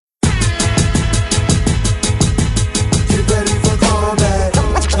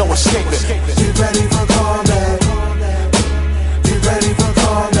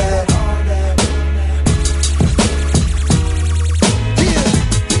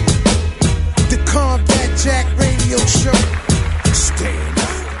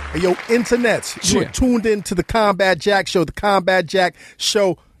Yo, internets, you are tuned in to the Combat Jack Show, the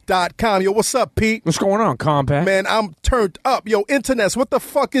CombatJackShow.com. Yo, what's up, Pete? What's going on, Combat? Man, I'm turned up. Yo, internets, what the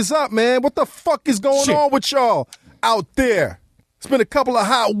fuck is up, man? What the fuck is going on with y'all out there? It's been a couple of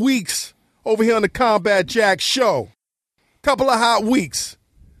hot weeks over here on the Combat Jack Show. Couple of hot weeks.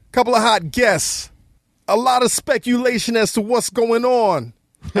 Couple of hot guests. A lot of speculation as to what's going on.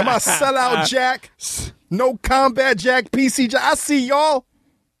 Am I sellout Jack? No Combat Jack, PC Jack. I see y'all.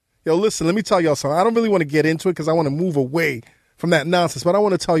 Yo, listen, let me tell y'all something. I don't really want to get into it because I want to move away from that nonsense, but I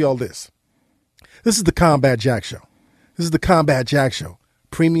want to tell y'all this. This is the Combat Jack Show. This is the Combat Jack Show.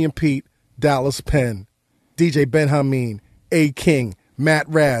 Premium Pete, Dallas Penn, DJ Ben Hameen, A. King, Matt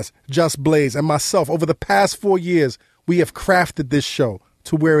Raz, Just Blaze, and myself. Over the past 4 years, we have crafted this show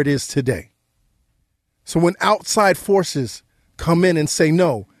to where it is today. So when outside forces come in and say,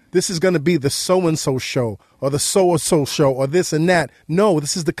 no, this is going to be the so-and-so show or the so-and-so show or this and that. No,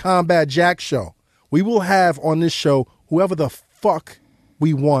 this is the Combat Jack Show. We will have on this show whoever the fuck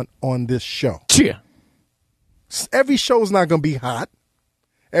we want on this show. Cheer. Every show is not going to be hot.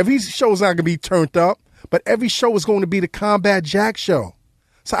 Every show is not going to be turned up. But every show is going to be the Combat Jack Show.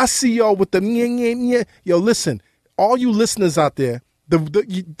 So I see y'all with the yeah. Yo, listen, all you listeners out there,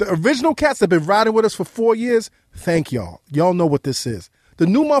 the original cats that have been riding with us for 4 years, thank y'all. Y'all know what this is. The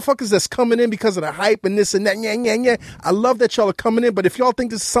new motherfuckers that's coming in because of the hype and this and that, yeah. I love that y'all are coming in, but if y'all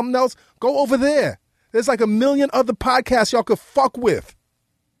think this is something else, go over there. There's like a million other podcasts y'all could fuck with.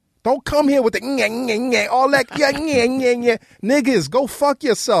 Don't come here with the yeah, all that yeah. Niggas, go fuck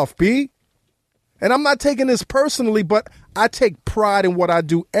yourself, B. And I'm not taking this personally, but I take pride in what I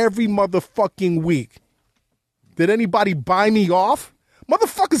do every motherfucking week. Did anybody buy me off?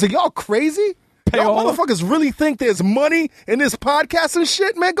 Motherfuckers, are y'all crazy? Y'all motherfuckers really think there's money in this podcast and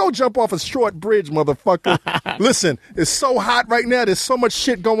shit? Man, go jump off a short bridge, motherfucker. Listen, it's so hot right now. There's so much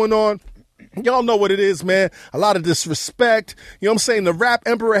shit going on. Y'all know what it is, man. A lot of disrespect. You know what I'm saying? The rap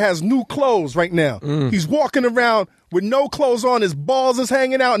emperor has new clothes right now. He's walking around with no clothes on. His balls is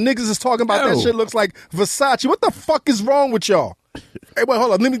hanging out. Niggas is talking about that shit looks like Versace. What the fuck is wrong with y'all? Hey, wait,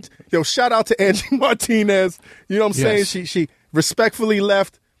 hold on. Shout out to Angie Martinez. You know what I'm saying? She respectfully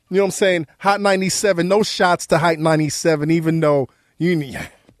left. You know what I'm saying? Hot 97. No shots to Hot 97, even though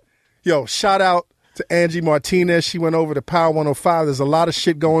shout out to Angie Martinez. She went over to Power 105. There's a lot of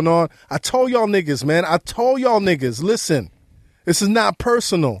shit going on. I told y'all niggas, man. Listen, this is not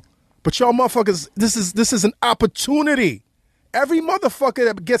personal. But y'all motherfuckers, this is an opportunity. Every motherfucker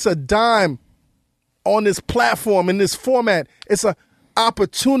that gets a dime on this platform, in this format, it's an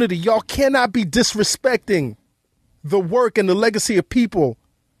opportunity. Y'all cannot be disrespecting the work and the legacy of people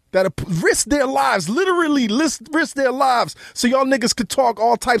that have risked their lives, literally risked their lives, so y'all niggas could talk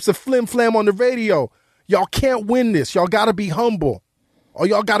all types of flim-flam on the radio. Y'all can't win this. Y'all gotta be humble. Or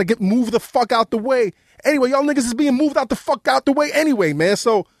y'all gotta move the fuck out the way. Anyway, y'all niggas is being moved out the fuck out the way anyway, man.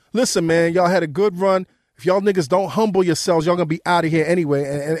 So, listen, man, y'all had a good run. If y'all niggas don't humble yourselves, y'all gonna be out of here anyway,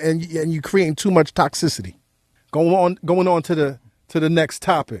 and you creating too much toxicity. Going on to the next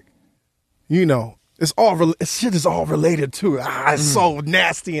topic. You know, shit is all related to it. It's so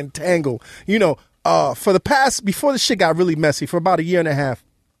nasty and tangled. You know, before the shit got really messy, for about a year and a half,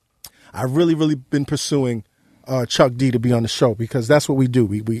 I really been pursuing Chuck D to be on the show, because that's what we do.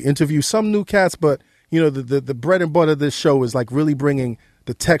 We interview some new cats, but you know, the bread and butter of this show is like really bringing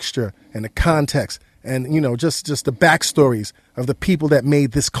the texture and the context and, you know, just the backstories of the people that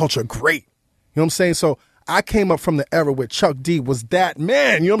made this culture great. You know what I'm saying? So I came up from the era where Chuck D was that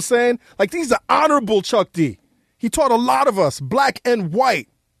man. You know what I'm saying? Like, he's the honorable Chuck D. He taught a lot of us, black and white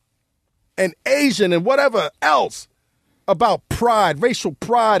and Asian and whatever else, about pride, racial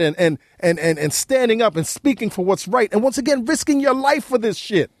pride, and standing up and speaking for what's right. And once again, risking your life for this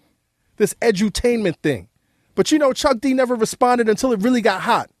shit, this edutainment thing. But, you know, Chuck D never responded until it really got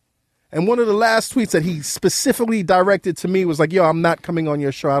hot. And one of the last tweets that he specifically directed to me was like, yo, I'm not coming on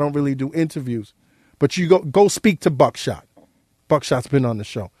your show. I don't really do interviews. But you go speak to Buckshot. Buckshot's been on the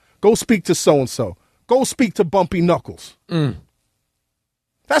show. Go speak to so-and-so. Go speak to Bumpy Knuckles.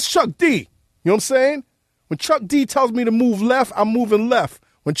 That's Chuck D. You know what I'm saying? When Chuck D tells me to move left, I'm moving left.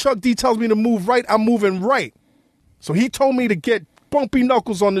 When Chuck D tells me to move right, I'm moving right. So he told me to get Bumpy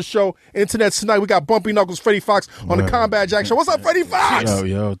Knuckles on the show. Internet tonight, we got Bumpy Knuckles, Freddie Foxxx on the Combat Jack Show. What's up, Freddie Foxxx?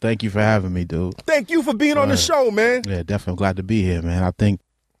 Yo, thank you for having me, dude. Thank you for being on the show, man. Yeah, definitely glad to be here, man. I think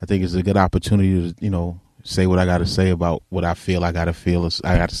it's a good opportunity to, you know, say what I got to say about what I feel I got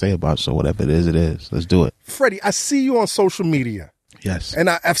to say about. So whatever it is. Let's do it. Freddie, I see you on social media. Yes. And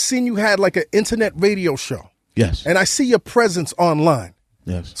I've seen you had like an internet radio show. Yes. And I see your presence online.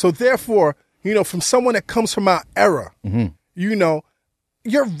 Yes. So therefore, you know, from someone that comes from our era, you know,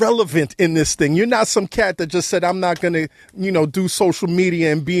 you're relevant in this thing. You're not some cat that just said, I'm not going to, do social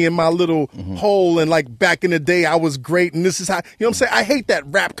media and be in my little hole. And like back in the day, I was great. And this is how, you know what I'm saying? I hate that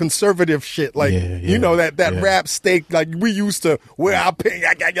rap conservative shit. Like, that rap steak, like we used to wear our pink.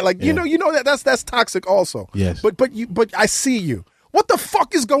 Like, you know, that's toxic also. Yes. But I see you. What the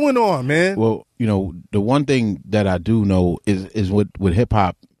fuck is going on, man? Well, the one thing that I do know is with hip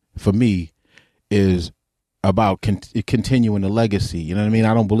hop for me is about continuing the legacy. You know what I mean?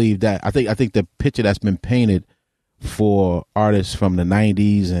 I don't believe that. I think the picture that's been painted for artists from the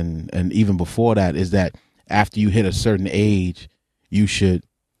 90s and even before that is that after you hit a certain age, you should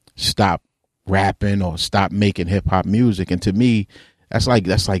stop rapping or stop making hip hop music. And to me, that's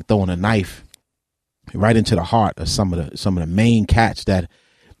like throwing a knife right into the heart of some of the main cats that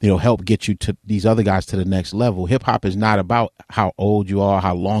help get you to these other guys to the next level. Hip hop is not about how old you are,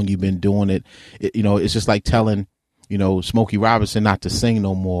 how long you've been doing it. It's just like telling, Smokey Robinson not to sing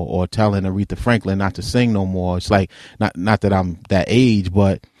no more, or telling Aretha Franklin not to sing no more. It's like, not that I'm that age,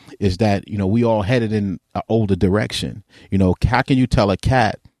 but is that, we all headed in an older direction. How can you tell a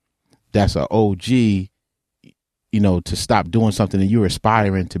cat that's an OG, to stop doing something that you're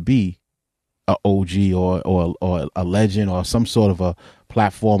aspiring to be a OG or a legend or some sort of a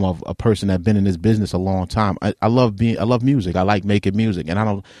platform of a person that's been in this business a long time. I love music. I like making music,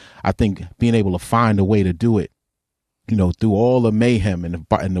 and I think being able to find a way to do it, through all the mayhem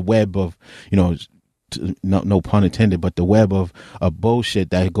and the web of, no pun intended, but the web of bullshit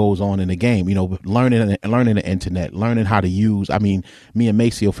that goes on in the game, learning the internet, learning how to use. I mean, me and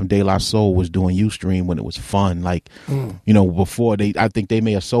Maceo from De La Soul was doing Ustream when it was fun. Like, before I think they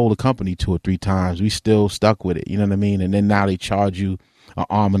may have sold a company 2 or 3 times. We still stuck with it. You know what I mean? And then now they charge you an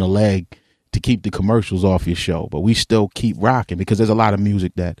arm and a leg to keep the commercials off your show, but we still keep rocking because there's a lot of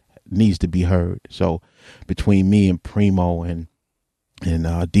music that needs to be heard. So between me and Primo and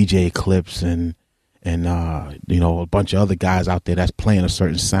DJ Eclipse and a bunch of other guys out there that's playing a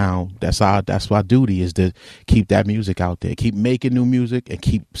certain sound, that's our duty, is to keep that music out there, keep making new music and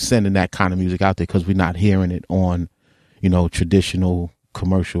keep sending that kind of music out there, because we're not hearing it on traditional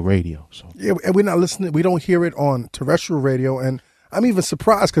commercial radio. So yeah, and we're not listening, we don't hear it on terrestrial radio. And I'm even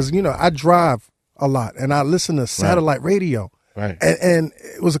surprised because I drive a lot and I listen to satellite radio. Right. And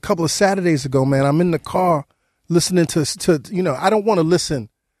it was a couple of Saturdays ago, man. I'm in the car listening to I don't want to listen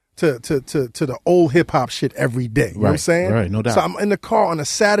to the old hip hop shit every day. You know what I'm saying? Right, no doubt. So I'm in the car on a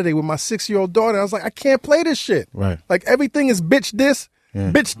Saturday with my 6-year-old daughter. I was like, I can't play this shit. Right. Like everything is bitch this,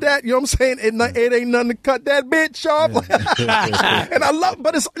 bitch that. You know what I'm saying? It ain't nothing to cut that bitch off. And I love,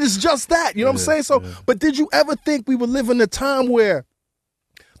 but it's just that. You know what I'm saying? So, but did you ever think we would live in a time where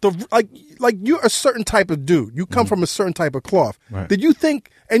like you're a certain type of dude. You come from a certain type of cloth. Right. Did you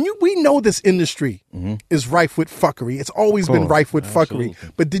think, and we know this industry is rife with fuckery. It's always been rife with fuckery.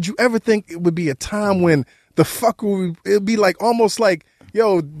 But did you ever think it would be a time when the fuckery, it'd be like almost like,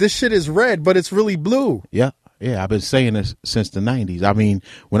 yo, this shit is red, but it's really blue? Yeah. Yeah, I've been saying this since the 90s. I mean,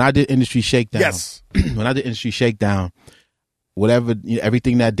 when I did Industry Shakedown, whatever,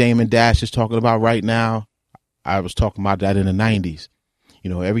 everything that Damon Dash is talking about right now, I was talking about that in the 90s.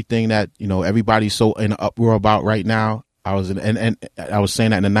 Everything that, everybody's so in an uproar about right now, I was and I was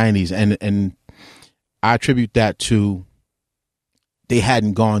saying that in the 90s. And I attribute that to they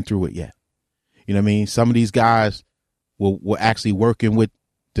hadn't gone through it yet. You know what I mean? Some of these guys were actually working with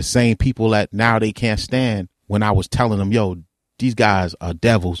the same people that now they can't stand, when I was telling them, yo, these guys are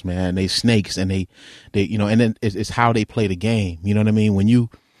devils, man. They snakes, and they and then it's how they play the game. You know what I mean? When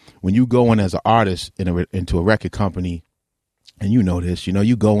you go in as an artist into a record company, and this,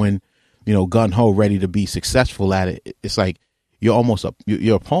 you go in, gun ho, ready to be successful at it. It's like you're almost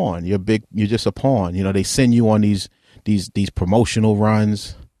you're a pawn. You're just a pawn. They send you on these promotional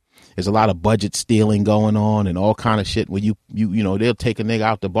runs. There's a lot of budget stealing going on and all kind of shit where they'll take a nigga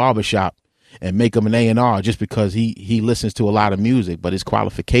out the barbershop and make him an A&R just because he listens to a lot of music, but his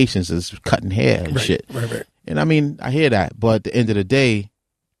qualifications is cutting hair and shit. Right. And I mean, I hear that, but at the end of the day,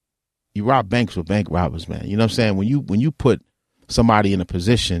 you rob banks with bank robbers, man. You know what I'm saying? When you put somebody in a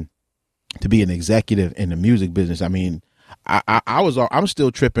position to be an executive in the music business, I mean, I'm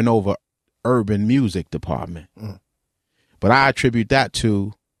still tripping over urban music department, but I attribute that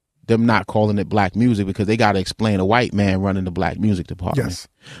to them not calling it black music because they got to explain a white man running the black music department. Yes.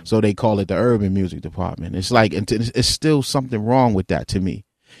 So they call it the urban music department. It's like, it's still something wrong with that to me.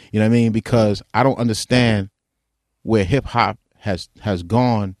 You know what I mean? Because I don't understand where hip hop has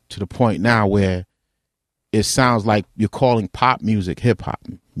gone to the point now where it sounds like you're calling pop music hip hop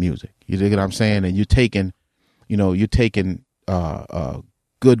music. You dig what I'm saying? And you're taking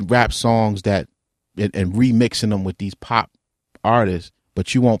good rap songs and remixing them with these pop artists,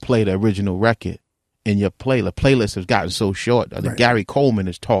 but you won't play the original record in your playlist. Playlist has gotten so short. The Gary Coleman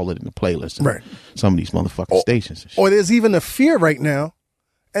is taller than the playlist. Right. Some of these motherfucking stations. Or there's even a fear right now.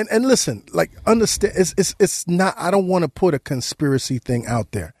 And listen, like, understand, it's not, I don't want to put a conspiracy thing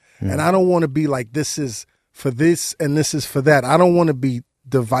out there. And I don't want to be like, this is for this and this is for that. I don't want to be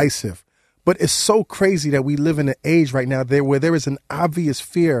divisive. But it's so crazy that we live in an age right now where there is an obvious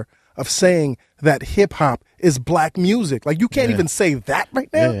fear of saying that hip hop is black music. Like, you can't even say that right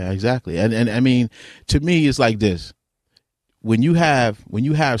now. Yeah, exactly. And I mean, to me, it's like this. When you have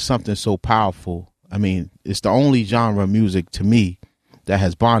something so powerful, I mean, it's the only genre of music to me that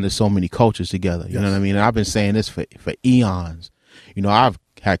has bonded so many cultures together. You know what I mean? And I've been saying this for eons. You know, I've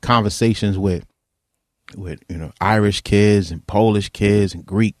had conversations with Irish kids and Polish kids and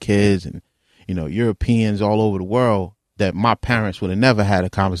Greek kids and, Europeans all over the world that my parents would have never had a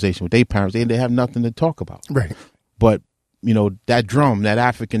conversation with their parents. They have nothing to talk about. Right. But, that drum, that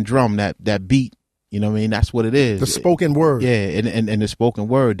African drum, that beat, you know what I mean? That's what it is. The spoken word. Yeah, and the spoken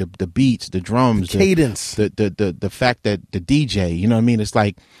word, the beats, the drums, the cadence, the fact that the DJ, you know what I mean? It's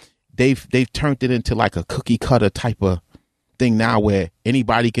like they've turned it into like a cookie cutter type of thing now where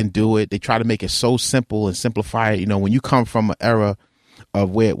anybody can do it. They try to make it so simple and simplify it. When you come from an era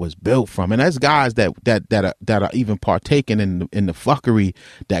of where it was built from, and there's guys that are even partaking in the fuckery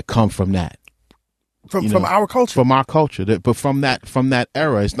that come from that. From our culture, but from that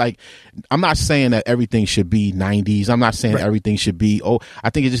era, it's like, I'm not saying that everything should be 90s. I'm not saying everything should be. I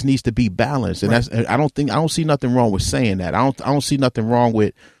think it just needs to be balanced, and I don't see nothing wrong with saying that. I don't see nothing wrong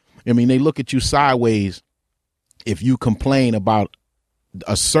with. I mean, they look at you sideways if you complain about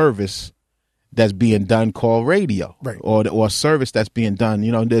a service that's being done called radio, or a service that's being done.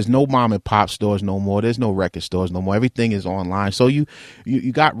 There's no mom and pop stores no more. There's no record stores no more. Everything is online. So you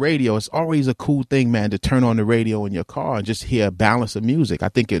got radio. It's always a cool thing, man, to turn on the radio in your car and just hear a balance of music. I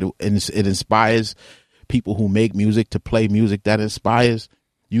think it inspires people who make music to play music that inspires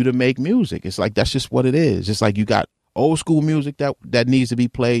you to make music. It's like, that's just what it is. Just like you got old school music that needs to be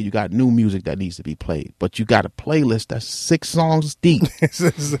played. You got new music that needs to be played. But you got a playlist that's 6 songs deep. You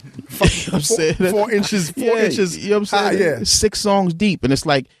know what I'm saying? 4 inches. You know what I'm saying? Yeah. 6 songs deep. And it's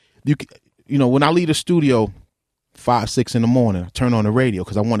like, when I leave the studio 5, 6 in the morning, I turn on the radio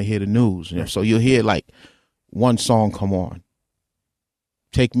because I want to hear the news. So you'll hear like one song come on.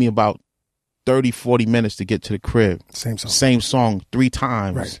 Take me about 30, 40 minutes to get to the crib. Same song 3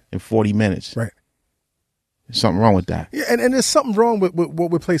 times in 40 minutes. Right. Something wrong with that. Yeah, and there's something wrong with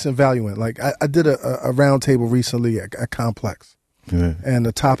what we're placing value in. Like, I did a roundtable recently at Complex, and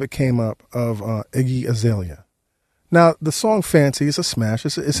the topic came up of Iggy Azalea. Now, the song "Fancy" is a smash.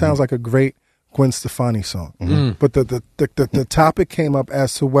 It sounds like a great Gwen Stefani song. But the topic came up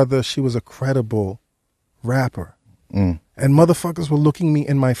as to whether she was a credible rapper, and motherfuckers were looking me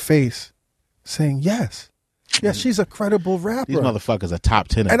in my face, saying yes. Yeah, she's a credible rapper. These motherfuckers are top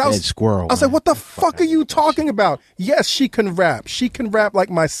 10 at Dead Squirrel. I was like, what the fuck are you talking about? Yes, she can rap. She can rap like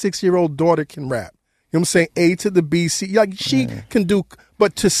my 6-year-old daughter can rap. You know what I'm saying? A to the B, C. Like, she can do,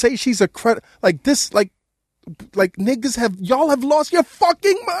 but to say she's a like this, like niggas y'all have lost your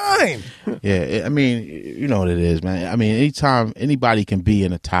fucking mind. Yeah, I mean, you know what it is, man. I mean, anytime anybody can be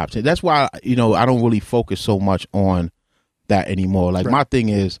in the top 10. That's why, I don't really focus so much on that anymore. Like, my thing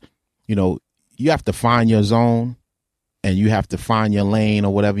is, you have to find your zone and you have to find your lane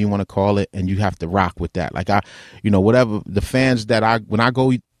or whatever you want to call it. And you have to rock with that. Like whatever the fans when I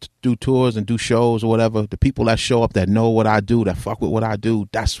go do tours and do shows or whatever, the people that show up that know what I do, that fuck with what I do,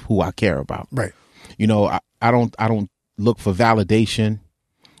 that's who I care about. Right. I don't look for validation.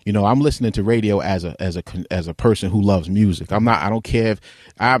 I'm listening to radio as a person who loves music. I don't care if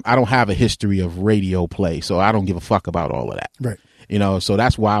I don't have a history of radio play. So I don't give a fuck about all of that. Right. So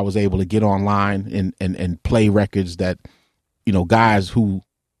that's why I was able to get online and play records that, guys who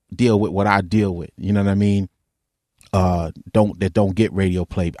deal with what I deal with, you know what I mean? Don't get radio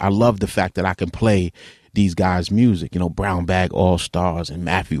play. I love the fact that I can play these guys' music, Brown Bag All Stars and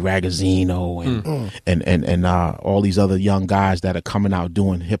Matthew Ragazzino and all these other young guys that are coming out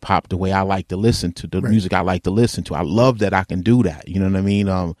doing hip hop the way I like to listen to the music I like to listen to. I love that I can do that. You know what I mean?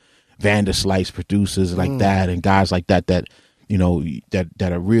 Vanderslice producers like that and guys like that that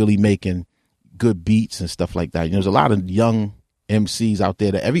are really making good beats and stuff like that. There's a lot of young MCs out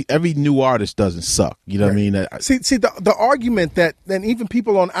there that every new artist doesn't suck. You know what I mean? See the argument that, and even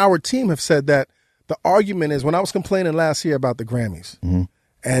people on our team have said that the argument is, when I was complaining last year about the Grammys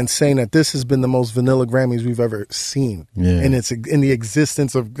and saying that this has been the most vanilla Grammys we've ever seen, and it's in the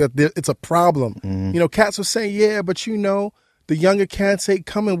existence of, it's a problem. Cats were saying, yeah, but the younger cats ain't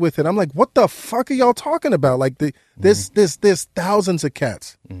coming with it. I'm like, what the fuck are y'all talking about? Like there's thousands of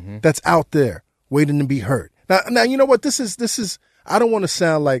cats that's out there waiting to be heard. Now you know what? This is. I don't want to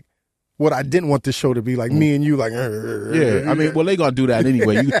sound like what I didn't want this show to be, like me and you, like. Yeah, I mean, well, they gonna do that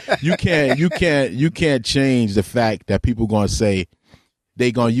anyway. You can't change the fact that people gonna say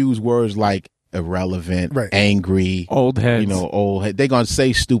they gonna use words like irrelevant, angry, old heads. Old head. They gonna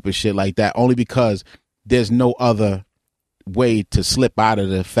say stupid shit like that only because there's no other way to slip out of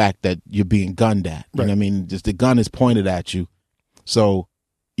the fact that you're being gunned at. You know what I mean? Just the gun is pointed at you, so.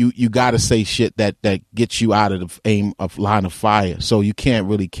 You got to say shit that gets you out of the aim of line of fire. So you can't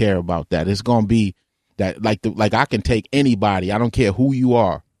really care about that. It's gonna be that like I can take anybody. I don't care who you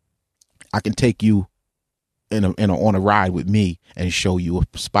are. I can take you on a ride with me and show you a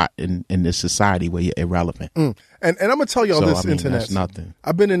spot in this society where you're irrelevant. And I'm gonna tell y'all this, internet. That's nothing.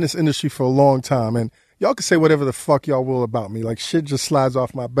 I've been in this industry for a long time, and y'all can say whatever the fuck y'all will about me. Like shit just slides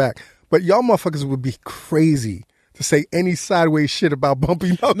off my back. But y'all motherfuckers would be crazy to say any sideways shit about Bumpy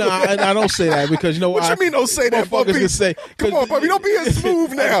Knuckles. No, I don't say that because you know what you mean don't say that, Bumpy? Come on, Bumpy, don't be as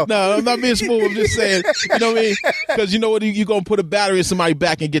smooth now. No, I'm not being smooth. I'm just saying, you know what I mean? Because you know what? You're going to put a battery in somebody's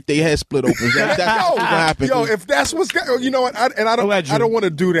back and get their head split open. That's what's going to happen. Yo, if that's what's going, you know what? I don't want to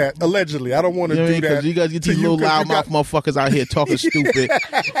do that. Allegedly, I don't want to do that. Because you guys get these little loudmouth motherfuckers out here talking stupid.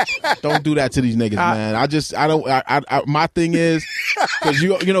 Don't do that to these niggas, man. My thing is,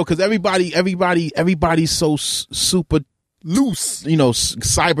 because everybody's so super loose,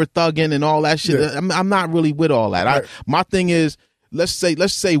 cyber thugging and all that shit. Yeah. I'm not really with all that. Right. My thing is, let's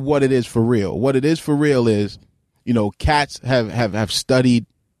say what it is for real. What it is for real is, cats have studied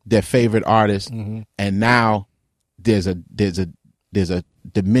their favorite artist, and now there's a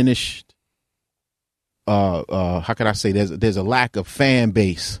diminished. How can I say? There's a lack of fan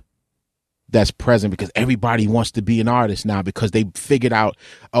base that's present because everybody wants to be an artist now because they figured out,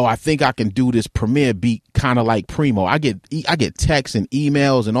 I think I can do this Premiere beat kind of like Primo. I get texts and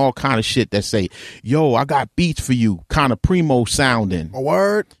emails and all kind of shit that say, yo, I got beats for you, kind of Primo sounding. A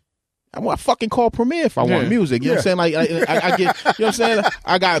word? I fucking call Premiere if I want music. You know what I'm saying? Like I get, you know what I'm saying?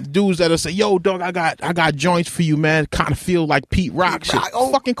 I got dudes that'll say, yo, dog, I got joints for you, man. Kind of feel like Pete Rock shit.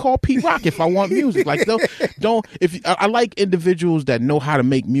 Fucking call Pete Rock if I want music. Like don't if I like individuals that know how to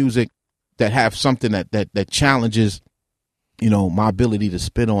make music that have something that challenges, my ability to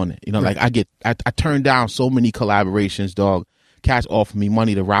spit on it. Like I turn down so many collaborations, dog. Cats offer me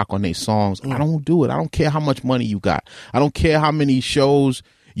money to rock on their songs. I don't do it. I don't care how much money you got. I don't care how many shows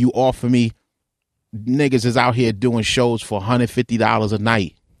you offer me. Niggas is out here doing shows for $150 a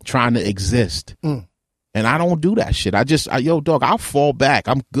night trying to exist. And I don't do that shit. Dog, I'll fall back.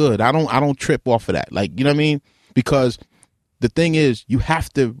 I'm good. I don't trip off of that. Like, you know what I mean? Because the thing is, you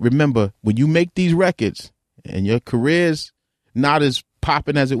have to remember when you make these records and your career's not as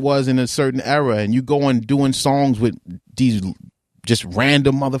popping as it was in a certain era, and you go on doing songs with these just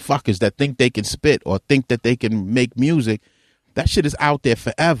random motherfuckers that think they can spit or think that they can make music, that shit is out there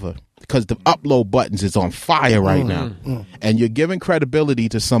forever because the upload buttons is on fire right now. And you're giving credibility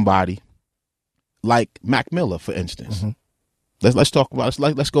to somebody like Mac Miller, for instance. Let's talk about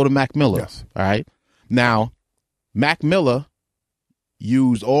let's go to Mac Miller. Yes. All right. Now, Mac Miller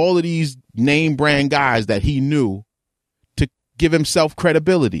used all of these name brand guys that he knew to give himself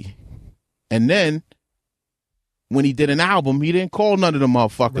credibility. And then when he did an album, he didn't call none of them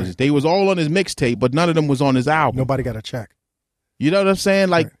motherfuckers. Right. They was all on his mixtape, but none of them was on his album. Nobody got a check. You know what I'm saying?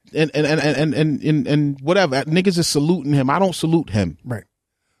 Like, right. and whatever. Niggas is saluting him. I don't salute him. Right.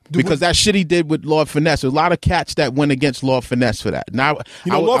 Because that shit he did with Lord Finesse, there's a lot of cats that went against Lord Finesse for that. Now,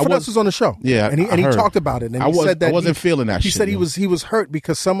 Lord Finesse was on the show. Yeah, and he talked about it. And he said that I wasn't feeling that. He shit, said he was hurt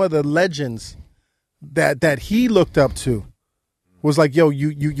because some of the legends that he looked up to was like, yo,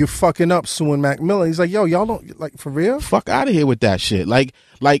 you fucking up suing Mac Miller. He's like, yo, y'all don't like for real? Fuck out of here with that shit. Like,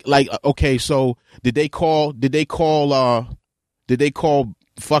 okay, so did they call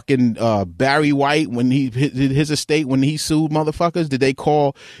fucking Barry White when his estate when he sued motherfuckers? Did they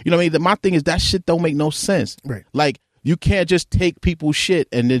call, what I mean? My thing is that shit don't make no sense. Right. Like, you can't just take people's shit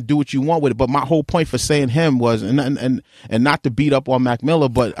and then do what you want with it. But my whole point for saying him was, and not to beat up on Mac Miller,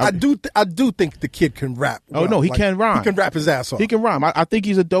 but I do think the kid can rap. Oh no, he can rhyme. He can rap his ass off. He can rhime. I think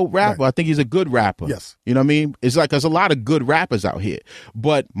he's a dope rapper. Right. I think he's a good rapper. Yes. You know what I mean? It's like there's a lot of good rappers out here.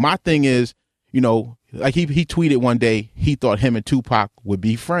 But my thing is, like he tweeted one day he thought him and Tupac would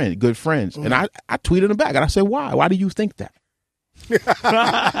be good friends. And I tweeted him back and I said, why? Why do you think that?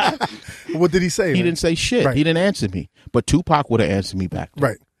 What did he say? He didn't say shit. Right. He didn't answer me. But Tupac would have answered me back.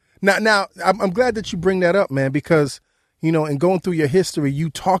 Right. Now I'm glad that you bring that up, man, because, in going through your history, you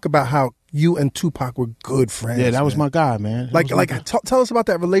talk about how you and Tupac were good friends. Yeah, that was man. my guy, man. Tell us about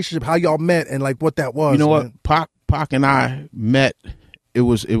that relationship, how y'all met, and like what that was. You know man. what? Pac and I met. It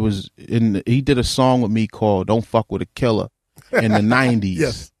was he did a song with me called "Don't Fuck with a Killer" in the 90s.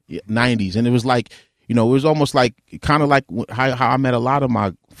 Yes. 90s, and it was like, it was almost like kind of like how I met a lot of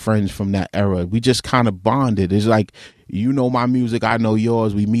my friends from that era. We just kind of bonded. It's like, my music, I know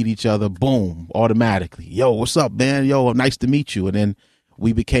yours. We meet each other, boom, automatically. Yo, what's up, man? Yo, nice to meet you. And then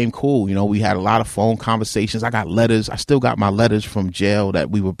we became cool. We had a lot of phone conversations. I got letters. I still got my letters from jail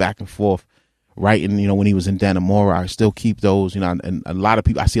that we were back and forth writing, when he was in Dannemora. I still keep those, and a lot of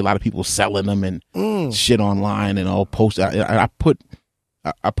people, I see a lot of people selling them and shit online and all post. I put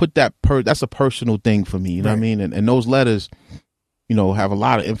that's a personal thing for me. You know what I mean? And those letters, have a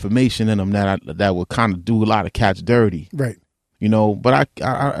lot of information in them that would kind of do a lot of cats dirty. Right. But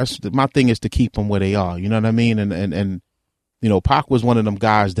my thing is to keep them where they are. You know what I mean? And Pac was one of them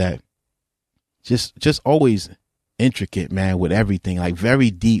guys that just always intricate, man, with everything, like very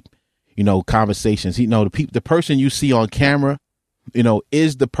deep, conversations. The person you see on camera,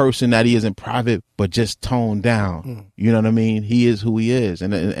 is the person that he is in private, but just toned down. You know what I mean? He is who he is.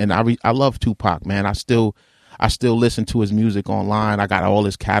 And I love Tupac, man. I still listen to his music online. I got all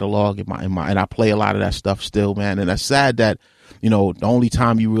his catalog in my and I play a lot of that stuff still, man. And it's sad that, the only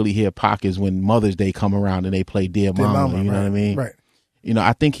time you really hear Pac is when Mother's Day come around and they play Dear Mama, you know what I mean? Right.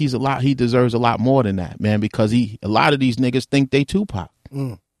 I think he deserves a lot more than that, man, because a lot of these niggas think they Tupac.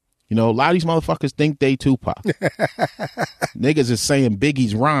 A lot of these motherfuckers think they Tupac. Niggas is saying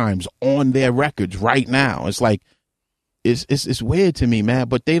Biggie's rhymes on their records right now. It's like, it's weird to me, man.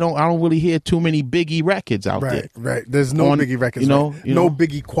 But I don't really hear too many Biggie records out there. Right. There's no Biggie records. No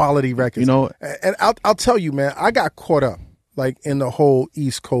Biggie quality records. And I'll tell you, man, I got caught up like in the whole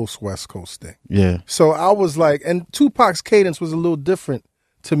East Coast, West Coast thing. Yeah. So I was like, and Tupac's cadence was a little different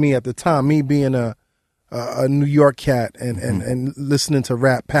to me at the time, me being a New York cat and listening to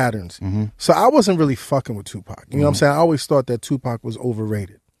rap patterns. So I wasn't really fucking with Tupac. You know what I'm saying? I always thought that Tupac was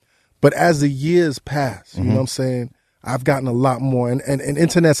overrated. But as the years pass, you know what I'm saying, I've gotten a lot more. And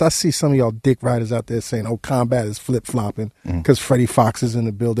internets, I see some of y'all dick riders out there saying, Combat is flip-flopping because Freddie Foxxx is in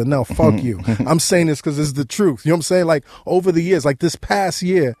the building. No, fuck you. I'm saying this because it's the truth. You know what I'm saying? Like, over the years, like this past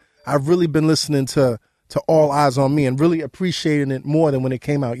year, I've really been listening to All Eyes on Me and really appreciating it more than when it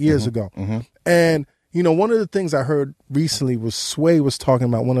came out years ago. And one of the things I heard recently was Sway was talking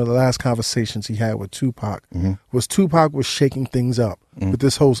about one of the last conversations he had with Tupac. Was Tupac was shaking things up with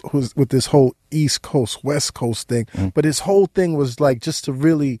this whole East Coast, West Coast thing. But his whole thing was like just to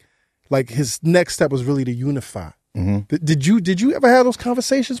really, like his next step was really to unify. Did you ever have those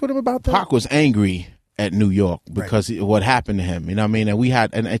conversations with him about that? Pac was angry at New York because what happened to him. You know what I mean? And we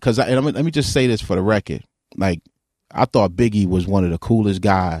had, let me just say this for the record. Like, I thought Biggie was one of the coolest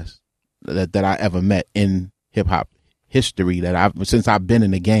guys that I ever met in hip hop history since I've been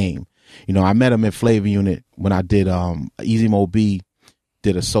in the game. I met him in Flavor Unit when I did Easy Mo B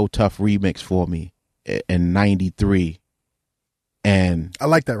did a So Tough remix for me in '93. And I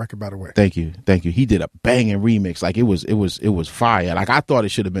like that record, by the way. Thank you. He did a banging remix. Like it was fire. Like I thought it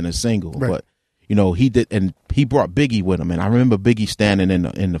should have been a single, but he did, and he brought Biggie with him. And I remember Biggie standing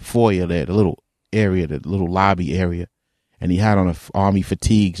in the foyer there, the little lobby area. And he had on army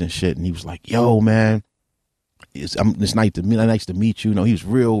fatigues and shit. And he was like, yo, man, it's nice to meet you. He was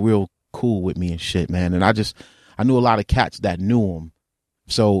real cool with me and shit, man. And I knew a lot of cats that knew him.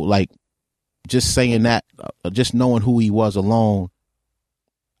 So, like, just saying that, just knowing who he was alone,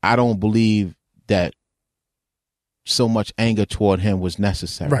 I don't believe that so much anger toward him was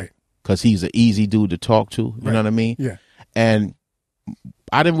necessary. Right. Because he's an easy dude to talk to. You know what I mean? Yeah. And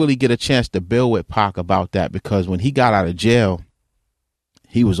I didn't really get a chance to build with Pac about that because when he got out of jail,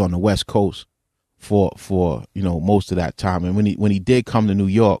 he was on the West Coast for most of that time. And when he did come to New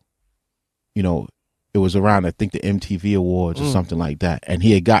York, it was around, I think, the MTV Awards or something like that. And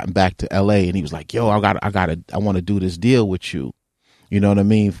he had gotten back to LA and he was like, yo, I want to do this deal with you. You know what I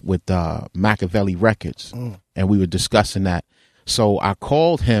mean? With Machiavelli Records. And we were discussing that. So I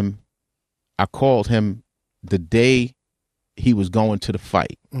called him the day he was going to the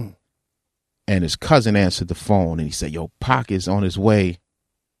fight, and his cousin answered the phone and he said, yo, Pac is on his way,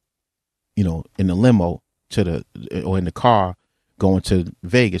 in the limo or in the car going to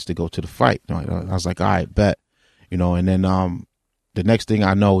Vegas to go to the fight. I was like, all right, bet, and then the next thing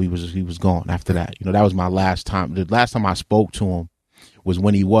I know, he was gone after that. That was my last time. The last time I spoke to him was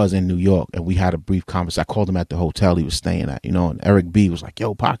when he was in New York, and we had a brief conversation. I called him at the hotel he was staying at, and Eric B was like,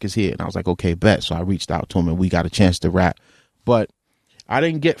 yo, Pac is here. And I was like, okay, bet. So I reached out to him and we got a chance to rap. But I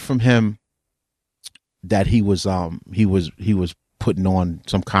didn't get from him that he was putting on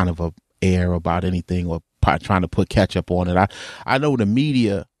some kind of a air about anything or trying to put ketchup on it. I know the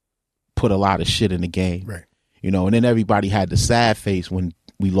media put a lot of shit in the game, right? You know, and then everybody had the sad face when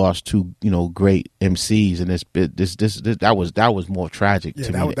we lost two, you know, great MCs, and that was more tragic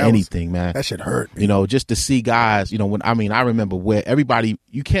to me than anything, man. That shit hurt, man. You know, just to see guys, you know, I remember where everybody,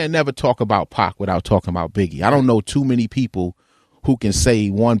 you can't never talk about Pac without talking about Biggie. I don't know too many people who can say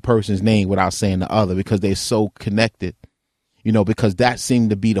one person's name without saying the other because they're so connected, you know, because that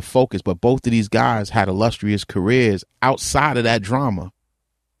seemed to be the focus. But both of these guys had illustrious careers outside of that drama.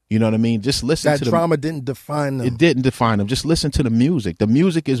 You know what I mean? Just listen to that drama didn't define them. It didn't define them. Just listen to the music. The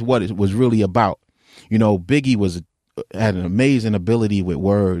music is what it was really about. You know, Biggie had an amazing ability with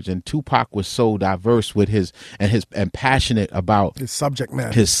words, and Tupac was so diverse with his passionate about his subject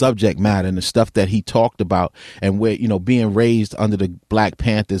matter and the stuff that he talked about, and where, you know, being raised under the Black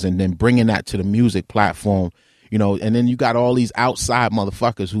Panthers and then bringing that to the music platform, you know, and then you got all these outside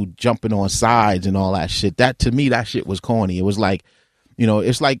motherfuckers who jumping on sides and all that shit. That, to me, that shit was corny. It was like, you know,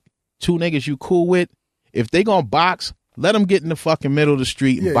 it's like two niggas you cool with, if they gonna box, let them get in the fucking middle of the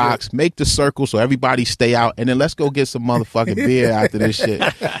street and box, make the circle so everybody stay out, and then let's go get some motherfucking beer after this shit.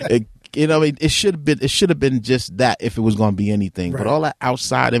 You know, it should have been just that if it was going to be anything. Right. But all that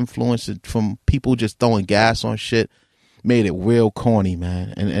outside influence from people just throwing gas on shit made it real corny,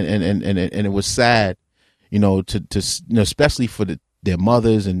 man. And it was sad, you know, to you know, especially for their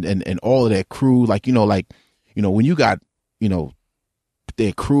mothers and all of their crew. Like, you know, when you got, you know,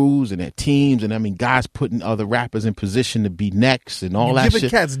 their crews and their teams, and I mean, guys putting other rappers in position to be next and all that giving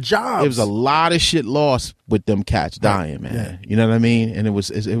shit. Cats jobs. It was a lot of shit lost with them cats dying, man. Yeah. You know what I mean? And it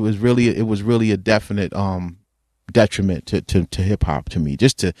was really a definite detriment to hip hop, to me,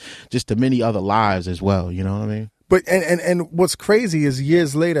 just to many other lives as well. You know what I mean? But and what's crazy is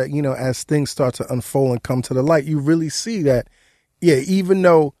years later, you know, as things start to unfold and come to the light, you really see that, yeah, even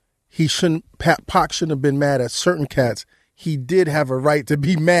though Pac shouldn't have been mad at certain cats, he did have a right to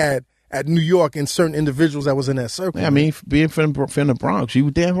be mad at New York and certain individuals that was in that circle. Yeah, I mean, being from the Bronx, you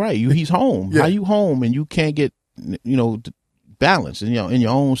were damn right. He's home. Yeah. How you home and you can't get, you know, balance in your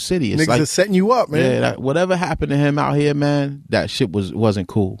own city? It's niggas like are setting you up, man. Yeah, whatever happened to him out here, man, that shit wasn't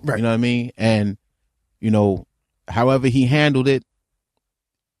cool. Right. You know what I mean? And, you know, however he handled it,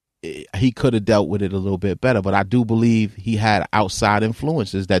 he could have dealt with it a little bit better. But I do believe he had outside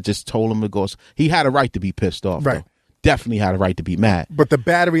influences that just told him to go. He had a right to be pissed off, right? Though. Definitely had a right to be mad. But the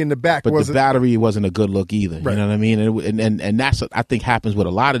battery in the back wasn't a good look either. Right. You know what I mean? And that's what I think happens with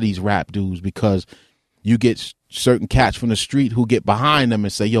a lot of these rap dudes, because you get certain cats from the street who get behind them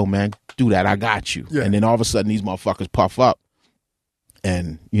and say, yo, man, do that. I got you. Yeah. And then all of a sudden these motherfuckers puff up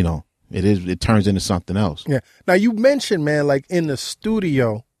and, you know, it turns into something else. Yeah. Now you mentioned, man, like in the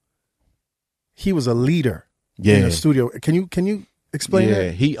studio, he was a leader in the studio. Can you explain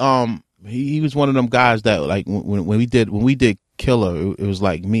that? Yeah. He was one of them guys that, like, when we did Killer, it was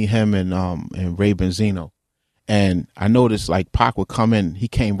like me, him, and Ray Benzino. And I noticed, like, Pac would come in. He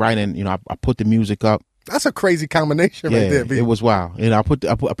came right in. You know, I put the music up. That's a crazy combination right there, B. It was wild. And I put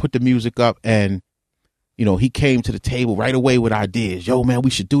the music up, and, you know, he came to the table right away with ideas. Yo, man,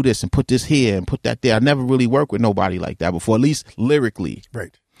 we should do this and put this here and put that there. I never really worked with nobody like that before, at least lyrically.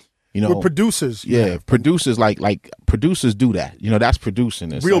 Right. You know, with producers. Yeah, producers like producers do that. You know, that's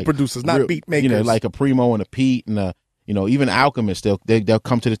producing. It's real like, producers, not beat makers. You know, like a Primo and a Pete and a, you know, even Alchemist. They'll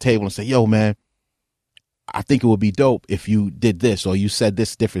come to the table and say, "Yo, man, I think it would be dope if you did this or you said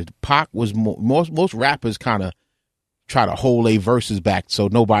this different." Pac was most rappers kind of try to hold their verses back so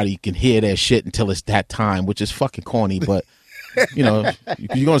nobody can hear their shit until it's that time, which is fucking corny. But you know,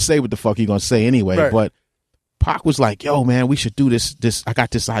 you're gonna say what the fuck you're gonna say anyway. Right. But Pac was like, yo, man, we should do this. I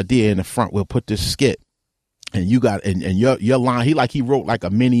got this idea in the front. We'll put this skit. And you got, and your line, he wrote like a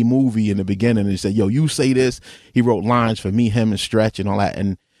mini movie in the beginning, and he said, yo, you say this. He wrote lines for me, him, and Stretch and all that.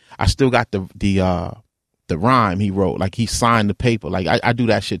 And I still got the rhyme he wrote. Like, he signed the paper. Like, I do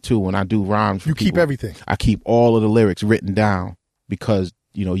that shit too when I do rhymes for You keep people. everything. I keep all of the lyrics written down because,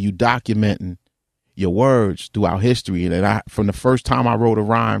 you know, you documenting your words throughout history. And from the first time I wrote a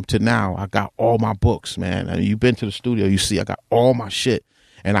rhyme to now, I got all my books, man. I mean, you've been to the studio, you see I got all my shit.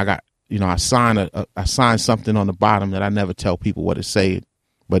 And I got, you know, I signed something on the bottom that I never tell people what it said,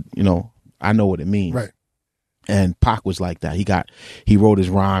 but, you know, I know what it means. Right. And Pac was like that. He wrote his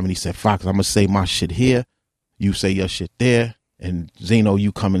rhyme and he said, Foxxx, I'm gonna say my shit here, you say your shit there, and Zeno,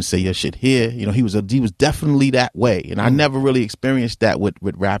 you come and say your shit here. You know, he was definitely that way, and I never really experienced that with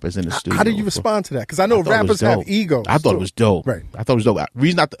rappers in the studio. How did you respond to that? Because I know rappers have egos. I thought it was dope. Right. I thought it was dope.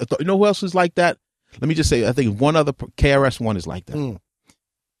 Reason you know who else is like that? Let me just say, I think one other KRS One is like that.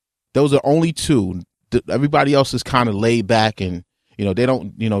 Those are only two. Everybody else is kind of laid back, and they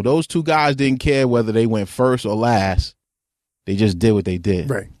don't, those two guys didn't care whether they went first or last. They just did what they did.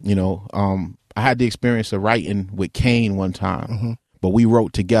 Right. I had the experience of writing with Kane one time, Mm-hmm. but we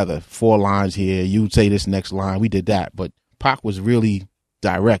wrote together 4 lines here. You'd say this next line. We did that. But Pac was really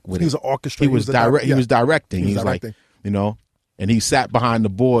direct with it. He was an orchestrator. He was direct. He was directing. He was directing. like, and he sat behind the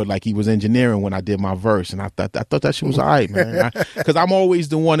board like he was engineering when I did my verse. And I thought that shit was all right, man. Because I'm always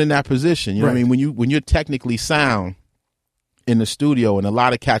the one in that position. You know what I mean? When you're technically sound in the studio, and a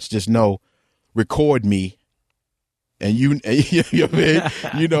lot of cats just know, record me. And you know what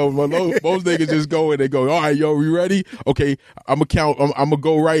I mean? Most niggas just go and they go, all right, yo, we ready? Okay, I'm gonna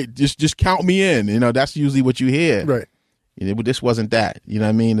go right. Just count me in. That's usually what you hear. Right. But this wasn't that. You know what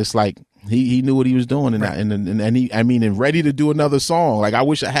I mean? It's like he knew what he was doing in that, and ready to do another song. Like I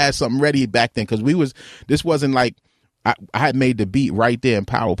wish I had something ready back then, because this wasn't like I had made the beat right there in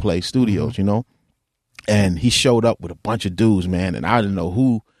Power Play Studios, and he showed up with a bunch of dudes, man, and I didn't know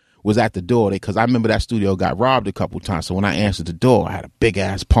who was at the door, because I remember that studio got robbed a couple times. So when I answered the door, I had a big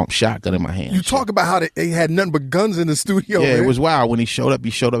ass pump shotgun in my hand. You talk about how they had nothing but guns in the studio. Yeah, man. It was wild. When he showed up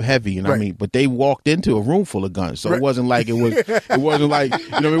heavy. I mean, but they walked into a room full of guns, so it wasn't like it wasn't like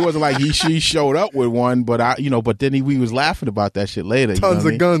it wasn't like she showed up with one. But but then we was laughing about that shit later. Tons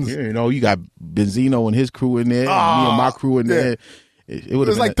of guns. Yeah, you got Benzino and his crew in there, me and my crew in there. It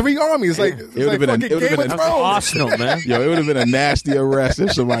was like 3 armies. It would have been an Arsenal, man. Yo, it would have been a nasty arrest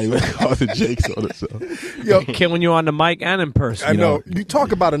if somebody would have called the Jakes on it. So. Yo, killing you on the mic and in person. I know. You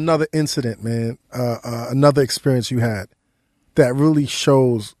talk about another incident, man. Another experience you had that really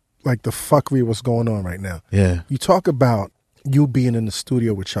shows like the fuckery what's going on right now. Yeah. You talk about you being in the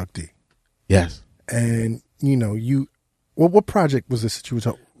studio with Chuck D. Yes. And what project was this that you were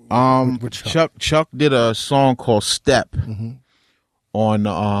talking? With Chuck did a song called Step. Mm-hmm. On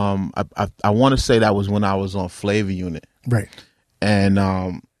I want to say that was when I was on Flavor Unit, right? And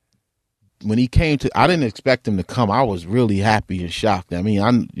when he came I didn't expect him to come. I was really happy and shocked. I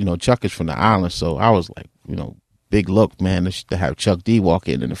mean, Chuck is from the island, so I was like, big look, man, to have Chuck D walk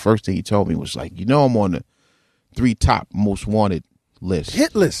in. And the first thing he told me was like, I'm on the 3 top most wanted list.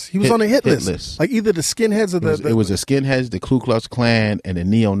 Hit list. He was on a hit list. Like either the skinheads or it was the skinheads, the Ku Klux Klan, and the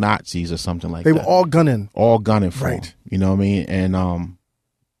neo-Nazis or something like that. They were all gunning. All gunning for right. him. You know what I mean? And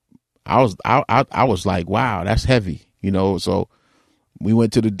I was like, wow, that's heavy. So we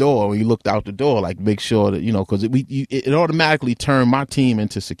went to the door. We looked out the door, like make sure that, because it automatically turned my team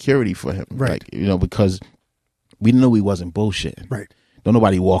into security for him. Right. Like, because we knew he wasn't bullshitting. Right. Don't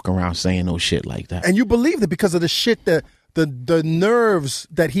nobody walk around saying no shit like that. And you believed it because of the shit that the nerves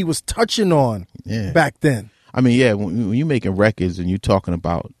that he was touching on back then. I mean, yeah, when you're making records and you're talking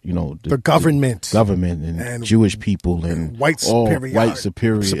about, the government, and Jewish people and white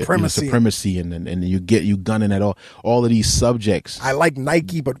supremacy, and you gunning at all of these subjects. I like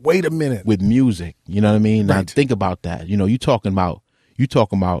Nike, but wait a minute. With music, you know what I mean? Right. Now think about that. You talking about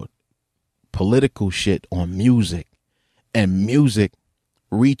political shit on music, and music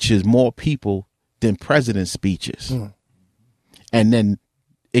reaches more people than president speeches. And then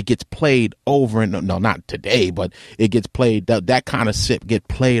it gets played over and no, not today, but it gets played. That kind of shit get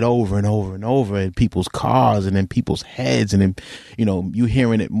played over and over and over in people's cars and in people's heads, and then you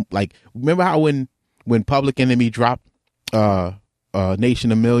hearing it. Like, remember how when Public Enemy dropped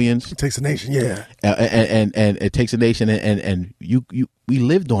Nation of Millions? It Takes a Nation, yeah. And It Takes a Nation, and we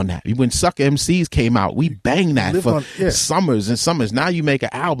lived on that. When Sucker MCs came out, we banged that for summers and summers. Now you make an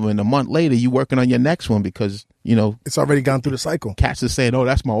album, and a month later you working on your next one because it's already gone through the cycle. Cats are saying, "Oh,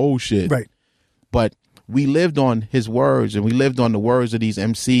 that's my old shit." Right. But we lived on his words, and we lived on the words of these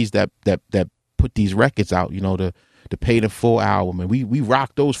MCs that put these records out. The Paid in Full album, and we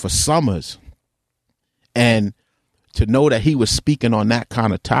rocked those for summers. And to know that he was speaking on that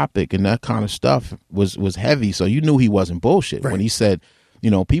kind of topic and that kind of stuff was heavy. So you knew he wasn't bullshit when he said,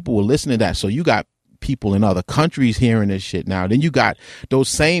 people were listening to that. So you got people in other countries hearing this shit now. Then you got those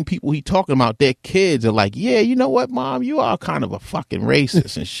same people he talking about, their kids are like, yeah, you know what, Mom, you are kind of a fucking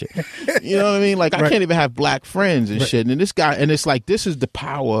racist and shit. You know what I mean? Like, I can't even have black friends and shit. And this guy, and it's like, this is the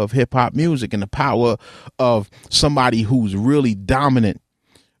power of hip hop music and the power of somebody who's really dominant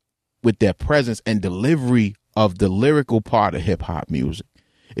with their presence and delivery of the lyrical part of hip hop music,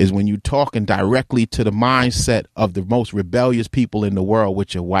 is when you're talking directly to the mindset of the most rebellious people in the world,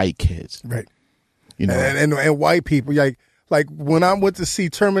 which are white kids. Right. And white people, like when I went to see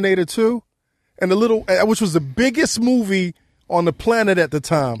Terminator 2, and which was the biggest movie on the planet at the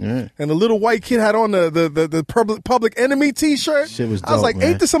time, and the little white kid had on the Public Enemy T-shirt. Shit was dope, I was like, man.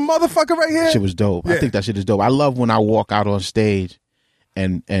 ain't this a motherfucker right here? Shit was dope. Yeah. I think that shit is dope. I love when I walk out on stage,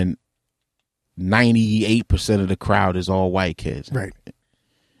 and 98% of the crowd is all white kids. Right.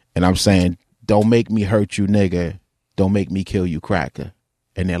 and I'm saying, don't make me hurt you, nigga. Don't make me kill you, cracker.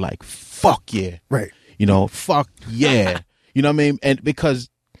 And they're like, fuck yeah. Right. You know, fuck yeah. You know what I mean? And because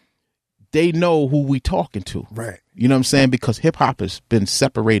they know who we talking to. Right. You know what I'm saying? Because hip hop has been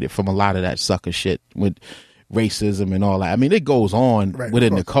separated from a lot of that sucker shit with racism and all that. I mean, it goes on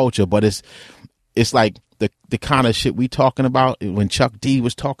within the culture, but it's like the kind of shit we talking about when Chuck D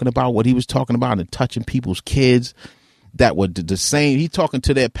was talking about what he was talking about and touching people's kids that were the same. He talking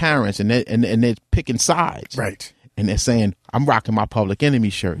to their parents and they're picking sides. Right. And they're saying, I'm rocking my Public Enemy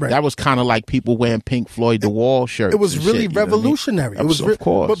shirt. Right. That was kind of like people wearing Pink Floyd The Wall shirts. It was really shit, revolutionary. I mean? Of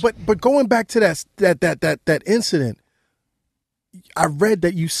course. But going back to that incident, I read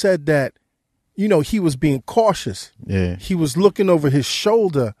that you said that, you know, he was being cautious. Yeah. He was looking over his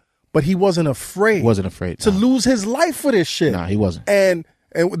shoulder, but he wasn't afraid. To lose his life for this shit. Nah, he wasn't. And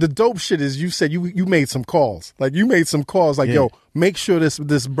the dope shit is you said you made some calls. Like you made some calls like, yo, make sure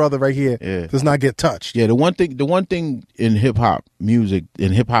this brother right here does not get touched. Yeah, the one thing in hip hop music,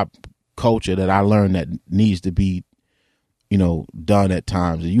 in hip hop culture that I learned that needs to be, you know, done at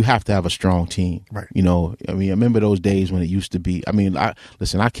times, you have to have a strong team. Right. You know, I mean, I remember those days when it used to be. I mean, I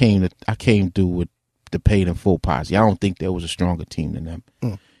came through with the Paid in Full posse. I don't think there was a stronger team than them.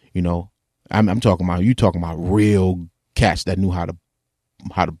 You know, I'm talking about real cats that knew how to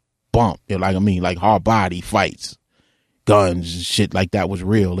bump. You know, like hard body fights, guns, shit like that was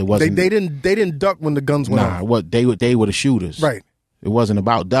real. It wasn't. They didn't duck when the guns went off. What they were the shooters. Right. It wasn't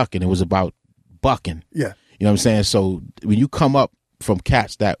about ducking. It was about bucking. Yeah. You know what I'm saying? So when you come up from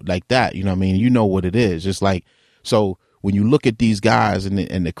cats that like that, you know what I mean? You know what it is. Just like, so when you look at these guys and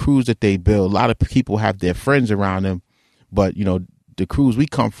the crews that they build, a lot of people have their friends around them, but you know, the crews we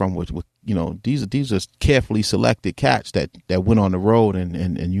come from with you know, these are carefully selected cats that went on the road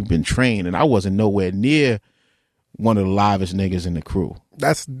and you've been trained. And I wasn't nowhere near one of the livest niggas in the crew.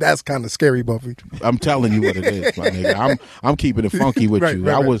 That's kind of scary, Buffy. I'm telling you what it is, my nigga. I'm keeping it funky with you.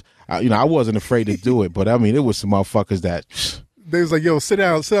 Right. I wasn't afraid to do it, but I mean, it was some motherfuckers that they was like, yo, sit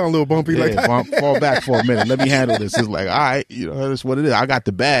down, little Bumpy. Yeah, like, fall back for a minute. Let me handle this. It's like, all right, you know, that's what it is. I got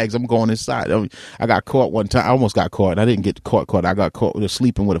the bags. I'm going inside. I got caught one time. I almost got caught. I didn't get caught. I got caught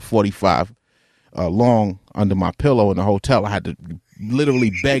sleeping with a 45 long under my pillow in the hotel. I had to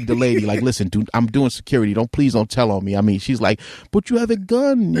literally beg the lady, like, listen, dude, I'm doing security. Please don't tell on me. I mean, she's like, but you have a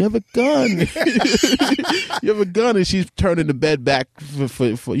gun. You have a gun. You have a gun. And she's turning the bed back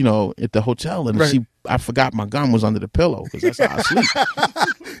for you know, at the hotel. And I forgot my gun was under the pillow because that's how I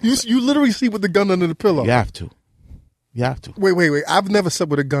sleep. You literally sleep with the gun under the pillow. You have to. Wait. I've never slept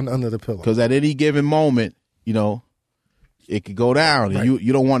with a gun under the pillow. Because at any given moment, you know, it could go down, and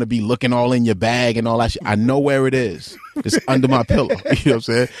you don't want to be looking all in your bag and all that shit. I know where it is. It's under my pillow. You know what I'm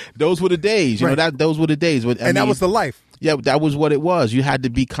saying? Those were the days. You know, those were the days. But, that was the life. Yeah, that was what it was. You had to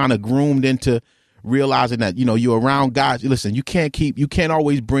be kind of groomed into realizing that, you know, you're around guys. Listen, you can't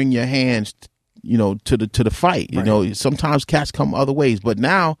always bring your hands, you know, to the fight. You know, sometimes cats come other ways. But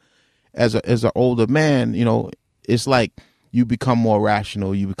now, as an older man, you know, it's like you become more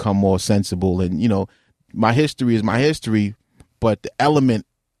rational, you become more sensible, and you know, my history is my history, but the element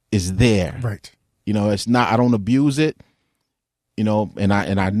is there. Right. You know, it's not. I don't abuse it. You know, and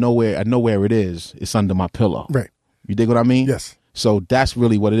I know where it is. It's under my pillow. Right. You dig what I mean? Yes. So that's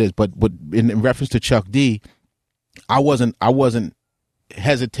really what it is. But in reference to Chuck D, I wasn't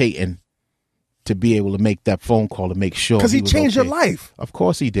hesitating to be able to make that phone call to make sure because he changed okay. your life. Of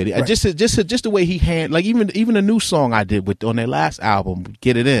course he did. Right. Just the way he like even a new song I did on their last album,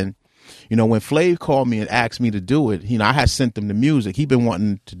 Get It In. You know, when Flav called me and asked me to do it, you know, I had sent him the music. He'd been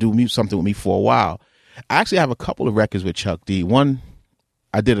wanting to do something with me for a while. I actually have a couple of records with Chuck D. One,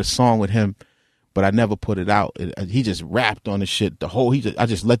 I did a song with him, but I never put it out. He just rapped on the shit. I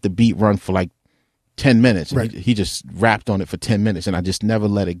just let the beat run for like 10 minutes. Right. He just rapped on it for 10 minutes, and I just never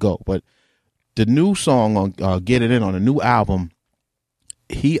let it go. But the new song on Get It In on the new album,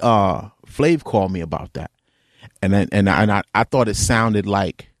 Flav called me about that, and I thought it sounded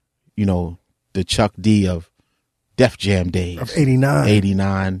like, you know, the Chuck D of Def Jam days of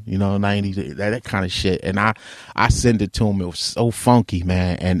 89, you know, 90, that kind of shit. And I sent it to him. It was so funky,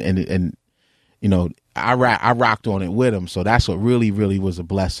 man, and you know, I rocked on it with him. So that's what really was a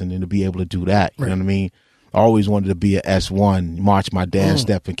blessing, and to be able to do that. You know what I mean? I always wanted to be a S1, march my dance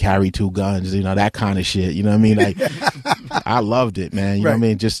step and carry 2 guns, you know, that kind of shit. You know what I mean? Like, I loved it, man. You know what I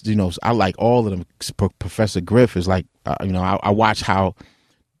mean? Just, you know, I like all of them. Professor Griff is like, you know, I watch how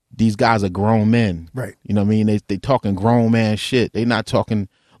these guys are grown men. Right. You know what I mean? They talking grown man shit. They not talking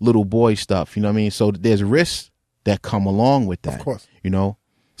little boy stuff. You know what I mean? So there's risks that come along with that. Of course. You know?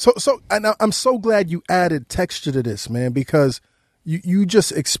 So and I'm so glad you added texture to this, man, because you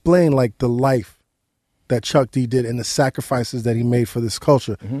just explained like the life that Chuck D did and the sacrifices that he made for this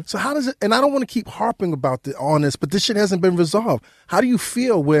culture. So how does it, and I don't want to keep harping on this, but this shit hasn't been resolved. How do you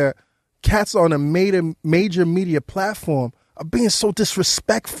feel where cats on a major media platform are being so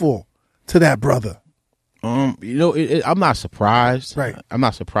disrespectful to that brother? I'm not surprised. Right. I'm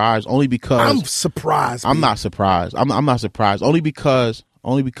not surprised only because I'm surprised. I'm not surprised. I'm not surprised only because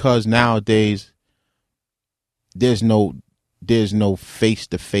nowadays there's no face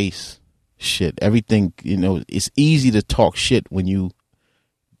to face shit. Everything, it's easy to talk shit when you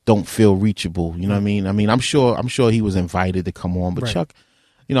don't feel reachable. You know what I mean? I'm sure he was invited to come on, but Right. Chuck,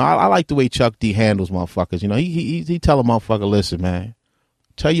 I like the way Chuck D handles motherfuckers. He tell a motherfucker, listen, man,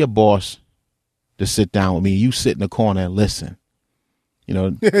 tell your boss to sit down with me. You sit in the corner and listen. Yeah,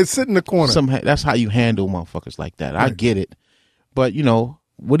 sit in the corner. That's how you handle motherfuckers like that. I get it, but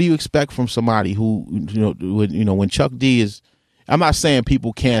what do you expect from somebody who when Chuck D is? I'm not saying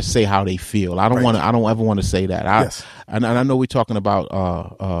people can't say how they feel. I don't ever want to say that. Yes. And I know we're talking about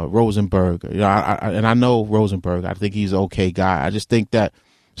Rosenberg. I know Rosenberg. I think he's an okay guy. I just think that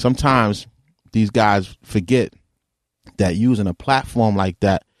sometimes these guys forget that using a platform like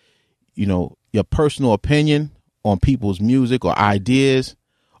that, your personal opinion on people's music or ideas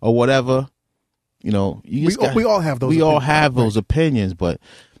or whatever, we all have those. We all have those opinions, but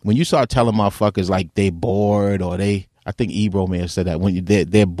when you start telling motherfuckers like they bored or I think Ebro may have said that when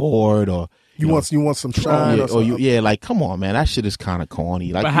they're bored or you want some shine like come on, man, that shit is kind of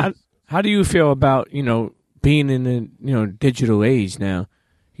corny. Like, but how do you feel about being in the digital age now?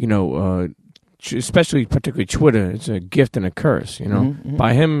 Especially particularly Twitter, it's a gift and a curse.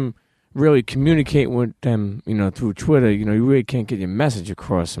 By him really communicating with them, through Twitter, you really can't get your message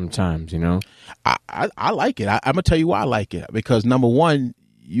across sometimes. I like it. I'm gonna tell you why I like it, because number one,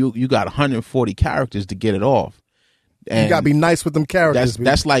 you got 140 characters to get it off. And you gotta be nice with them characters.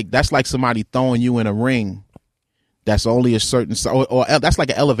 That's like somebody throwing you in a ring. That's only a certain or that's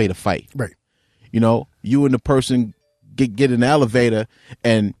like an elevator fight, right? You and the person get in the elevator,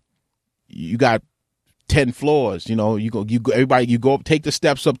 and you got 10 floors. You go up, take the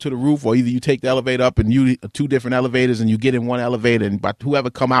steps up to the roof, or either you take the elevator up and you two different elevators, and you get in one elevator, and but whoever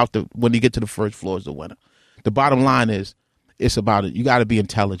come out when you get to the first floor is the winner. The bottom line is, it's about it. You got to be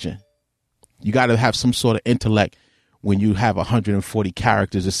intelligent. You got to have some sort of intellect when you have 140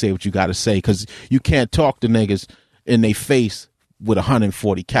 characters to say what you got to say, because you can't talk to niggas in their face with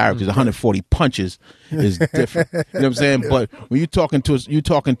 140 characters. 140 punches is different. You know what I'm saying? But when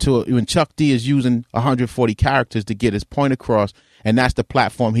when Chuck D is using 140 characters to get his point across, and that's the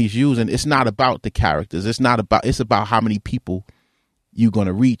platform he's using, it's not about the characters. It's about how many people you're going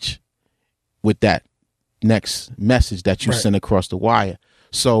to reach with that next message that you send across the wire.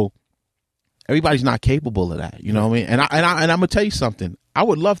 So everybody's not capable of that. You know what I mean? And I'm gonna tell you something. I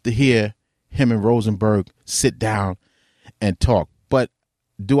would love to hear him and Rosenberg sit down and talk. But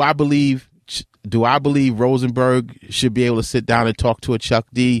do I believe Rosenberg should be able to sit down and talk to a Chuck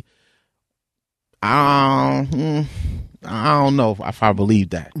D? I don't know if I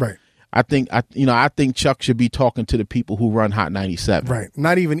believe that. Right. I think Chuck should be talking to the people who run Hot 97. Right.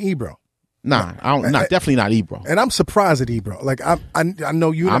 Not even Ebro. Nah, definitely not Ebro. And I'm surprised at Ebro. Like I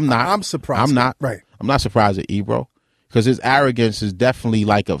know you. I'm not. I'm surprised. I'm not. Right. I'm not surprised at Ebro, because his arrogance is definitely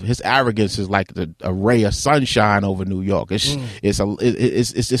like a ray of sunshine over New York. It's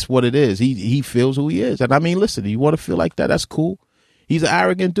just what it is. He feels who he is, and I mean, listen, you want to feel like that? That's cool. He's an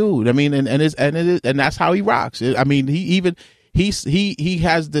arrogant dude. I mean, and that's how he rocks. I mean, he has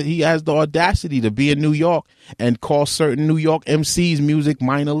the audacity to be in New York and call certain New York MCs music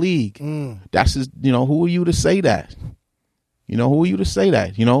minor league. That's his. Who are you to say that? Who are you to say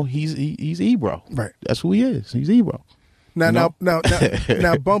that? He's Ebro. Right. That's who he is. He's Ebro. Now,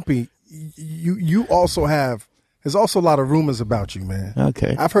 Bumpy, you also have. There's also a lot of rumors about you, man.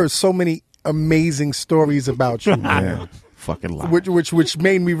 Okay. I've heard so many amazing stories about you, man. Fucking lie. Which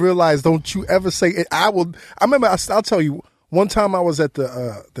made me realize, don't you ever say it. I remember. I'll tell you. One time I was at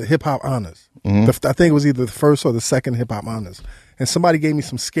the Hip Hop Honors. I think it was either the first or the second Hip Hop Honors, and somebody gave me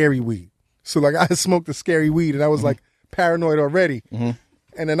some scary weed. So like I had smoked the scary weed, and I was like paranoid already. And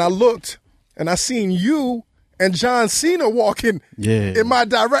then I looked, and I seen you and John Cena walking in my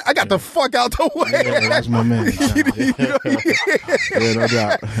direct. I got the fuck out the way. Yeah, that's my man. Yeah, no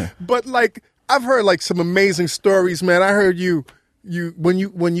doubt. But like I've heard like some amazing stories, man. I heard you when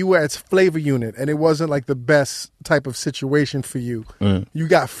you were at Flavor Unit and it wasn't like the best type of situation for you. You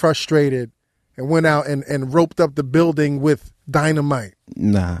got frustrated and went out and roped up the building with dynamite.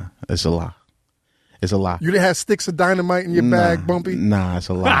 Nah, it's a lie. It's a lie. You didn't have sticks of dynamite in your bag, Bumpy? Nah, it's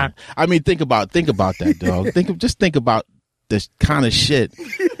a lie. I mean, think about that, dog. Think the kind of shit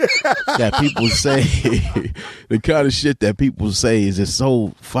that people say, the kind of shit that people say is just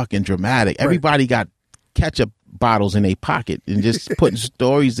so fucking dramatic. Right. Everybody got ketchup bottles in their pocket and just putting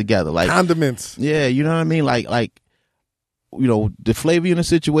stories together, like condiments. Yeah, you know what I mean. Like you know, the Flavor Unit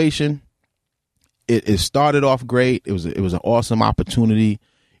situation. It started off great. It was an awesome opportunity.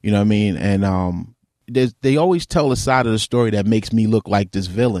 You know what I mean. And they always tell a side of the story that makes me look like this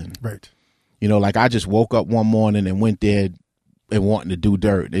villain. Right. You know, like I just woke up one morning and went there and wanting to do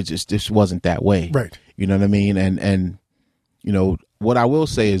dirt. It just wasn't that way. Right. You know what I mean? And you know, what I will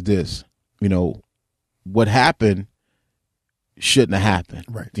say is this, you know, what happened shouldn't have happened.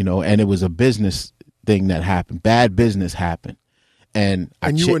 Right. You know, and it was a business thing that happened. Bad business happened. And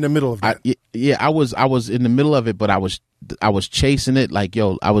you were in the middle of that. Yeah, I was in the middle of it, but I was chasing it. Like,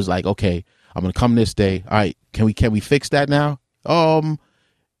 yo, I was like, okay, I'm gonna come this day. All right, can we fix that now?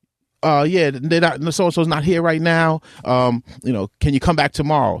 Yeah, they're not, so and so's not here right now. You know, can you come back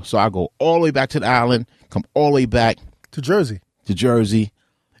tomorrow? So I go all the way back to the island, come all the way back to Jersey,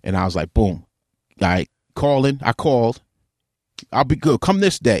 and I was like, boom, all right, I called. I'll be good. Come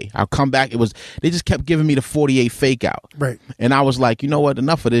this day. I'll come back. They just kept giving me the 48 fake out. Right. And I was like, you know what?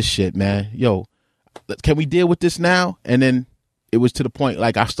 Enough of this shit, man. Yo, can we deal with this now? And then it was to the point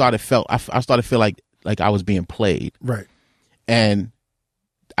like I started feel like I was being played. Right. And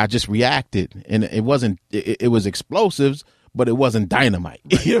I just reacted, and it wasn't. It was explosives, but it wasn't dynamite.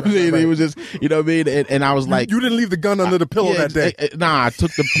 Right, you know what I mean? Right. It was just, you know what I mean? And I was like, you didn't leave the gun under the pillow that day. Nah, I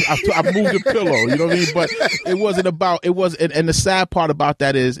moved the pillow. You know what I mean? But it wasn't about. It was, and the sad part about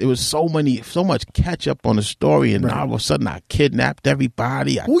that is it was so much ketchup on the story, and all of a sudden I kidnapped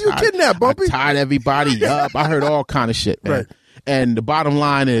everybody. Who you kidnapped, Bumpy? I tied everybody up. I heard all kind of shit, man. Right. And the bottom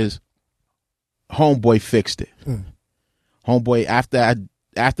line is, homeboy fixed it. Homeboy,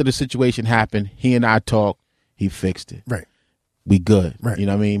 after the situation happened, he and I talked. He fixed it. Right. We good. Right. You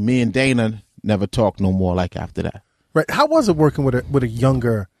know what I mean? Me and Dana never talked no more like after that. Right. How was it working with a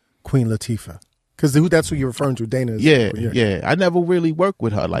younger Queen Latifah? Because that's who you're referring to, Dana. Yeah. I never really worked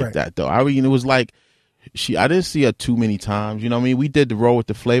with her like that, though. I mean, it was like I didn't see her too many times. You know what I mean? We did the roll with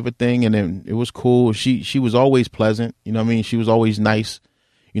the flavor thing, and then it was cool. She was always pleasant. You know what I mean? She was always nice.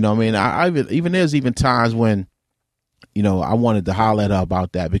 You know what I mean? There's even times when, you know, I wanted to holler at her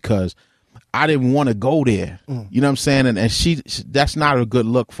about that because I didn't want to go there. You know what I'm saying? And she that's not a good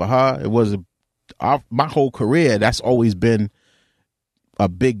look for her. It was my whole career. That's always been a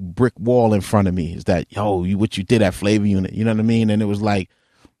big brick wall in front of me. Is that, yo, what you did at Flavor Unit? You know what I mean? And it was like,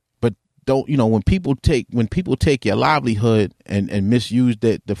 but don't, you know, when people take your livelihood and misuse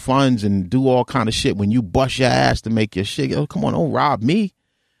the funds and do all kind of shit, when you bust your ass to make your shit, oh, come on, don't rob me.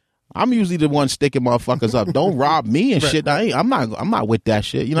 I'm usually the one sticking motherfuckers up. Don't rob me and shit. I'm not with that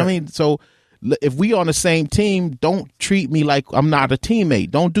shit. You know what I mean? So if we on the same team, don't treat me like I'm not a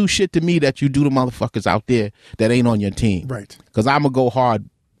teammate. Don't do shit to me that you do to motherfuckers out there that ain't on your team. Right. Because I'm a go hard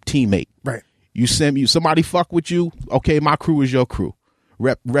teammate. Right. Somebody fuck with you. Okay, my crew is your crew.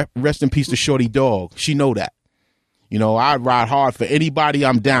 Rest in peace to Shorty Dog. She know that. You know, I ride hard for anybody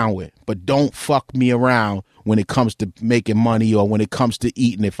I'm down with, but don't fuck me around when it comes to making money or when it comes to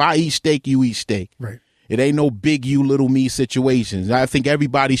eating. If I eat steak, you eat steak. Right. It ain't no big you, little me situations. I think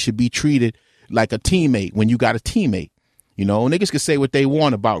everybody should be treated like a teammate when you got a teammate. You know, niggas can say what they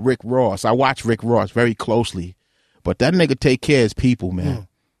want about Rick Ross. I watch Rick Ross very closely, but that nigga take care of his people, man.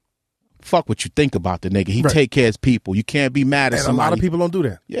 Fuck what you think about the nigga. He take care of his people. You can't be mad at somebody. A lot of people don't do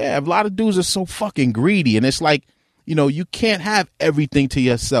that. Yeah, a lot of dudes are so fucking greedy, and it's like, you know, you can't have everything to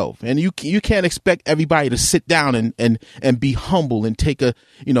yourself, and you can't expect everybody to sit down and be humble and take a,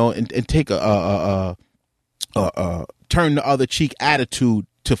 you know, and take a turn the other cheek attitude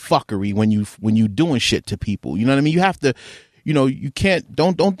to fuckery when you doing shit to people. You know what I mean? You have to, you know, you can't,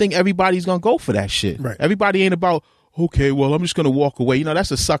 don't think everybody's gonna go for that shit. Right. Everybody ain't about, okay, well, I'm just gonna walk away. You know,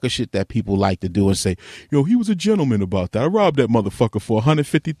 that's a sucker shit that people like to do and say, yo, he was a gentleman about that. I robbed that motherfucker for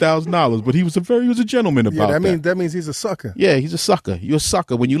 $150,000, but he was a gentleman about that. Yeah, that means he's a sucker. Yeah, he's a sucker. You're a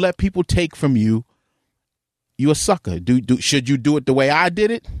sucker. When you let people take from you, you're a sucker. Should you do it the way I did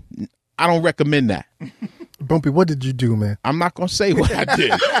it? I don't recommend that. Bumpy, what did you do, man? I'm not going to say what I did,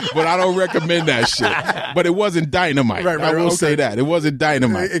 but I don't recommend that shit. But it wasn't dynamite. Right, I will say that. It wasn't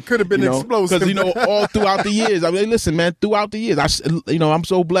dynamite. It could have been explosive. Because, you know, all throughout the years, I mean, listen, man, throughout the years, I'm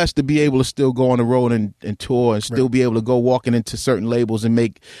so blessed to be able to still go on the road and tour and still be able to go walking into certain labels and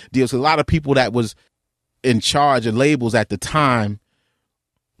make deals. A lot of people that was in charge of labels at the time,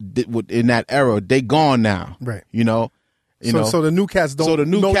 in that era, they gone now. Right. You know? So the new cats don't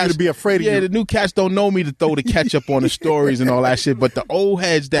know you to be afraid of you. Yeah, the new cats don't know me to throw the ketchup on the stories and all that shit. But the old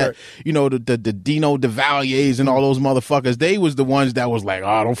heads that, the Dino DeValiers and all those motherfuckers, they was the ones that was like,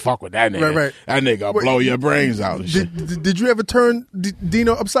 oh, don't fuck with that nigga. Right. That nigga blow your brains out and shit. Did you ever turn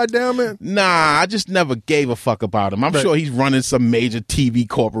Dino upside down, man? Nah, I just never gave a fuck about him. I'm sure he's running some major TV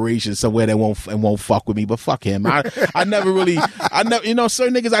corporation somewhere that won't fuck with me, but fuck him. I never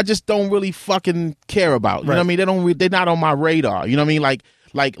certain niggas I just don't really fucking care about. You know what I mean? They're not on my radar. You know what I mean?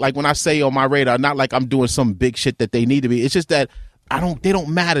 Like when I say on my radar, not like I'm doing some big shit that they need to be. It's just that they don't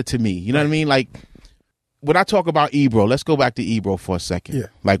matter to me. You know what I mean? Like when I talk about Ebro, let's go back to Ebro for a second. Yeah.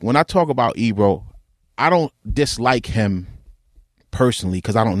 Like when I talk about Ebro, I don't dislike him personally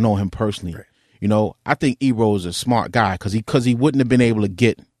because I don't know him personally. Right. You know, I think Ebro is a smart guy because he wouldn't have been able to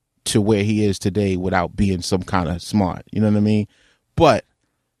get to where he is today without being some kind of smart. You know what I mean? But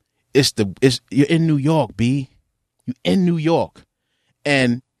you're in New York, B. You in New York,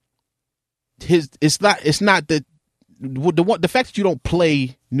 and it's not the fact that you don't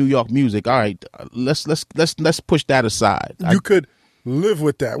play New York music. All right, let's push that aside. You could live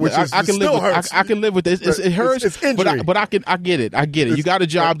with that, which I can live with this. It hurts, it's injury. but I get it. You got a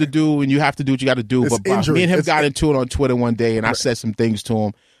job to do, and you have to do what you got to do. But me and him got into it on Twitter one day, and I said some things to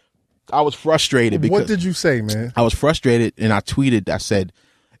him. I was frustrated because what did you say, man? I was frustrated, and I tweeted. I said,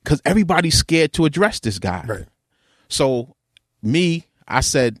 because everybody's scared to address this guy. Right. So I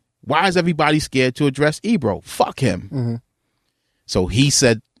said, why is everybody scared to address Ebro? Fuck him. Mm-hmm. So he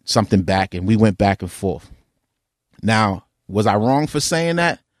said something back, and we went back and forth. Now, was I wrong for saying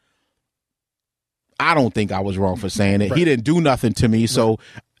that? I don't think I was wrong for saying it. Right. He didn't do nothing to me, so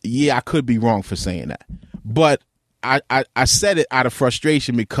yeah, I could be wrong for saying that. But I said it out of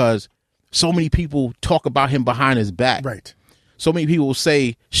frustration because so many people talk about him behind his back. Right. So many people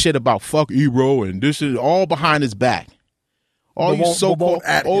say shit about fuck Ebro and this is all behind his back. All you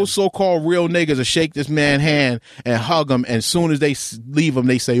so-called real niggas will shake this man's hand and hug him, and as soon as they leave him,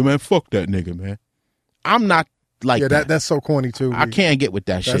 they say, man, fuck that nigga, man. I'm not like that. That's so corny, too. I can't get with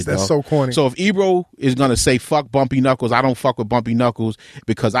that shit, That's so corny. So if Ebro is going to say fuck Bumpy Knuckles, I don't fuck with Bumpy Knuckles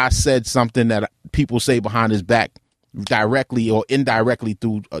because I said something that people say behind his back directly or indirectly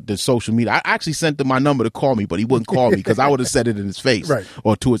through the social media. I actually sent him my number to call me, but he wouldn't call me because I would have said it in his face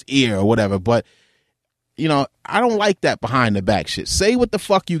or to his ear or whatever. But, you know, I don't like that behind the back shit. Say what the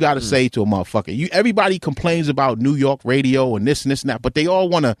fuck you got to say to a motherfucker. Everybody complains about New York radio and this and that, but they all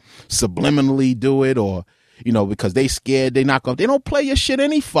want to subliminally do it or, you know, because they scared they don't play your shit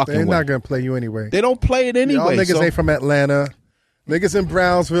any fucking way. They're not going to play you anyway. They don't play it anyway. Y'all niggas ain't from Atlanta. Niggas in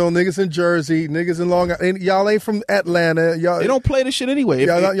Brownsville, niggas in Jersey, niggas in Long Island. Y'all ain't from Atlanta. They don't play this shit anyway.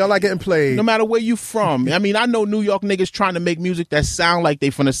 Y'all not getting played. No matter where you from. I mean, I know New York niggas trying to make music that sound like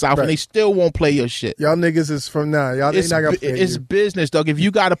they from the South, and they still won't play your shit. Y'all niggas is from now. Y'all ain't not gonna play It's business, dog. If you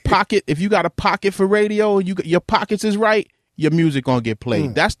got a pocket for radio, your pockets is right, your music gonna get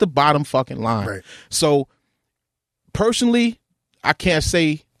played. That's the bottom fucking line. Right. So, personally, I can't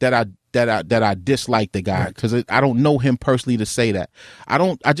say that I dislike the guy because I don't know him personally to say that.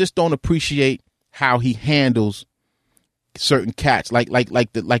 I just don't appreciate how he handles certain cats like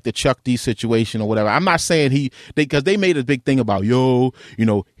the Chuck D situation or whatever. I'm not saying because they made a big thing about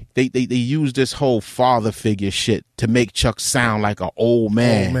they use this whole father figure shit to make Chuck sound like an old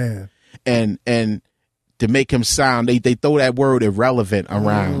man. And to make him sound they throw that word irrelevant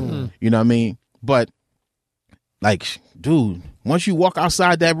around. You know what I mean? But like, dude, once you walk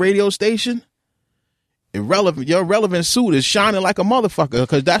outside that radio station, your irrelevant suit is shining like a motherfucker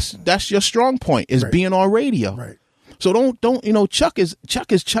because that's your strong point is being on radio. Right. So don't Chuck is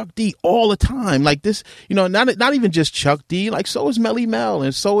Chuck D all the time. Like this, not even just Chuck D. Like so is Melly Mel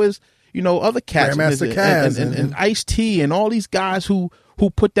and so is other cats and Ice-T and all these guys who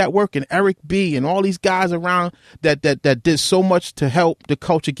put that work in, Eric B and all these guys around that did so much to help the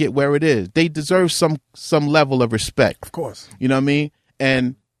culture get where it is. They deserve some level of respect. Of course. You know what I mean?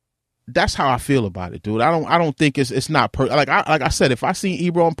 And that's how I feel about it, dude. I don't think it's not like I said, if I see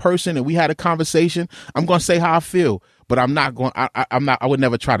Ebro in person and we had a conversation, I'm gonna say how I feel. But I'm not going I would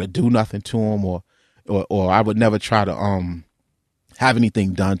never try to do nothing to him or I would never try to have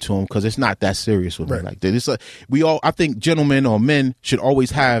anything done to him because it's not that serious with me like that. I think gentlemen or men should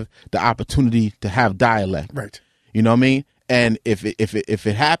always have the opportunity to have dialect. Right. You know what I mean? And if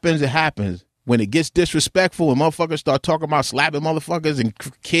it happens, it happens. When it gets disrespectful and motherfuckers start talking about slapping motherfuckers and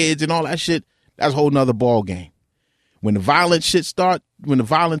kids and all that shit, that's a whole nother ball game. When the violent shit when the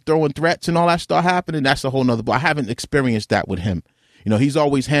violent throwing threats and all that start happening, that's a whole nother ball. I haven't experienced that with him. He's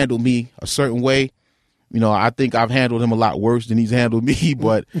always handled me a certain way. You know, I think I've handled him a lot worse than he's handled me,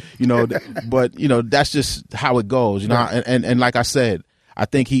 but that's just how it goes. You know, and like I said, I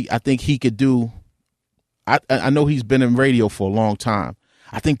think he could do. I know he's been in radio for a long time.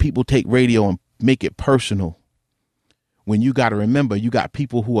 I think people take radio and make it personal. When you got to remember, you got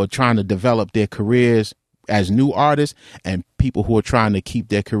people who are trying to develop their careers as new artists, and people who are trying to keep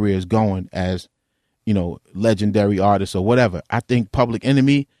their careers going as, you know, legendary artists or whatever. I think Public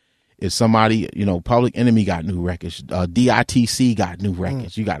Enemy is somebody, you know, Public Enemy got new records. DITC got new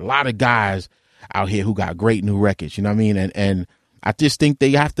records. You got a lot of guys out here who got great new records. You know what I mean? And I just think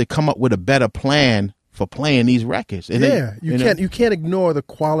they have to come up with a better plan for playing these records. And you can't ignore the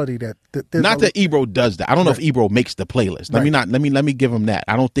quality that not that Ebro does that. I don't know if Ebro makes the playlist. Let me give him that.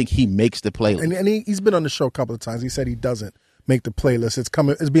 I don't think he makes the playlist. And he's been on the show a couple of times. He said he doesn't make the playlist.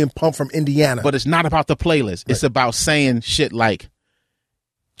 It's being pumped from Indiana. But it's not about the playlist. Right. It's about saying shit like,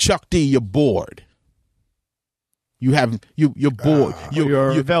 Chuck D, you're bored. You're bored.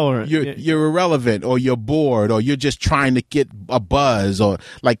 You're irrelevant. You're irrelevant, or you're bored, or you're just trying to get a buzz, or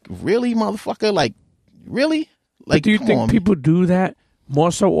like, really, motherfucker? Like, really? Like, but do you think people do that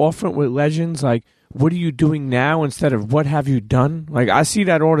more so often with legends? Like, what are you doing now instead of what have you done? Like, I see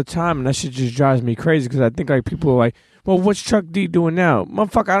that all the time, and that shit just drives me crazy because I think like people are like, well, what's Chuck D doing now?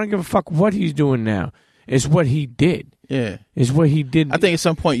 Motherfucker, I don't give a fuck what he's doing now. It's what he did. Yeah. It's what he did. I think at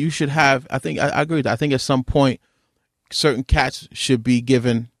some point you should have, I agree with that. I think at some point certain cats should be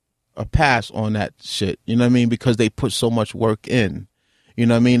given a pass on that shit. You know what I mean? Because they put so much work in. You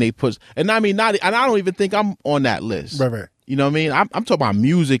know what I mean? And I don't even think I'm on that list. Right. You know what I mean? I'm talking about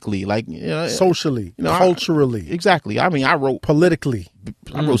musically, like, you know, socially, culturally. Exactly. I mean, I wrote politically.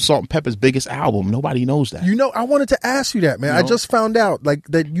 I wrote Salt and Pepper's biggest album. Nobody knows that. You know, I wanted to ask you that, man. I just found out like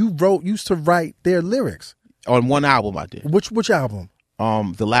that you used to write their lyrics. On one album I did. Which album?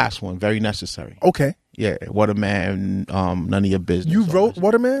 The last one, Very Necessary. Okay. Yeah, What a Man, None of Your Business. You wrote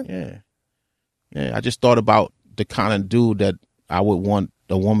What a Man? Yeah. Yeah, I just thought about the kind of dude that I would want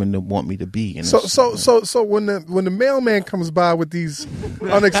a woman to want me to be. And so when the mailman comes by with these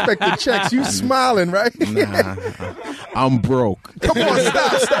unexpected checks, you smiling, right? Nah, I'm broke. Come on,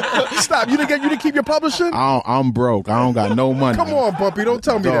 stop. You didn't keep your publishing? I'm broke. I don't got no money. Come on, puppy, don't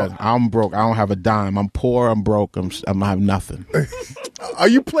tell me that. I'm broke. I don't have a dime. I'm poor. I'm broke. I have nothing. Are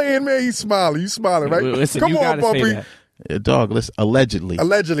you playing, man? You smiling, right? Listen, come on, puppy. Dog, listen, allegedly, yes.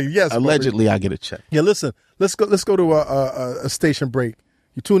 Allegedly, puppy. I get a check. Yeah, listen. Let's go to a station break.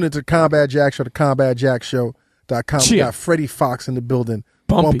 You tune into Combat Jack Show, the CombatJackShow.com. We got Freddie Foxxx in the building.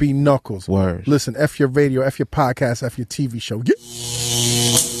 Bumpy Knuckles. Word. Listen, F your radio, F your podcast, F your TV show.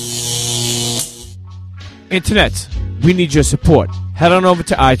 Internet, we need your support. Head on over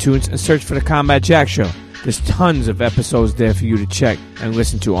to iTunes and search for the Combat Jack Show. There's tons of episodes there for you to check and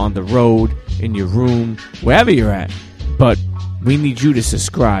listen to on the road, in your room, wherever you're at. But we need you to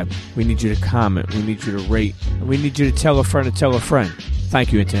subscribe. We need you to comment. We need you to rate. And we need you to tell a friend to tell a friend.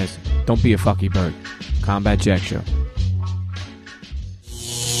 Thank you, Internet. Don't be a fucky bird. Combat Jack Show.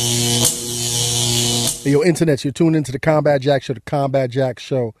 Hey, yo, Internet, you're tuned into the Combat Jack Show, the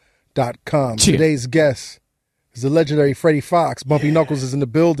CombatJackShow.com. Cheer. Today's guest is the legendary Freddie Foxxx. Bumpy Knuckles is in the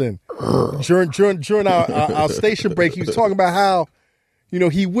building. During our station break, he was talking about how, you know,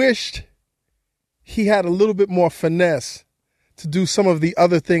 he wished he had a little bit more finesse to do some of the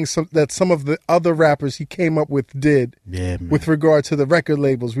other things that some of the other rappers he came up with did with regard to the record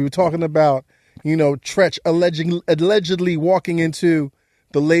labels. We were talking about, you know, Tretch allegedly walking into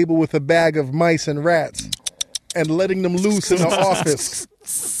the label with a bag of mice and rats and letting them loose in the office.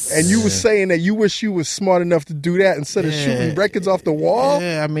 And you were saying that you wish you was smart enough to do that instead of shooting records off the wall.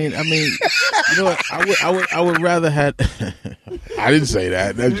 Yeah, I mean, you know what? I would rather had. I didn't say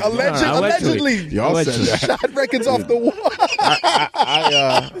that. Allegedly, y'all said that. Shot records off the wall.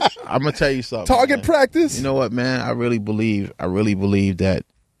 I'm gonna tell you something. Target practice. You know what, man? I really believe that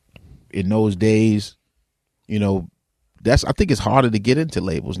in those days, you know, I think it's harder to get into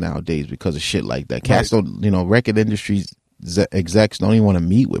labels nowadays because of shit like that. Cats don't, you know, record industries execs don't even want to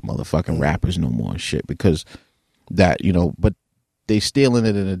meet with motherfucking rappers no more and shit because that, you know, but they stealing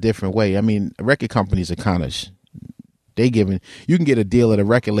it in a different way. I mean, record companies are kind of you can get a deal at a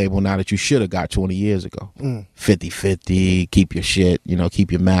record label now that you should have got 20 years ago. 50-50, keep your shit, you know,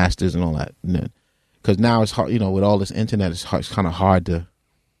 keep your masters and all that. Because now it's hard, you know, with all this internet, it's kind of hard to,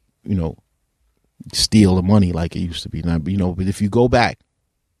 you know, steal the money like it used to be. Now, you know, but if you go back,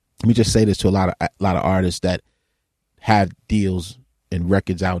 let me just say this to a lot of artists that had deals and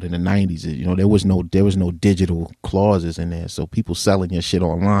records out in the 90s. You know, there was no digital clauses in there, so people selling your shit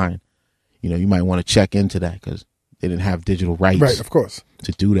online, you know, you might want to check into that because they didn't have digital rights, right? Of course,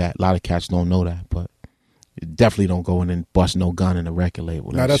 to do that. A lot of cats don't know that, but definitely don't go in and bust no gun in a record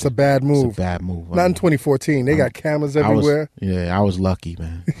label. Now that's a bad move. It's a bad move. Not in 2014. They got cameras everywhere. I was lucky,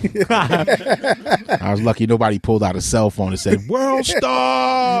 man. I was lucky nobody pulled out a cell phone and said, World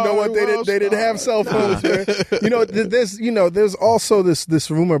Star. You know what? They didn't have cell phones, man. There's also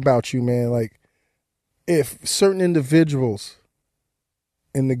this rumor about you, man. Like, if certain individuals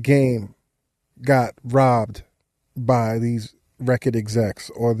in the game got robbed by these record execs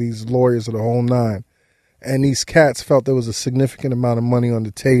or these lawyers of the whole nine, and these cats felt there was a significant amount of money on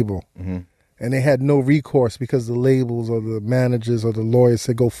the table, and they had no recourse because the labels or the managers or the lawyers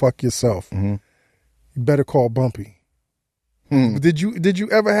said, go fuck yourself. You better call Bumpy. Did you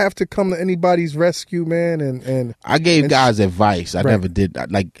ever have to come to anybody's rescue, man? And I gave guys advice. I never did.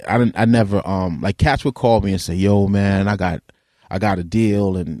 I never like cats would call me and say, yo, man, I got a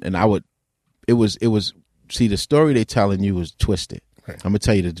deal, and I would, it was see, the story they telling you is twisted. Right. I'm gonna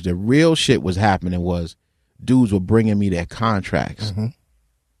tell you the real shit was happening was dudes were bringing me their contracts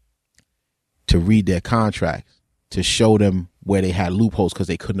to read their contracts to show them where they had loopholes because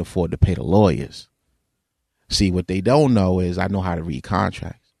they couldn't afford to pay the lawyers. See, what they don't know is I know how to read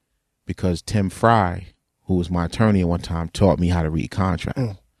contracts because Tim Fry, who was my attorney at one time, taught me how to read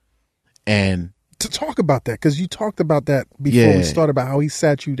contracts. And to talk about that, because you talked about that before we started, about how he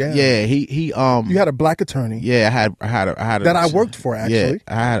sat you down. Yeah, he you had a black attorney. Yeah, I had that I worked for, actually.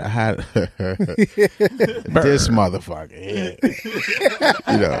 Yeah, I had this motherfucker.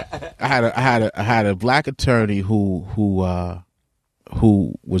 Yeah. I had a black attorney who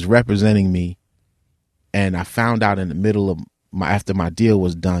was representing me, and I found out in the middle of after my deal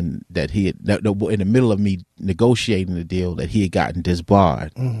was done that he had, in the middle of me negotiating the deal, that he had gotten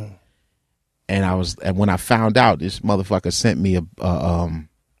disbarred. And when I found out, this motherfucker sent me a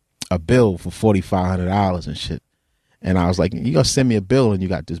bill for $4,500 and shit. And I was like, you gonna send me a bill and you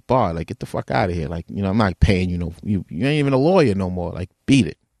got disbarred? Like, get the fuck out of here. Like, I'm not paying you. You ain't even a lawyer no more. Like, beat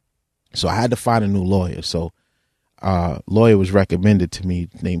it. So I had to find a new lawyer. So lawyer was recommended to me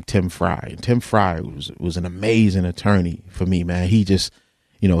named Tim Fry. And Tim Fry was an amazing attorney for me, man. He just,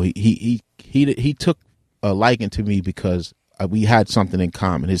 he took a liking to me because we had something in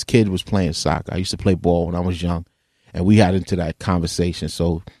common. His kid was playing soccer. I used to play ball when I was young, and we got into that conversation.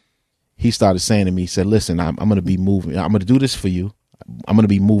 So he started saying to me, he said, listen, I'm going to be moving. I'm going to do this for you. I'm going to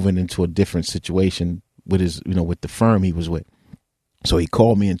be moving into a different situation with his, with the firm he was with. So he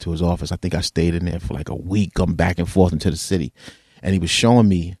called me into his office. I think I stayed in there for like a week, going back and forth into the city. And he was showing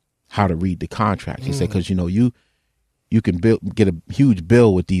me how to read the contract. He said, because, you can get a huge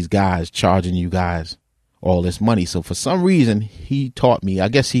bill with these guys charging you guys all this money. So for some reason, he taught me, I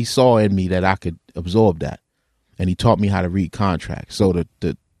guess he saw in me that I could absorb that. And he taught me how to read contracts. So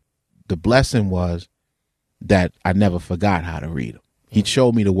the blessing was that I never forgot how to read them. He'd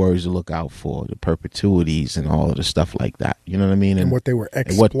show me the words to look out for, the perpetuities and all of the stuff like that. You know what I mean? And what they were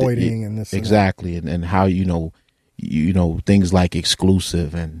exploiting and this. Exactly. And how, things like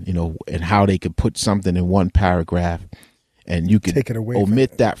exclusive and, and how they could put something in one paragraph and you could take it away,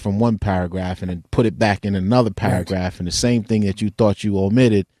 omit that from one paragraph and then put it back in another paragraph. Right. And the same thing that you thought you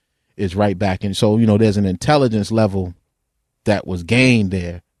omitted is right back. And so, there's an intelligence level that was gained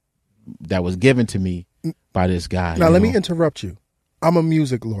there that was given to me by this guy. Now, let me interrupt you. I'm a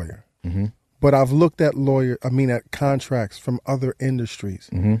music lawyer, but I've looked at at contracts from other industries,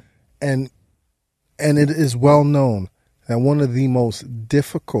 and it is well known that one of the most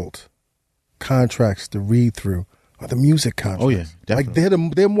difficult contracts to read through are the music contracts. Oh yeah, definitely.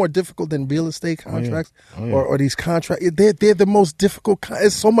 Like they're more difficult than real estate contracts or these contracts. They're the most difficult.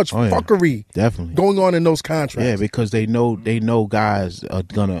 It's so much fuckery definitely going on in those contracts. Yeah, because they know guys are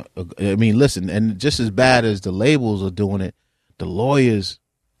gonna. I mean, listen, and just as bad as the labels are doing it, the lawyers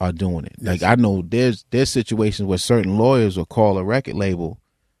are doing it. Yes. Like I know there's situations where certain lawyers will call a record label,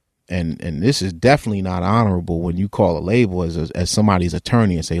 and this is definitely not honorable when you call a label as somebody's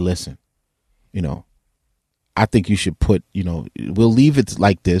attorney and say, listen, I think you should put, we'll leave it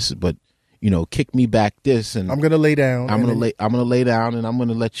like this, but kick me back this, and I'm gonna lay down. I'm gonna lay down, and I'm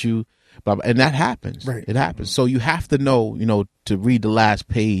gonna let you. And that happens. Right. It happens. So you have to know, to read the last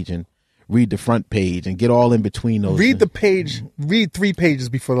page and read the front page and get all in between those. Read the page. Read 3 pages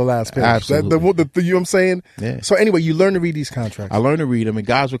before the last page. Absolutely. You know what I'm saying? Yeah. So anyway, you learn to read these contracts. I learned to read them, and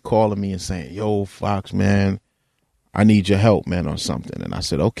guys were calling me and saying, "Yo, Foxx, man, I need your help, man, on something." And I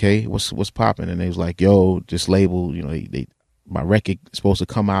said, "Okay, what's popping?" And they was like, "Yo, this label, my record is supposed to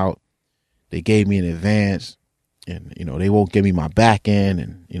come out. They gave me an advance, and they won't give me my back end,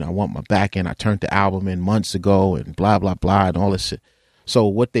 and I want my back end. I turned the album in months ago, and blah blah blah, and all this shit." So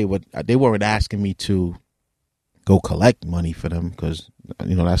what they weren't asking me to go collect money for them because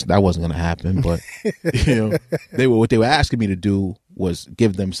that wasn't going to happen. But what they were asking me to do was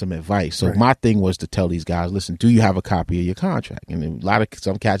give them some advice. So my thing was to tell these guys, listen, do you have a copy of your contract? And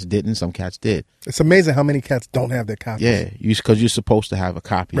some cats didn't, some cats did. It's amazing how many cats don't have their copies. Yeah, because you're supposed to have a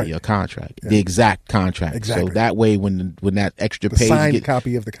copy of your contract, the exact contract. Exactly. So that way, when that extra the page, signed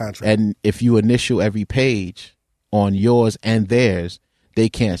copy of the contract, and if you initial every page on yours and theirs, they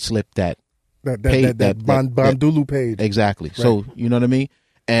can't slip that Bondulu page. Exactly. Right. So you know what I mean.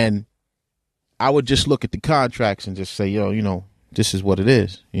 And I would just look at the contracts and just say, this is what it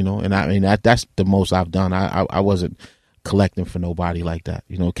is, and I mean that's the most I've done. I wasn't collecting for nobody like that.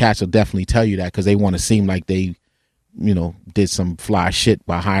 Cats will definitely tell you that because they want to seem like they, did some fly shit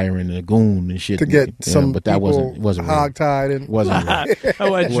by hiring a goon and shit to get some. But that wasn't hogtied and wasn't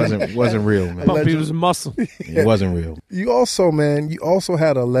real. wasn't real, man. Pump people's muscle. It wasn't real. You also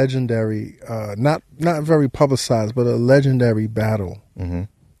had a legendary, not very publicized, but a legendary battle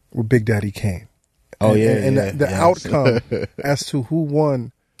with Big Daddy Kane. Oh and the outcome as to who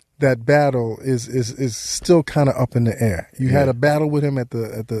won that battle is still kind of up in the air. You had a battle with him at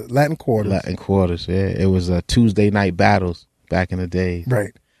the Latin Quarters. Latin Quarters, yeah. It was Tuesday night battles back in the day.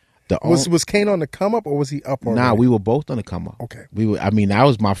 Right. Was Kane on the come up or was he up already? Nah, we were both on the come up. Okay. That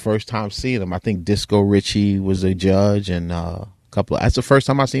was my first time seeing him. I think Disco Richie was a judge and that's the first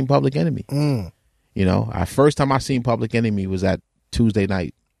time I seen Public Enemy. First time I seen Public Enemy was at Tuesday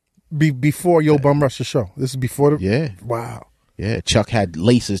night. Before Yo Bum Rush the show. This is before the... Yeah. Wow. Yeah, Chuck had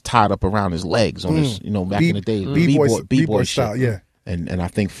laces tied up around his legs on his, back in the day. B-boy style, yeah. And I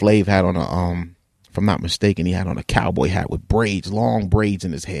think Flav had on if I'm not mistaken, he had on a cowboy hat with braids, long braids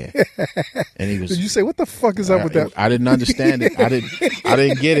in his hair. And he was... Did you say, what the fuck is up with that? I didn't understand it. I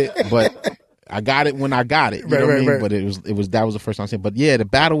didn't get it, but I got it when I got it. You know what I mean? But that was the first time I seen it. But yeah, the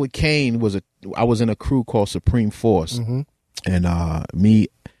battle with Kane I was in a crew called Supreme Force. And me,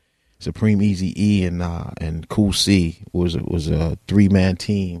 Supreme Easy E and Cool C was a 3-man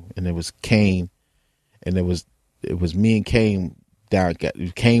team, and it was Kane, and it was me and Kane down.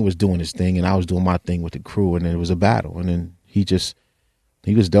 Kane was doing his thing, and I was doing my thing with the crew, and then it was a battle, and then he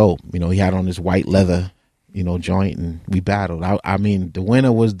was dope. He had on this white leather, joint, and we battled. I mean, the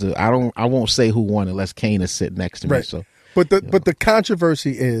winner was I won't say who won unless Kane is sitting next to me. So, but the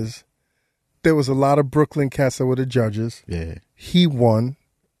controversy is there was a lot of Brooklyn cats that were the judges. Yeah, he won.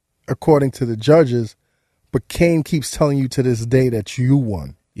 According to the judges, but Kane keeps telling you to this day that you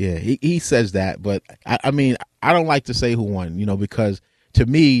won. Yeah, he says that, but I mean, I don't like to say who won, because to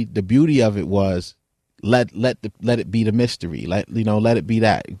me the beauty of it was let it be the mystery, let it be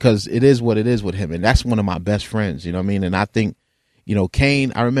that, because it is what it is with him, and that's one of my best friends, you know what I mean? And I think,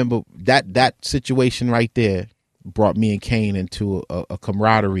 Kane, I remember that situation right there brought me and Kane into a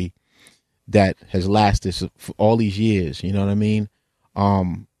camaraderie that has lasted for all these years, you know what I mean?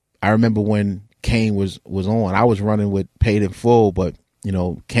 I remember when Kane was on, I was running with Paid in Full, but,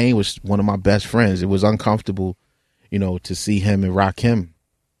 Kane was one of my best friends. It was uncomfortable, to see him and Rakim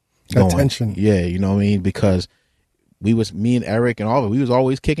going. That tension. Yeah, you know what I mean? Because me and Eric and all of it, we was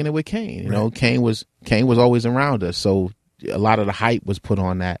always kicking it with Kane. Right. Kane was always around us. So a lot of the hype was put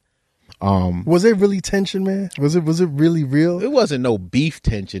on that. Was it really tension, man? Was it really real? It wasn't no beef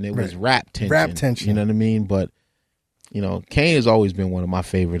tension. It was rap tension. Rap tension. You know what I mean? But, Kane has always been one of my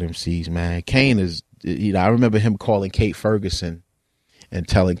favorite MCs, man. Kane is, I remember him calling Kate Ferguson and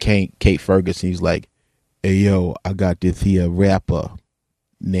telling Kate Ferguson, he's like, hey, yo, I got this here rapper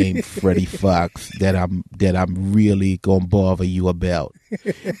named Freddie Foxxx that I'm really gonna bother you about.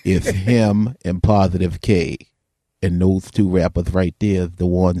 It's him and Positive K. And those two rappers right there, the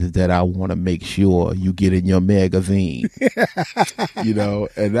ones that I want to make sure you get in your magazine. And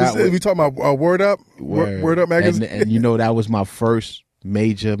that was, we talking about Word Up? Word Up magazine? And that was my first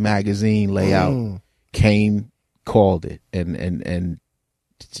major magazine layout. Kane called it. And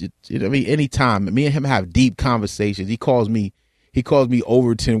anytime, me and him have deep conversations. He calls me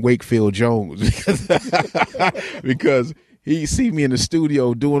Overton Wakefield Jones because he see me in the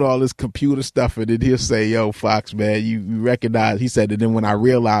studio doing all this computer stuff, and then he'll say, yo, Foxx, man, you recognize, he said, and then when I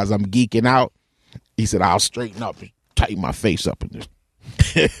realize I'm geeking out, he said, I'll straighten up and tighten my face up and just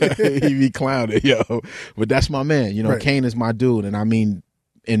he be clowning, yo. But that's my man, right. Kane is my dude, and I mean,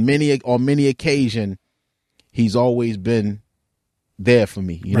 on many occasions, he's always been there for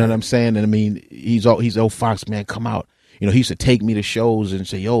me. You know what I'm saying? And I mean, he's Foxx, man, come out. He used to take me to shows and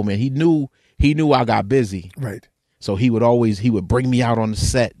say, yo, man, he knew I got busy. Right. So he would bring me out on the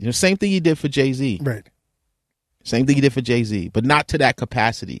set. Same thing he did for Jay-Z. Right. Same thing he did for Jay-Z, but not to that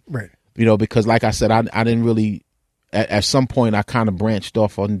capacity. Right. Because like I said, I didn't really, at some point I kind of branched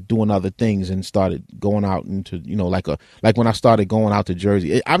off on doing other things and started going out into, like when I started going out to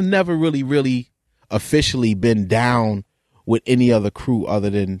Jersey. I've never really officially been down with any other crew other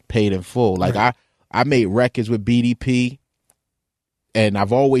than Paid in Full. Like I made records with BDP, and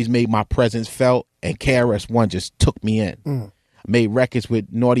I've always made my presence felt, and KRS-One just took me in. I made records with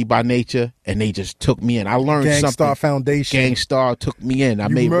Naughty by Nature, and they just took me in. I learned something. Gangstar Foundation. Gangstar took me in.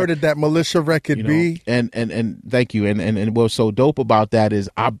 You murdered that militia record, B. And thank you. And what's so dope about that is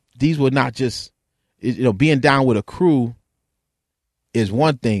these were not just, being down with a crew is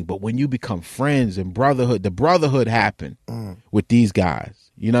one thing, but when you become friends and brotherhood, the brotherhood happened with these guys.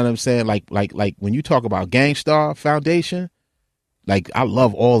 You know what I'm saying? Like when you talk about Gangstar Foundation, like I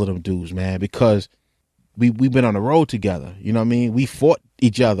love all of them dudes, man, because we've been on the road together. You know what I mean? We fought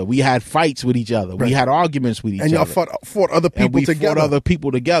each other. We had fights with each other. Right. We had arguments with each other. And y'all fought other people together. Fought other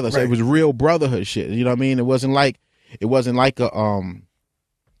people together. So it was real brotherhood shit. You know what I mean? It wasn't like a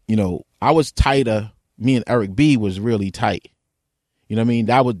I was tighter. Me and Eric B was really tight. You know what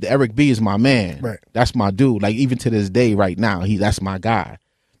I mean? Eric B is my man. Right. That's my dude. Like even to this day right now, that's my guy.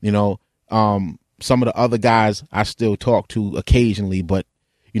 Some of the other guys I still talk to occasionally, but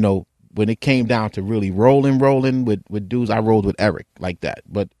when it came down to really rolling with dudes, I rolled with Eric like that.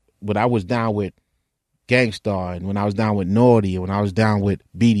 But when I was down with Gangstar, and when I was down with Naughty, and when I was down with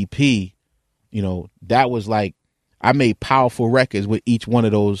BDP, that was like I made powerful records with each one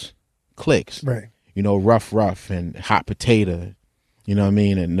of those cliques. Right. Rough and Hot Potato, you know what I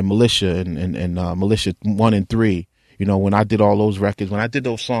mean, and the Militia and Militia 1 and 3. When I did all those records, when I did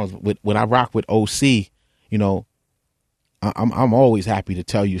those songs, when I rock with OC, I'm always happy to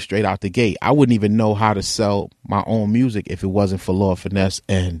tell you straight out the gate, I wouldn't even know how to sell my own music if it wasn't for Lord Finesse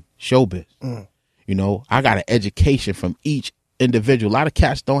and Showbiz. I got an education from each individual. A lot of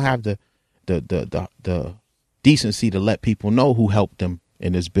cats don't have the decency to let people know who helped them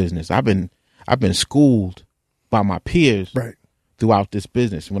in this business. I've been schooled by my peers throughout this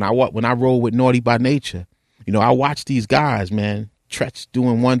business. When I roll with Naughty by Nature, I watch these guys, man. Tretch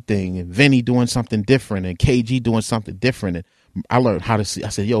doing one thing and Vinny doing something different and KG doing something different. And I learned how to see. I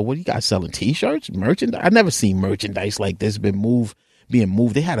said, yo, what are you guys selling? T-shirts? Merchandise? I never seen merchandise like this being moved. They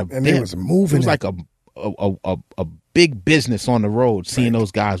had it was moving. It was like a big business on the road seeing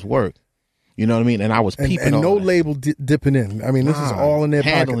those guys work. You know what I mean? And I was peeping and no that. label dipping in. I mean, this is all in their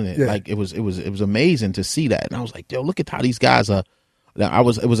handling pocket. It. Yeah. Like it was amazing to see that. And I was like, yo, look at how these guys are.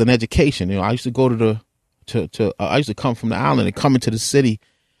 It was an education. I used to go to I used to come from the island and come into the city,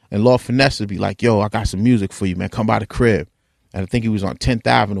 and Lord Finesse would be like, yo, I got some music for you, man. Come by the crib. And I think he was on 10th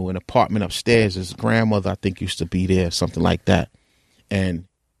Avenue, an apartment upstairs. His grandmother, I think, used to be there, something like that. And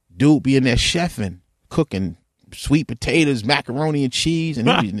dude be in there chefing, cooking sweet potatoes, macaroni and cheese, and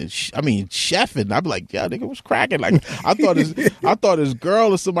chefing. I'd be like, yeah, nigga was cracking. Like I thought his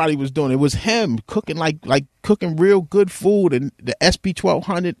girl or somebody was doing it. It was him cooking like cooking real good food, and the SP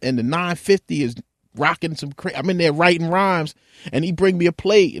 1200 and the 950 is rocking some I'm in there writing rhymes, and he bring me a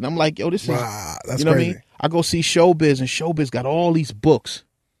plate, and I'm like, yo, this is that's you know crazy. What I mean? I go see Showbiz, and Showbiz got all these books,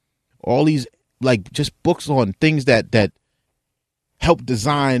 all these like just books on things that help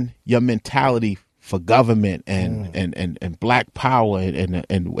design your mentality for government and black power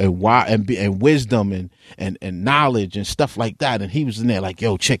and wisdom and knowledge and stuff like that. And he was in there like,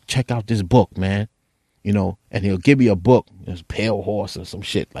 yo, check out this book, man. And he'll give me a book, it's Pale Horse or some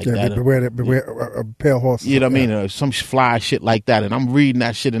shit like that. Beware a Pale Horse. You know what I mean? Some fly shit like that. And I'm reading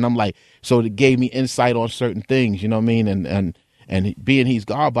that shit, and I'm like, so it gave me insight on certain things, you know what I mean? And being he's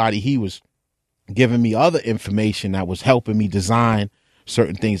God body, he was giving me other information that was helping me design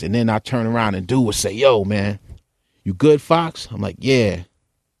certain things. And then I turn around and dude would say, yo, man, you good, Foxx? I'm like, yeah.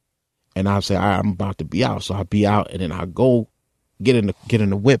 And I'll say, I'm about to be out. So I'll be out, and then I go get in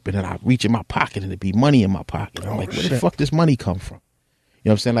the whip, and then I reach in my pocket, and it'd be money in my pocket. I'm like, where the fuck this money come from? You know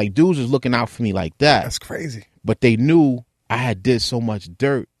what I'm saying? Like, dudes was looking out for me like that. That's crazy. But they knew I had did so much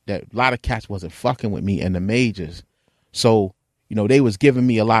dirt that a lot of cats wasn't fucking with me in the majors. So, they was giving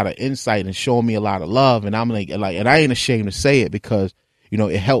me a lot of insight and showing me a lot of love. And I'm like, and I ain't ashamed to say it, because,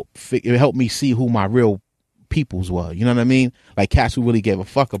 it helped me see who my real peoples were. You know what I mean? Like cats who really gave a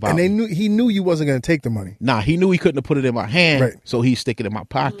fuck about me. And he knew you wasn't going to take the money. Nah, he knew he couldn't have put it in my hand, right. So he stick it in my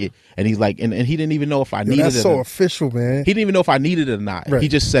pocket. And he's like, and he didn't even know if I needed it. That's so official, man. He didn't even know if I needed it or not. Right. He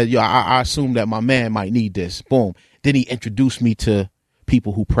just said, yo, I assumed that my man might need this. Boom. Then he introduced me to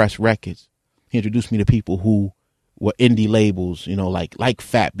people who press records. He introduced me to people who were indie labels, like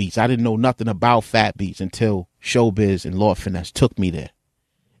Fat Beats. I didn't know nothing about Fat Beats until Showbiz and Lord Finesse took me there.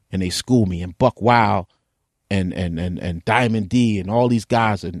 And they schooled me. And Buck Wild and Diamond D and all these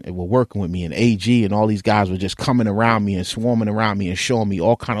guys and were working with me, and AG and all these guys were just coming around me and swarming around me and showing me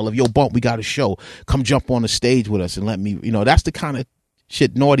all kind of love. Yo, Bump, we got a show. Come jump on the stage with us and let me, that's the kind of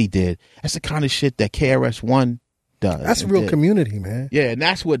shit Naughty did. That's the kind of shit that KRS-One does. That's real community, man. Yeah, and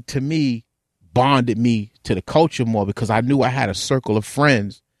that's what, to me, bonded me to the culture more, because I knew I had a circle of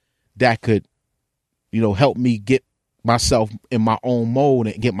friends that could, help me get myself in my own mode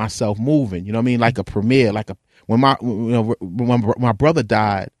and get myself moving. You know what I mean? Like a premiere, when my brother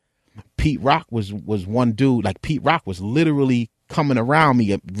died, Pete Rock was one dude. Like, Pete Rock was literally coming around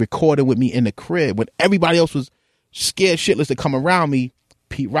me, recording with me in the crib when everybody else was scared shitless to come around me.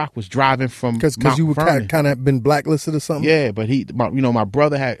 Pete Rock was driving from because you were kind of been blacklisted or something. Yeah, but my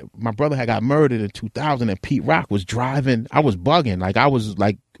brother had got murdered in 2000, and Pete Rock was driving. I was bugging, like I was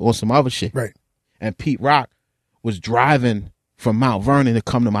like on some other shit, right? And Pete Rock was driving from Mount Vernon to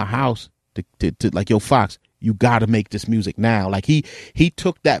come to my house to like, yo, Foxx, you got to make this music now. Like he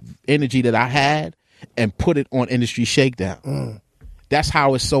took that energy that I had and put it on Industry Shakedown. That's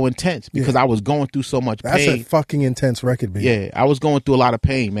how it's so intense, because I was going through so much pain. That's a fucking intense record, baby. Yeah, I was going through a lot of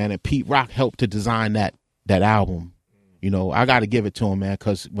pain, man, and Pete Rock helped to design that album. I got to give it to him, man,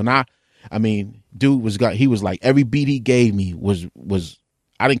 because when dude was like, every beat he gave me was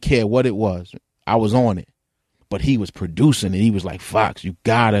I didn't care what it was. I was on it. But he was producing it. He was like, Foxx, you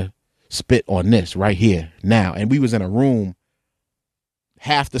gotta spit on this right here now. And we was in a room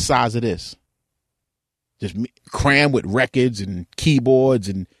half the size of this, just crammed with records and keyboards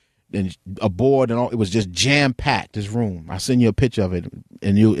and a board and all. It was just jam packed, this room. I'll send you a picture of it,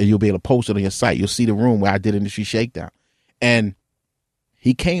 and you'll be able to post it on your site. You'll see the room where I did Industry Shakedown. And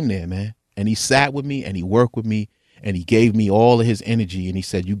he came there, man, and he sat with me and he worked with me and he gave me all of his energy, and he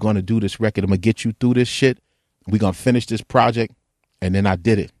said, you're gonna do this record. I'm gonna get you through this shit. We're going to finish this project. And then I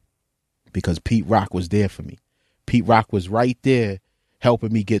did it because Pete Rock was there for me. Pete Rock was right there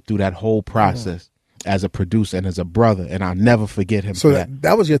helping me get through that whole process as a producer and as a brother. And I'll never forget him for that.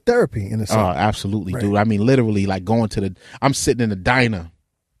 That was your therapy in a sense. Oh, absolutely, right. Dude. I mean, literally, like I'm sitting in a diner,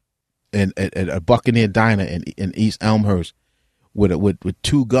 at a Buccaneer diner in East Elmhurst with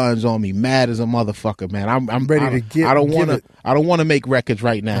two guns on me, mad as a motherfucker, man. I'm ready to get. I don't want to make records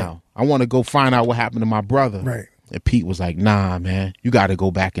right now. Right. I want to go find out what happened to my brother. Right. And Pete was like, nah, man, you got to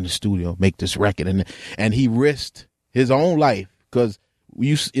go back in the studio, make this record. And he risked his own life, because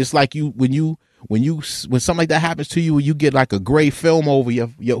it's like when something like that happens to you, you get like a gray film over your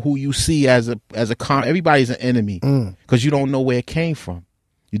who you see as a everybody's an enemy, because you don't know where it came from.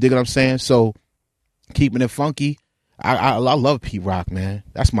 You dig what I'm saying? So keeping it funky. I love Pete Rock, man.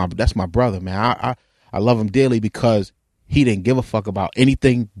 That's my brother, man. I love him dearly because he didn't give a fuck about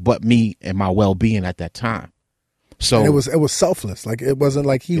anything but me and my well-being at that time. So and it was selfless. Like, it wasn't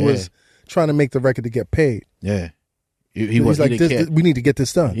like he was trying to make the record to get paid. Yeah. He's like, we need to get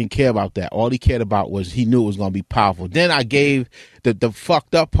this done. He didn't care about that. All he cared about was he knew it was going to be powerful. Then I gave the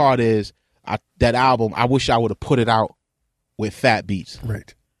fucked up part is that album. I wish I would have put it out with Fat Beats.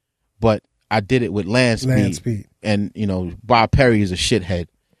 Right. But I did it with Lance Speed. And Bob Perry is a shithead.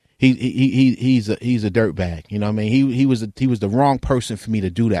 He's a dirtbag. You know what I mean? He was the wrong person for me to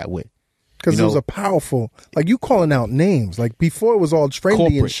do that with. Because it was a powerful, like, you calling out names. Like, before it was all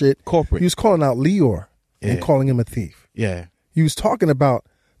trendy and shit. Corporate. He was calling out Leor and calling him a thief. Yeah. He was talking about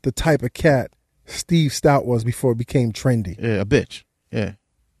the type of cat Steve Stout was before it became trendy. Yeah, a bitch. Yeah.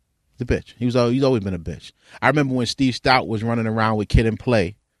 The bitch. He's always been a bitch. I remember when Steve Stout was running around with Kid and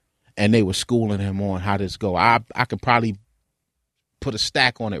Play, and they were schooling him on how this go. I could probably put a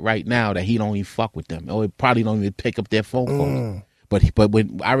stack on it right now that he don't even fuck with them, or he probably don't even pick up their phone calls. But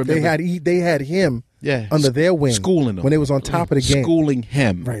when I remember they had him under their wing, schooling him when they was on top of the game, schooling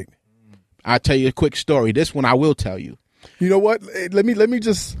him. Right. I'll tell you a quick story. This one I will tell you. You know what? Let me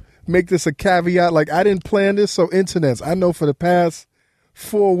just make this a caveat. Like, I didn't plan this, so internets. I know for the past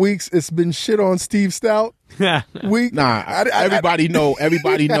 4 weeks it's been shit on Steve Stout. Everybody know.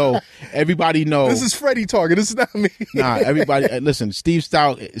 This is Freddie talking. This is not me. Everybody listen. Steve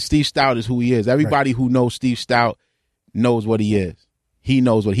Stout is who he is. Everybody who knows Steve Stout knows what he is. He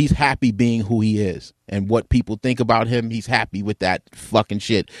knows what he's happy being who he is, and what people think about him. He's happy with that fucking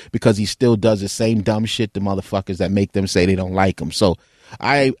shit, because he still does the same dumb shit to motherfuckers that make them say they don't like him. So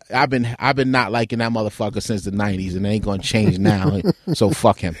I've been not liking that motherfucker since the 90s, and it ain't gonna change now. So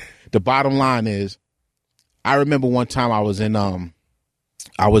fuck him. The bottom line is, I remember one time I was in the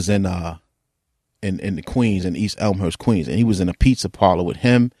Queens, in East Elmhurst, Queens, and he was in a pizza parlor with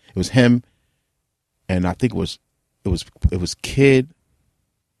him. It was him, and I think it was Kid,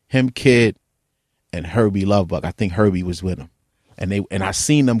 and Herbie Lovebug. I think Herbie was with him, and I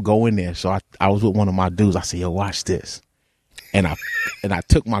seen them go in there. So I was with one of my dudes. I said, yo, watch this. And I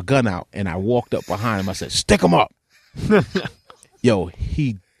took my gun out and I walked up behind him. I said, stick him up. Yo,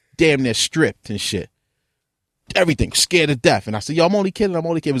 he damn near stripped and shit. Everything, scared to death. And I said, yo, I'm only kidding.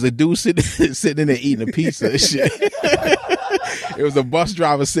 It was a dude sitting in there eating a pizza and shit. It was a bus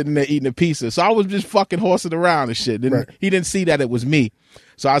driver sitting there eating a pizza. So I was just fucking horsing around and shit. And he didn't see that it was me.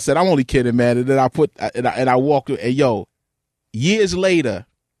 So I said, I'm only kidding, man. And then I walked, and yo, years later,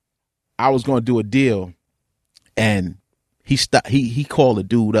 I was going to do a deal, and he called a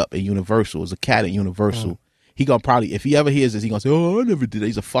dude up at Universal. It was a cat at Universal. He gonna probably, if he ever hears this, he gonna say, oh, I never did that.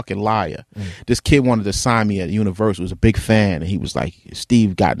 He's a fucking liar. This kid wanted to sign me at Universal. Was a big fan, and he was like,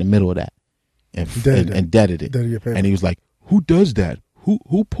 Steve got in the middle of that and deaded it. And he was like, who does that?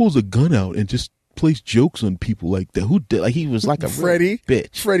 Who pulls a gun out and just plays jokes on people like that? Who did? Like, he was like a Freddie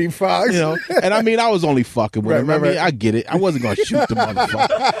bitch, Freddie Foxxx. You know. And I mean, I was only fucking with him. I mean, I get it. I wasn't gonna shoot the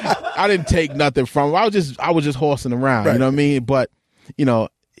motherfucker. I didn't take nothing from him. I was just horsing around. You know what I mean? But you know.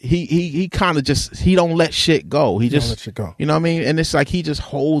 He kind of just, he don't let shit go. He just, don't let shit go. You know what I mean? And it's like he just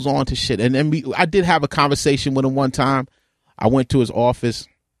holds on to shit. And then I did have a conversation with him one time. I went to his office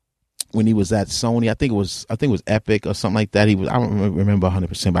when he was at Sony. I think it was Epic or something like that. I don't remember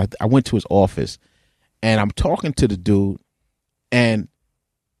 100%, but I went to his office and I'm talking to the dude and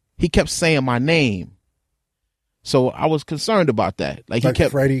he kept saying my name. So I was concerned about that. Like he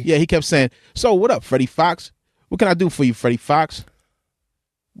kept, Freddie? Yeah, he kept saying, so what up, Freddie Foxxx? What can I do for you, Freddie Foxxx?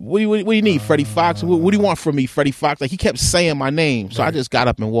 What do you need, Freddie Foxxx? What do you want from me, Freddie Foxxx? Like, he kept saying my name. So I just got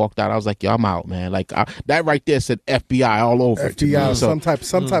up and walked out. I was like, yo, I'm out, man. Like, that right there said FBI all over it. FBI, some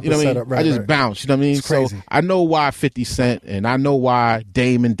type you know of setup. Right, I just bounced, you know what I mean? It's crazy. So I know why 50 Cent, and I know why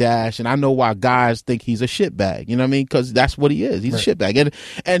Dame and Dash, and I know why guys think he's a shitbag. You know what I mean? Because that's what he is. He's a shitbag.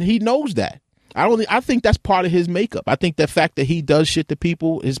 And he knows that. I think that's part of his makeup. I think the fact that he does shit to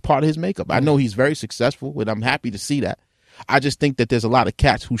people is part of his makeup. I know he's very successful, and I'm happy to see that. I just think that there's a lot of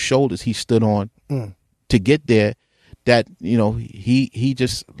cats whose shoulders he stood on to get there that, you know, he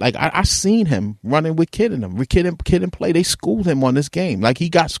just, like, I seen him running with Kid and them. Kid and Play, they schooled him on this game. Like, he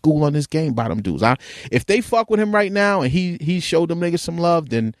got schooled on this game by them dudes. If they fuck with him right now and he showed them niggas some love,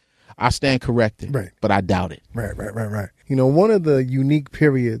 then I stand corrected. Right. But I doubt it. Right. You know, one of the unique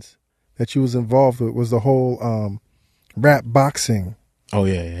periods that you was involved with was the whole rap boxing. Oh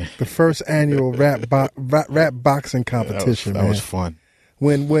yeah. The first annual rap boxing competition. That was fun.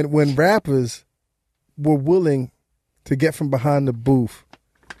 When rappers were willing to get from behind the booth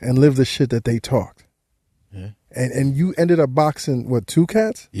and live the shit that they talked. Yeah. And you ended up boxing what, 2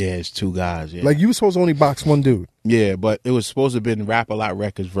 cats? Yeah, it's 2 guys. Yeah. Like, you were supposed to only box one dude. Yeah, but it was supposed to have been Rap A Lot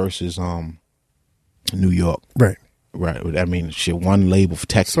Records versus New York. Right. I mean, shit, one label for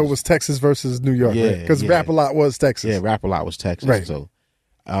Texas. So it was Texas versus New York, right? Because Rap A Lot was Texas. Yeah, Rap A Lot was Texas. Right. So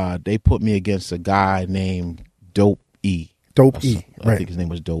they put me against a guy named Dope E. I think his name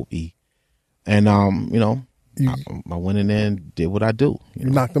was Dope E. And, you know, I went in there and did what I do. You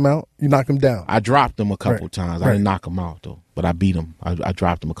knocked him out? You knocked him down? I dropped him a couple times. I didn't knock him out, though. But I beat him. I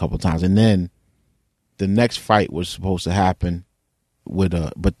dropped him a couple times. And then the next fight was supposed to happen with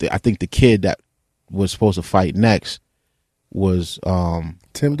I think the kid that was supposed to fight next was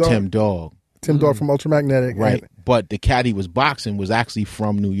Tim Dog. Tim Dog from Ultramagnetic. Right. But the cat he was boxing was actually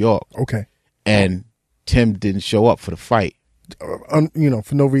from New York. Okay. And Tim didn't show up for the fight. You know,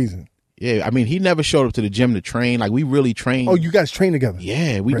 for no reason. Yeah, I mean, he never showed up to the gym to train. Like, we really trained. Oh, you guys trained together?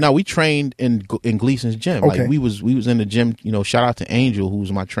 Yeah, we trained in Gleason's gym. Okay. Like, we was in the gym. You know, shout out to Angel, who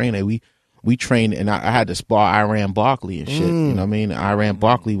was my trainer. We trained, and I had to spar Iran Barkley and shit. You know what I mean? Iran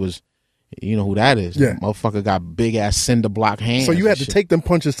Barkley was, you know who that is? Yeah, motherfucker got big ass cinder block hands. So you had to take them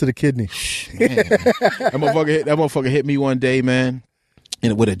punches to the kidney. Man, that motherfucker hit me one day, man,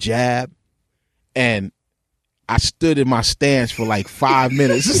 and with a jab, and I stood in my stance for like 5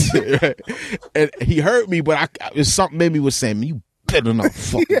 minutes, and he hurt me, but something made me was saying, "You better not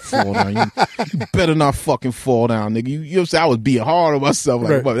fucking fall down. You better not fucking fall down, nigga." You know what I'm saying? I was being hard on myself,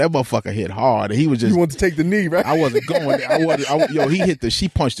 like, right. That motherfucker hit hard, and he was just. You want to take the knee, right? I wasn't going. She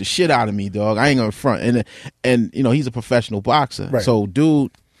punched the shit out of me, dog. I ain't gonna front, and you know, he's a professional boxer, right. So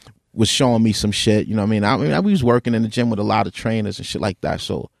dude was showing me some shit. You know what I mean? I was working in the gym with a lot of trainers and shit like that,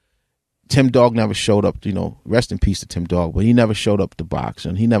 so. Tim Dog never showed up, you know, rest in peace to Tim Dog, but he never showed up to box,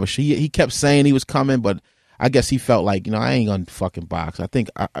 and he kept saying he was coming, but I guess he felt like, you know, I ain't gonna fucking box. I think,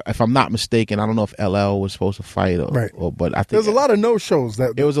 if I'm not mistaken, I don't know if LL was supposed to fight but I think there's a lot of no shows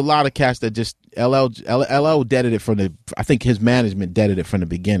that there was a lot of cats that just LL deaded it from I think his management deaded it from the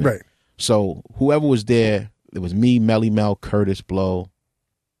beginning. Right. So whoever was there, it was me, Melly Mel, Curtis Blow.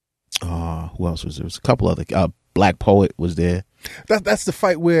 Who else was there? There was a couple other. Black Poet was there. That's the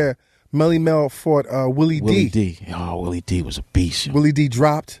fight where Melly Mel fought Willie Willie D. D. Oh, Willie D was a beast. Yo. Willie D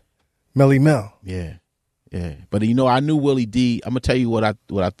dropped Melly Mel. Yeah. But I knew Willie D. I'm gonna tell you what I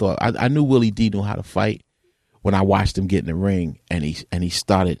thought. I knew Willie D knew how to fight when I watched him get in the ring, and he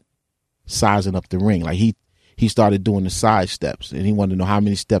started sizing up the ring. Like he started doing the side steps, and he wanted to know how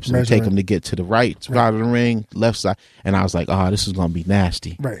many steps it would take him to get to the right side of the ring, left side. And I was like, this is gonna be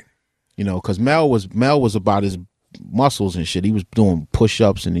nasty, right? Because Mel was about his muscles and shit. He was doing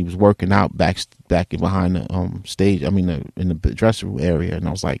push-ups and he was working out back behind the stage. I mean, in the dressing room area, and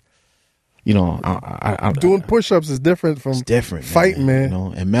I was like, I'm doing push-ups is different from fighting, man.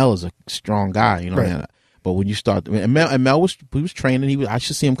 And Mel is a strong guy, Right. But when you start, and Mel was training. I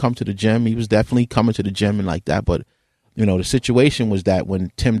should see him come to the gym. He was definitely coming to the gym and like that. But the situation was that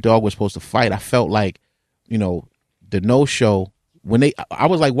when Tim Dog was supposed to fight, I felt like, the no-show. I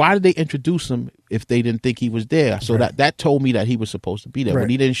was like, why did they introduce him if they didn't think he was there? So that told me that he was supposed to be there. Right. When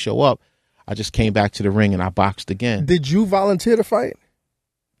he didn't show up, I just came back to the ring and I boxed again. Did you volunteer to fight?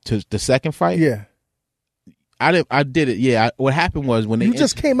 To the second fight? Yeah. I did it. Yeah. What happened was when you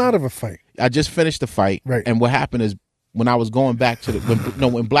just came out of a fight. I just finished the fight. Right. And what happened is when I was going back to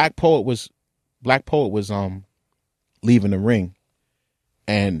when Black Poet was leaving the ring,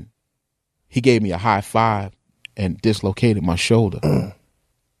 and he gave me a high five and dislocated my shoulder.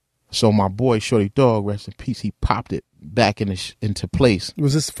 So my boy Shorty Dog, rest in peace, he popped it back into place.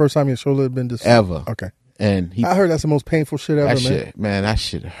 Was this the first time your shoulder had been dislocated? Ever. Okay. And I heard that's the most painful shit ever, that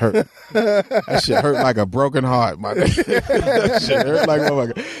shit hurt. That shit hurt like a broken heart, my nigga. That shit hurt like oh my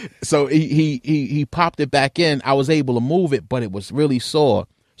God. So he popped it back in. I was able to move it, but it was really sore.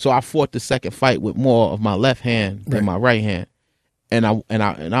 So I fought the second fight with more of my left hand than my right hand, and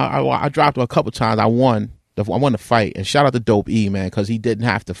I dropped him a couple times. I won the fight, and shout out to Dope E, man, because he didn't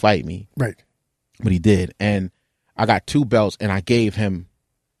have to fight me, right? But he did, and I got 2 belts, and I gave him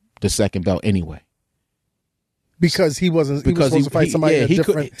the second belt anyway. Because he was supposed to fight somebody in a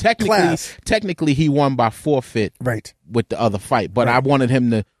different class. Technically, he won by forfeit, right, with the other fight. But I wanted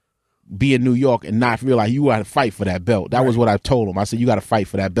him to be in New York and not realize you got to fight for that belt. That was what I told him. I said you got to fight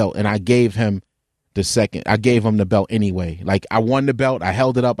for that belt, and I gave him I gave him the belt anyway. Like I won the belt, I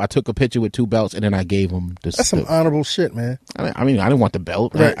held it up, I took a picture with 2 belts, and then I gave him the. That's some honorable shit, man. I mean, I didn't want the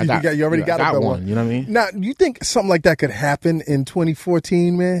belt. Right. You already got a belt. One. You know what I mean? Now, you think something like that could happen in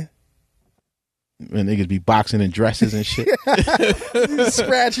 2014, man? And niggas be boxing in dresses and shit.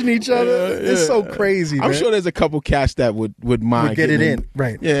 Scratching each other. Yeah. It's so crazy, man. I'm sure there's a couple cats that would mind. Would get it in.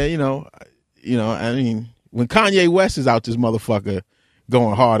 Right. Yeah, I mean, when Kanye West is out this motherfucker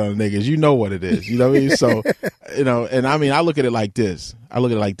going hard on niggas, you know what it is. You know what I mean? So, and I mean, I look at it like this.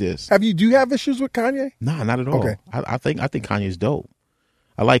 Do you have issues with Kanye? Nah, not at all. Okay. I think Kanye's dope.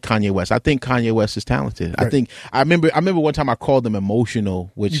 I like Kanye West. I think Kanye West is talented. Right. I remember one time I called him emotional,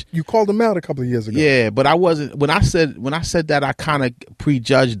 which you called him out a couple of years ago. Yeah, but I wasn't. When I said that, I kind of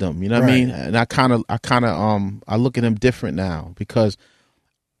prejudged him. You know what I mean? And I look at him different now because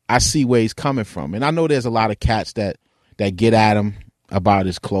I see where he's coming from, and I know there's a lot of cats that get at him about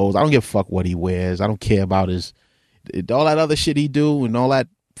his clothes. I don't give a fuck what he wears. I don't care about all that other shit he do and all that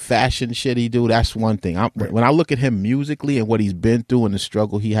fashion shit he do. That's one thing. When I look at him musically and what he's been through and the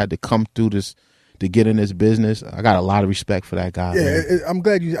struggle he had to come through to get in this business, I got a lot of respect for that guy. Yeah, I'm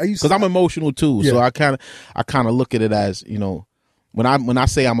glad you. Because I'm emotional too, so I kind of look at it as when I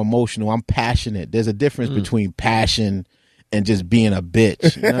say I'm emotional, I'm passionate. There's a difference between passion and just being a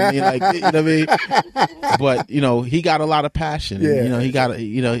bitch. You know what I mean? Like, you know what I mean? But, he got a lot of passion. Yeah. He got,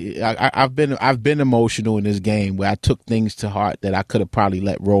 I've been emotional in this game where I took things to heart that I could have probably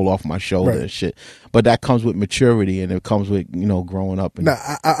let roll off my shoulder and shit. But that comes with maturity and it comes with, growing up. And,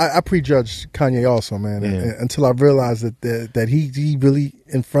 I prejudged Kanye also, man, until I realized that he really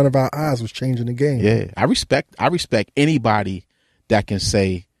in front of our eyes was changing the game. Yeah. I respect anybody that can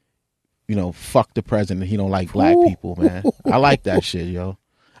say, fuck the president. He don't like black people, man. I like that shit, yo.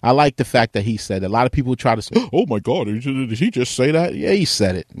 I like the fact that he said it. A lot of people try to say, oh my God, did he just say that? Yeah, he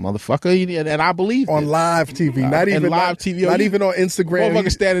said it, motherfucker. And I believe on live TV, not even on Instagram.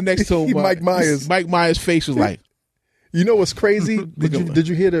 Motherfucker standing next to him. Mike Myers. Mike Myers' face was like. You know what's crazy? Did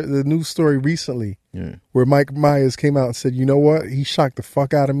you hear the news story recently where Mike Myers came out and said, you know what? He shocked the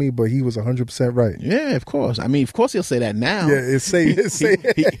fuck out of me, but he was 100% right. Yeah, of course. I mean, of course he'll say that now. Yeah, it's safe.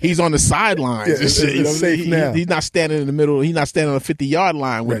 He's on the sidelines. Yeah, it's safe now. He's not standing in the middle. He's not standing on a 50-yard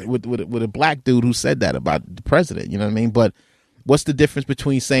line with a black dude who said that about the president. You know what I mean? But what's the difference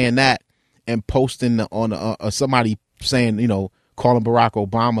between saying that and posting on somebody saying, calling Barack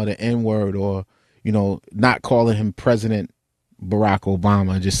Obama the N-word or, not calling him President Barack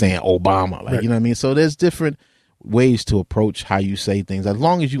Obama, just saying Obama, you know what I mean? So there's different ways to approach how you say things. As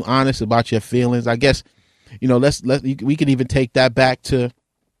long as you honest about your feelings, I guess, you know, we can even take that back to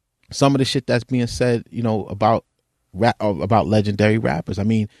some of the shit that's being said, you know, about legendary rappers. I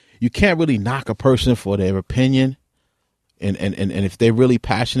mean, you can't really knock a person for their opinion and if they're really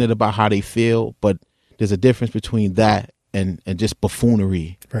passionate about how they feel, but there's a difference between that and just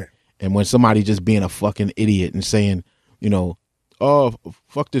buffoonery. Right. And when somebody just being a fucking idiot and saying, you know, oh,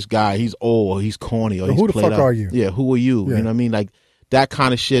 fuck this guy, he's old or he's corny or so he's who the fuck are you? Yeah, who are you? Yeah. You know what I mean? Like that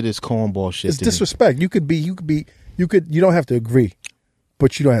kind of shit is cornball shit. It's disrespect. You don't have to agree,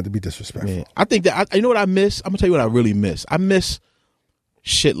 but you don't have to be disrespectful. Yeah. I think that you know what I miss? I'm gonna tell you what I really miss. I miss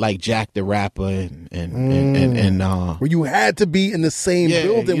shit like Jack the Rapper and where you had to be in the same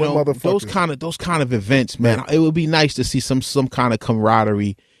building with motherfuckers. Those kind of events, man. Right. It would be nice to see some kind of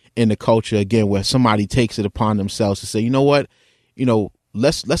camaraderie in the culture again, where somebody takes it upon themselves to say, you know what, you know,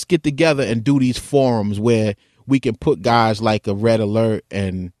 let's get together and do these forums where we can put guys like a Red Alert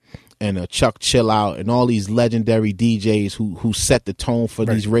and a Chuck Chill Out and all these legendary DJs who set the tone for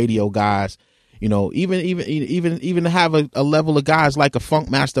these radio guys. You know, even to have a level of guys like a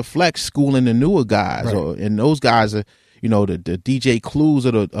Funkmaster Flex schooling the newer guys, right. And those guys are, you know, the DJ Clues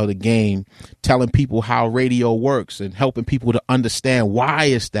of the game, telling people how radio works and helping people to understand why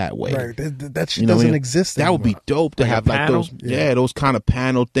it's that way. Right, that shit doesn't exist anymore. That would be dope to have like those, those kind of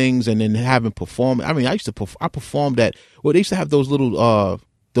panel things, and then having perform. I mean, I performed at. Well, they used to have those little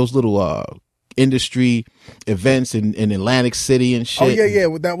industry events in Atlantic City and shit. Oh yeah,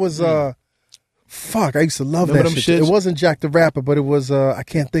 well, that was fuck, I used to love that shit. It wasn't Jack the Rapper, but it was I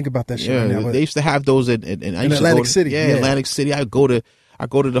can't think about that shit right now. They used to have those in Atlantic City. Yeah, Atlantic City. I go to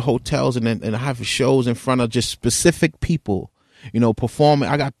the hotels and I have shows in front of just specific people, you know, performing.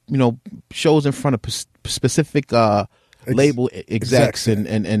 I got, you know, shows in front of specific label execs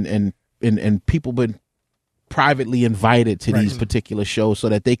and people been privately invited to these particular shows so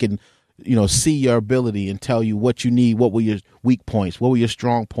that they can, you know, see your ability and tell you what you need, what were your weak points, what were your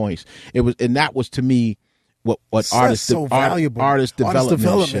strong points. That was to me what artist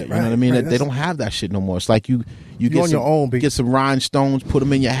development shit. You know what I mean? They don't have that shit no more. It's like you get on your own, get some rhinestones, put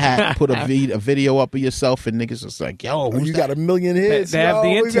them in your hat, put a video up of yourself, and niggas just like, yo, you got a million hits. They have the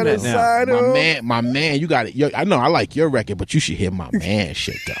internet now. My man, you got it. I know I like your record, but you should hear my man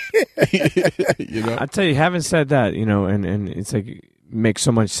shit though. You know, I tell you, having said that, you know, and it's like makes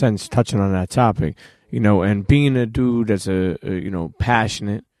so much sense touching on that topic, you know, and being a dude that's a you know,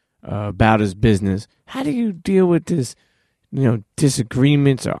 passionate about his business. How do you deal with this, you know,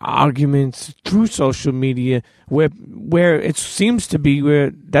 disagreements or arguments through social media where it seems to be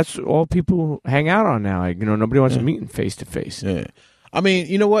where that's all people hang out on now? Like, you know, nobody wants to meet face to face. Yeah. I mean,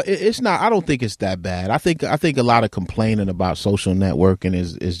 you know what? It's not. I don't think it's that bad. I think a lot of complaining about social networking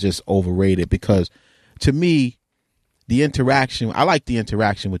is just overrated, because to me, the interaction, I like the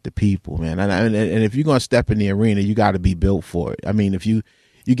interaction with the people, man. And if you're gonna step in the arena, you got to be built for it. I mean, if you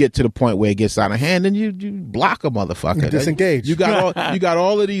get to the point where it gets out of hand, then you block a motherfucker. You disengage. You got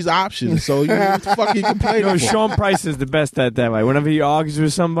all of these options. So what the fuck you complaining for? Sean Price is the best at that way. Whenever he argues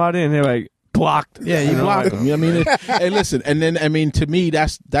with somebody and they're like, blocked. Yeah, you block them. You know what I mean? Hey, listen, and then I mean, to me,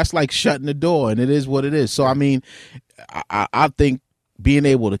 that's like shutting the door, and it is what it is. So I mean, I think being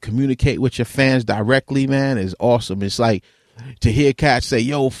able to communicate with your fans directly, man, is awesome. It's like to hear cats say,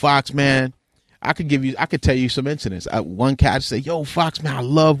 "Yo, Foxx, man." I could tell you some incidents. One cat say, "Yo, Foxx, man, I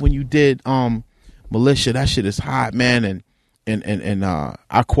love when you did Militia. That shit is hot, man." And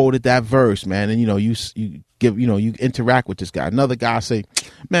I quoted that verse, man. And you know, you interact with this guy. Another guy say,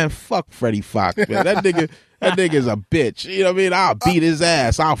 "Man, fuck Freddie Foxx, man. That nigga's a bitch. You know what I mean? I'll beat his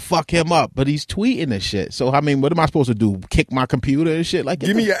ass. I'll fuck him up." But he's tweeting this shit. So I mean, what am I supposed to do? Kick my computer and shit? Like,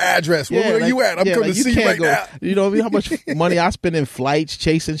 give me your address. Where are you at? I'm coming to see you right now. You know what I mean? How much money I spend in flights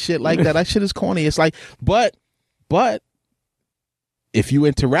chasing shit like that? That shit is corny. It's like, but if you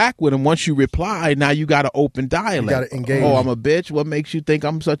interact with him, once you reply, now you got to open dialogue. You got to engage. Oh, I'm a bitch. What makes you think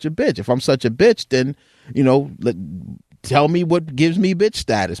I'm such a bitch? If I'm such a bitch, then, you know, tell me what gives me bitch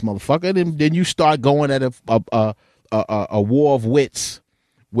status, motherfucker. Then you start going at a war of wits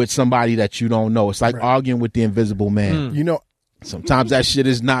with somebody that you don't know. It's like arguing with the invisible man. You know, sometimes that shit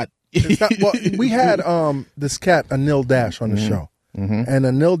is not. Well, we had this cat Anil Dash on the show, and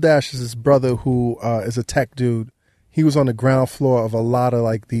Anil Dash is his brother who is a tech dude. He was on the ground floor of a lot of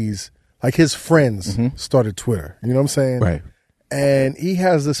like these, like his friends started Twitter. You know what I'm saying? Right. And he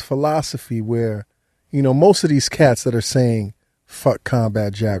has this philosophy where, you know, most of these cats that are saying fuck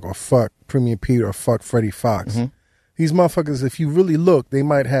Combat Jack or fuck Premium Pete or fuck Freddie Foxx, these motherfuckers, if you really look, they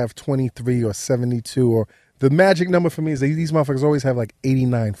might have 23 or 72, or the magic number for me is that these motherfuckers always have like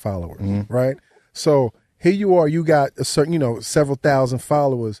 89 followers, right? So here you are, you got a certain, several thousand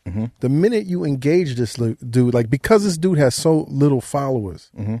followers. Mm-hmm. The minute you engage this dude, like because this dude has so little followers,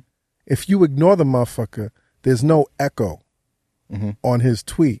 Mm-hmm. if you ignore the motherfucker, there's no echo on his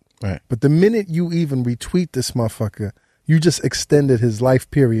tweet. Right. But the minute you even retweet this motherfucker, you just extended his life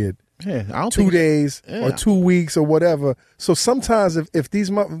period. Yeah, I don't 2 days or 2 weeks or whatever. So sometimes if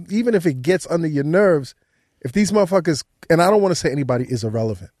these, even if it gets under your nerves, if these motherfuckers, and I don't want to say anybody is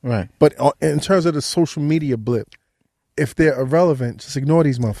irrelevant, right? But in terms of the social media blip, if they're irrelevant, just ignore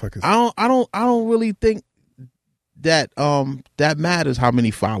these motherfuckers. I don't really think that that matters how many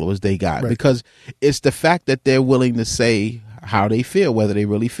followers they got, because it's the fact that they're willing to say how they feel, whether they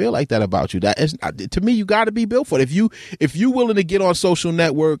really feel like that about you. That is, to me, you got to be built for it. If you willing to get on social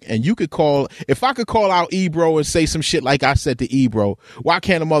network and you could if I could call out Ebro and say some shit like I said to Ebro, why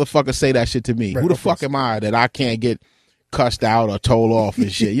can't a motherfucker say that shit to me? Who the fuck am I that I can't get cussed out or told off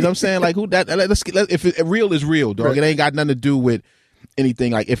and shit? You know what I'm saying? Like, who that? If real is real, dog. It ain't got nothing to do with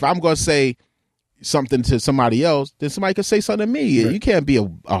anything. Like, if I'm gonna say something to somebody else, then somebody could say something to me. You can't be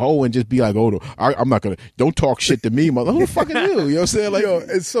a hoe and just be like, oh, I'm not gonna, don't talk shit to me, mother. Who the fuck are you? You know what I'm saying? Like, yo,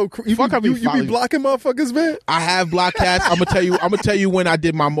 it's so you be blocking motherfuckers, man. I have blocked cats. I'm gonna tell you when I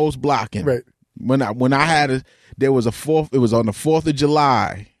did my most blocking. Right. When I had there was it was on the 4th of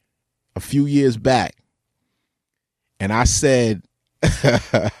July a few years back, and I said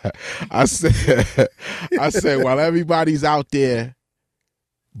I said while everybody's out there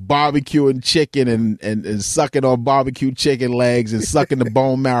barbecuing chicken and sucking on barbecue chicken legs and sucking the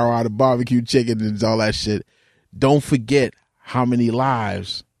bone marrow out of barbecue chicken and all that shit, don't forget how many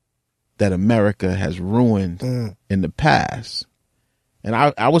lives that America has ruined in the past. And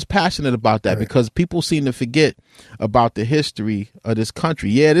I was passionate about that because people seem to forget about the history of this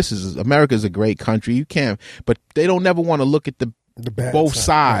country. Yeah, America's a great country. You can't, but they don't never want to look at the both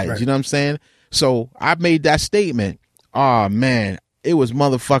sides. Right. You know what I'm saying? So I made that statement. Oh man, it was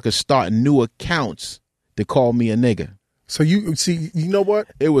motherfuckers starting new accounts to call me a nigga. So you see, you know what?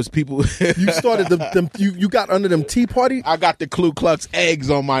 It was people. You started them. You got under them Tea Party. I got the Ku Klux eggs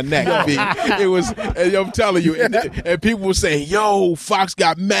on my neck. It was. And I'm telling you, and people were saying, "Yo, Foxx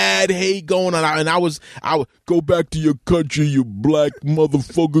got mad hate going on," and I would go back to your country, you black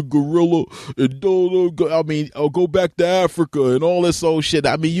motherfucker gorilla, and go back to Africa and all this old shit.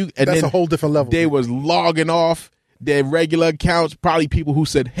 I mean, that's a whole different level. They was logging off their regular accounts, probably people who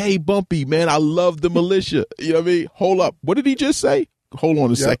said, "Hey, Bumpy, man, I love the militia." You know what I mean? Hold up. What did he just say? Hold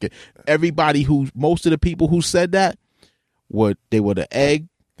on a second. Most of the people who said that were the egg.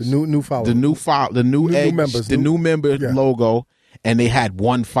 The new follower. The new egg. New members. The new member logo. And they had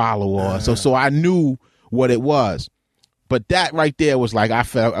one follower. So I knew what it was. But that right there was like, I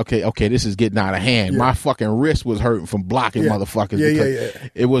felt, okay, this is getting out of hand. My fucking wrist was hurting from blocking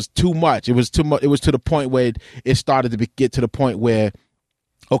motherfuckers. It was too much. It was too much. It was to the point where it started to get to the point where,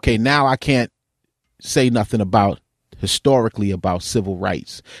 okay, now I can't say nothing historically about civil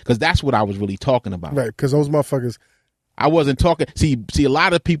rights. Because that's what I was really talking about. Right, because those motherfuckers. I wasn't talking. See, a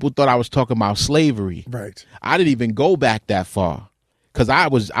lot of people thought I was talking about slavery. Right. I didn't even go back that far. Because I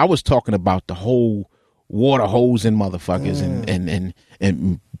was talking about the whole water hosing motherfuckers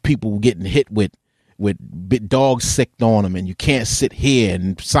and people getting hit with dogs sicked on them, and you can't sit here,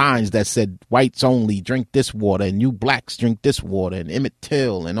 and signs that said whites only drink this water and you blacks drink this water, and Emmett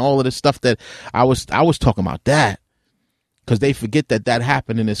Till and all of the stuff that I was talking about that, because they forget that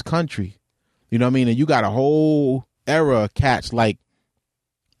happened in this country. You know what I mean? And you got a whole era of cats like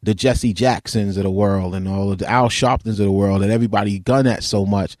the Jesse Jacksons of the world and all of the Al Sharptons of the world that everybody gun at so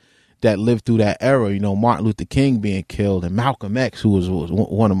much, that lived through that era. You know, Martin Luther King being killed, and Malcolm X, who was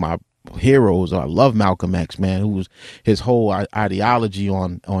one of my heroes. I love Malcolm X, man, who was his whole ideology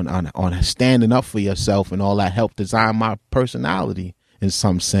on standing up for yourself and all that helped design my personality in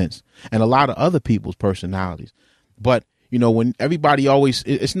some sense, and a lot of other people's personalities. But you know, when everybody always,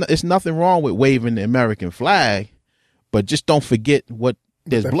 it's nothing wrong with waving the American flag, but just don't forget what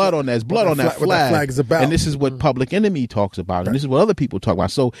there's blood on that flag. What that flag is about. And this is what Public Enemy talks about, and this is what other people talk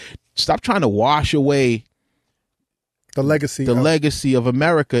about. So stop trying to wash away the legacy of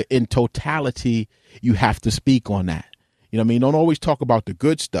America in totality. You have to speak on that. You know what I mean? Don't always talk about the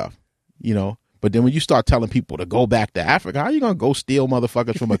good stuff, you know. But then when you start telling people to go back to Africa, how you going to go steal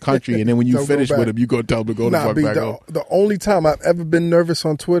motherfuckers from a country, and then when you finish with them, you going to tell them to go the fuck back home? The only time I've ever been nervous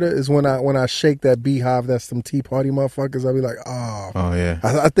on Twitter is when I shake that beehive, that's some Tea Party motherfuckers. I'll be like, oh yeah.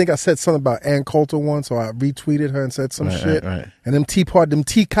 I think I said something about Ann Coulter once, so I retweeted her and said some shit. Right. And them Teapot,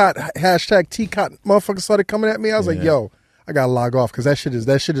 hashtag Teacot motherfuckers started coming at me. I was like, yo, I gotta log off because that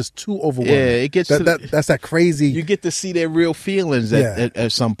shit is too overwhelming. Yeah, it gets that's that crazy. You get to see their real feelings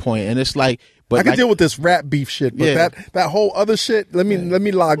at some point, and it's like, But I can deal with this rap beef shit, but that whole other shit, let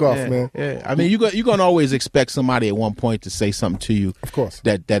me log off, man. Yeah, I mean, you're gonna always expect somebody at one point to say something to you, of course,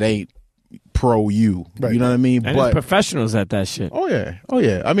 that ain't pro you. Right. You know what I mean? And but professionals at that shit. Oh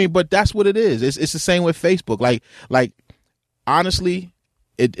yeah. I mean, but that's what it is. It's the same with Facebook. Like honestly,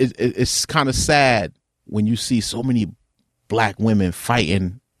 it's kind of sad when you see so many black women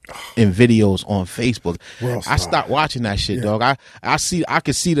fighting in videos on Facebook. I stopped watching that shit, dog. I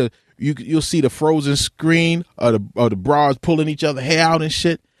could see you'll see the frozen screen of the bras pulling each other hair out and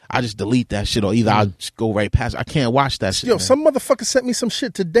shit. I just delete that shit, or either I'll just go right past it. I can't watch that shit. Yo, man. Some motherfucker sent me some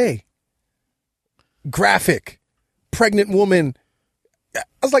shit today. Graphic, pregnant woman. I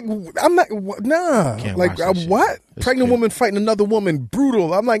was like, I'm not, nah. Like, what? It's Pregnant crazy. woman fighting another woman,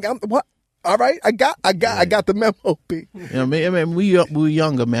 brutal. I'm like, what? All right, I got the memo, B. You know, man, we were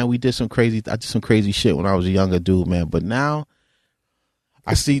younger, man. I did some crazy shit when I was a younger dude, man. But now,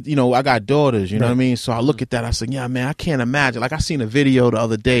 I see, I got daughters, you know what I mean? So I look at that, I say, yeah, man, I can't imagine. Like, I seen a video the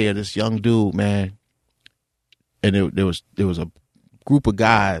other day of this young dude, man, and there was a group of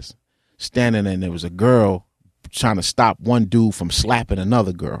guys standing, and there was a girl trying to stop one dude from slapping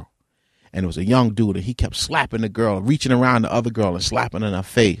another girl. And it was a young dude, and he kept slapping the girl, reaching around the other girl and slapping in her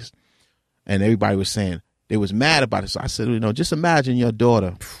face. And everybody was saying, they was mad about it. So I said, just imagine your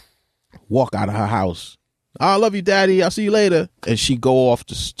daughter walk out of her house. Oh, I love you, Daddy. I'll see you later. And she go off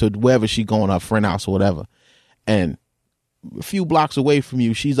to wherever she going, her friend house or whatever. And a few blocks away from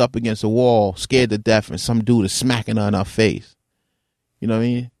you, she's up against a wall, scared to death, and some dude is smacking her in her face. You know what I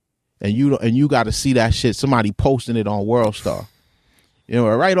mean? And you got to see that shit. Somebody posting it on World Star.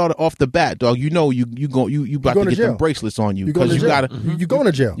 Right off the bat, dog. You about to get them bracelets on you because you gotta. You going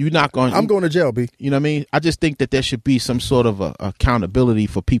to jail? You're not going. I'm going to jail, B. You know what I mean? I just think that there should be some sort of accountability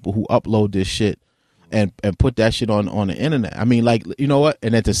for people who upload this shit and put that shit on the internet. I mean, like, you know what?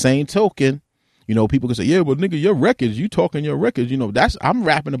 And at the same token, people can say, yeah, but nigga, your records. You talking your records? I'm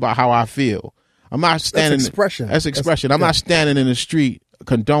rapping about how I feel. I'm not standing. That's expression. That's expression. I'm not standing in the street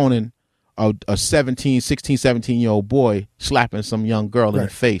condoning a 17-year-old boy slapping some young girl in the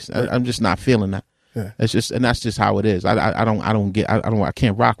face. I'm just not feeling that. Yeah. That's just how it is. I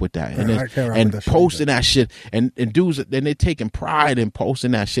can't rock with that. And posting that shit and dudes, then they're taking pride in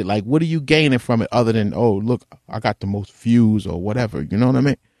posting that shit. Like, what are you gaining from it other than, oh, look, I got the most views or whatever. You know what I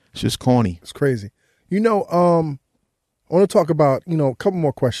mean? It's just corny. It's crazy. I want to talk about, a couple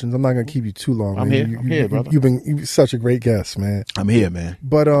more questions. I'm not going to keep you too long. I'm here, brother. You've been such a great guest, man. I'm here, man.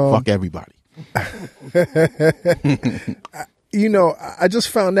 But fuck everybody. I just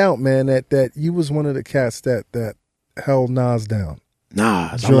found out, man, that you was one of the cats that held Nas down.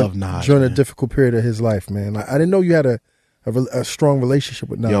 I love Nas during a difficult period of his life, man. I didn't know you had a strong relationship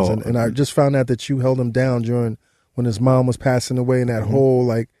with Nas, and I just found out that you held him down when his mom was passing away and that whole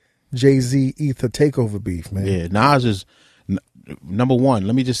like Jay-Z Ether takeover beef, man. Yeah, Nas is number one.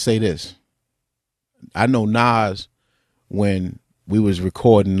 Let me just say this. I know Nas when we was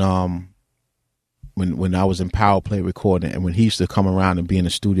recording, when I was in Power Play recording, and when he used to come around and be in the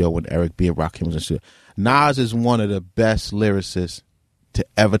studio when Eric B. and Rakim was in the studio. Nas is one of the best lyricists to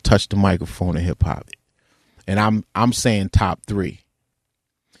ever touch the microphone in hip hop. And I'm saying top 3.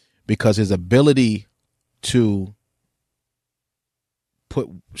 Because his ability to put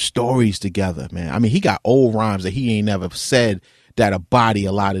stories together, man. I mean, he got old rhymes that he ain't never said that'll body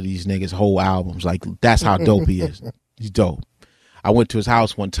a lot of these niggas' whole albums. Like, that's how dope he is. He's dope. I went to his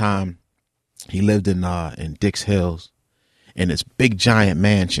house one time. He lived in Dix Hills in this big giant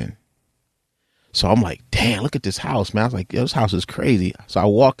mansion. So I'm like, damn, look at this house, man. I was like, yo, this house is crazy. So I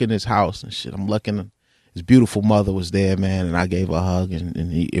walk in his house and shit. I'm looking. His beautiful mother was there, man, and I gave her a hug, and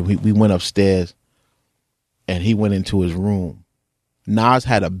we went upstairs, and he went into his room. Nas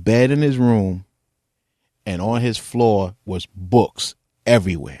had a bed in his room, and on his floor was books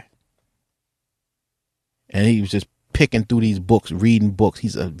everywhere. And he was just picking through these books, reading books.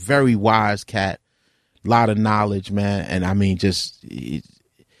 He's a very wise cat, a lot of knowledge, man. And I mean,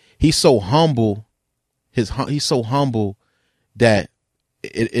 he's so humble. He's so humble that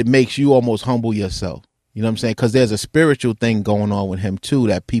it makes you almost humble yourself. You know what I'm saying? Because there's a spiritual thing going on with him too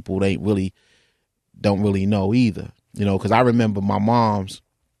that people don't really know either. You know, because I remember my mom's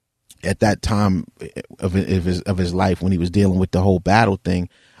at that time of his life when he was dealing with the whole battle thing.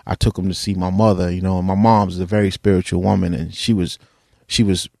 I took him to see my mother, and my mom's a very spiritual woman, and she was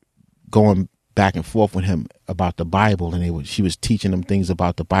going back and forth with him about the Bible, and she was teaching him things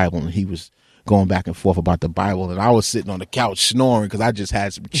about the Bible, and he was going back and forth about the Bible, and I was sitting on the couch snoring because I just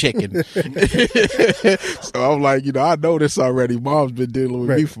had some chicken. So I'm like, I know this already. Mom's been dealing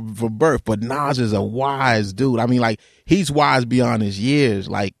with me from birth, but Nas is a wise dude. I mean, like, he's wise beyond his years.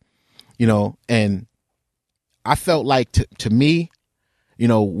 Like, you know, and I felt like to me, you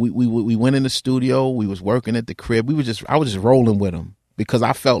know, we went in the studio, we was working at the crib, I was just rolling with him because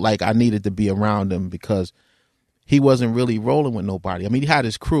I felt like I needed to be around him because he wasn't really rolling with nobody. I mean, he had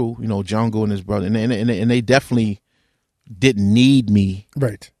his crew, you know, Jungle and his brother, and they definitely didn't need me.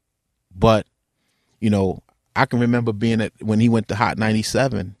 Right. But, you know, I can remember being when he went to Hot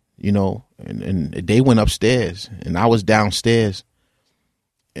 97, you know, and they went upstairs and I was downstairs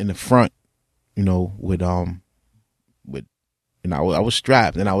in the front, you know, with and I was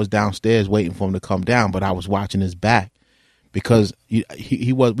strapped and I was downstairs waiting for him to come down, but I was watching his back because we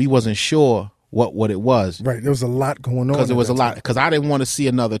wasn't sure what it was. Right. There was a lot going on. Because there was a lot. Because I didn't want to see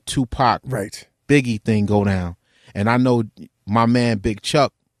another Tupac, right, Biggie thing go down. And I know my man Big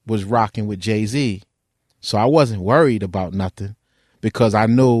Chuck was rocking with Jay-Z, so I wasn't worried about nothing because I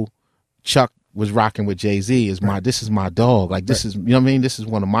knew Chuck was rocking with Jay-Z. This is my dog. Like this is, you know what I mean? This is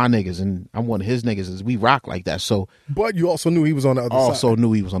one of my niggas, and I'm one of his niggas. Is we rock like that. So, but you also knew he was on the other side. Also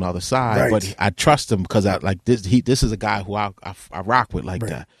knew he was on the other side, right. But I trust him because I like this. This is a guy who I rock with like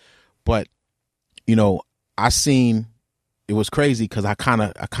that. But you know, it was crazy because I kind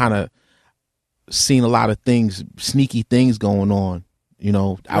of seen a lot of things, sneaky things going on. You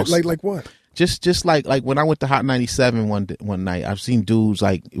know, like what? Just like when I went to Hot 97 one night, I've seen dudes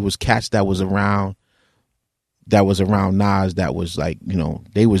like it was cats that was around Nas that was like, you know,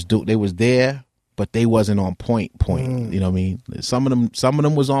 they was there, but they wasn't on point. You know what I mean? Some of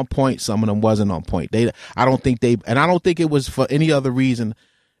them was on point, some of them wasn't on point. I don't think it was for any other reason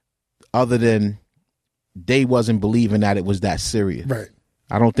other than they wasn't believing that it was that serious. Right.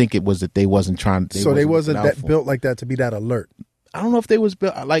 I don't think it was that they wasn't trying. They wasn't that built like that to be that alert. I don't know if they was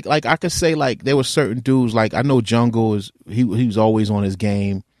built like I could say like there were certain dudes like I know Jungle he was always on his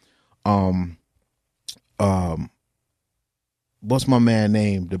game. What's my man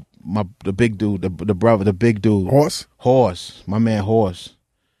name? The big dude, the brother, the big dude. Horse. My man Horse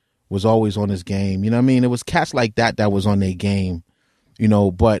was always on his game. You know what I mean? It was cats like that was on their game. You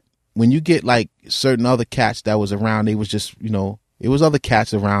know, but when you get like certain other cats that was around, they was just, you know, it was other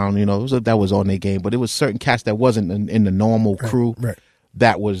cats around, you know, that was on their game, but it was certain cats that wasn't in the normal crew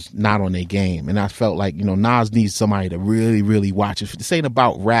that was not on their game. And I felt like, you know, Nas needs somebody to really, really watch it. This ain't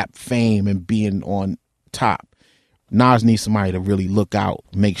about rap fame and being on top. Nas needs somebody to really look out,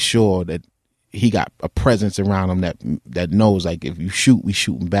 make sure that he got a presence around him that knows like if you shoot, we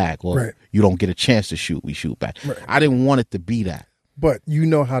shooting back, or you don't get a chance to shoot, we shoot back. Right. I didn't want it to be that. But you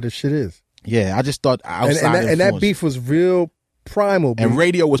know how this shit is. Yeah, I just thought outside and that beef was real primal beef. And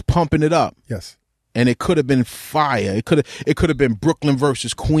radio was pumping it up. Yes. And it could have been fire. It could have been Brooklyn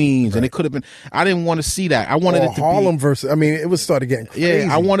versus Queens, and it could have been. I didn't want to see that. I wanted it to Harlem versus. I mean, it was started getting crazy.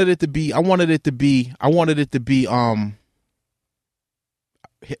 Yeah, I wanted it to be.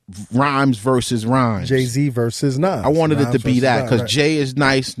 Rhymes versus Rhymes. Jay-Z versus Nas. I wanted Rhymes it to be that because right. Jay is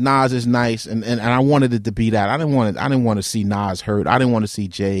nice, Nas is nice, and I wanted it to be that. I didn't want to see Nas hurt. I didn't want to see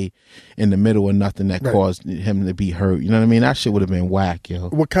Jay in the middle of nothing that caused him to be hurt. You know what I mean? That shit would have been whack, yo.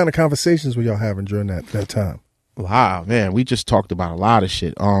 What kind of conversations were y'all having during that time? Wow, man, we just talked about a lot of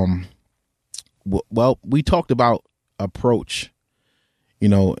shit. Well, we talked about approach, you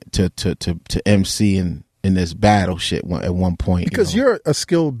know, to MC and in this battle shit at one point. Because you're a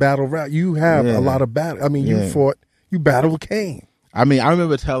skilled battle rap. You have a lot of battle. I mean, you battle with Kane. I mean, I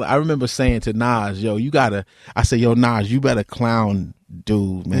remember saying to Nas, yo, I said, yo, Nas, you better clown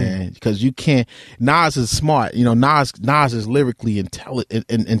dude, man. Because you can't, Nas is smart. You know, Nas is lyrically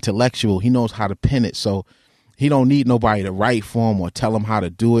intellectual. He knows how to pin it. So he don't need nobody to write for him or tell him how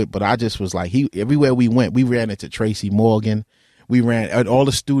to do it. But I just was like, everywhere we went, we ran into Tracy Morgan. We ran at all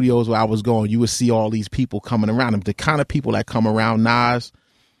the studios where I was going. You would see all these people coming around him. The kind of people that come around Nas,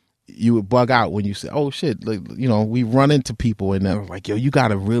 you would bug out when you say, "Oh shit!" Like, you know, we run into people, and they're like, "Yo, you got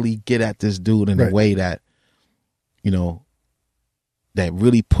to really get at this dude in a way that, you know, that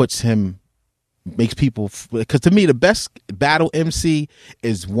really puts him, makes people." Because to me, the best battle MC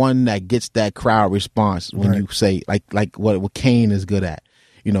is one that gets that crowd response when you say like what Kane is good at,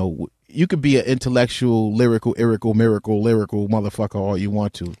 you know. You could be an intellectual, lyrical motherfucker all you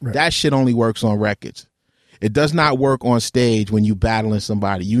want to. Right. That shit only works on records. It does not work on stage when you battling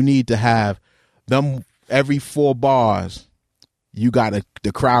somebody. You need to have them every 4 bars. The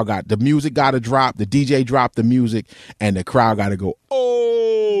crowd got, the music got to drop, the DJ dropped the music, and the crowd got to go,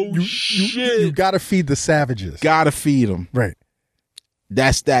 oh, shit. You got to feed the savages. Got to feed them. Right.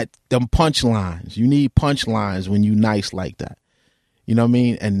 That's them punchlines. You need punchlines when you nice like that. You know what I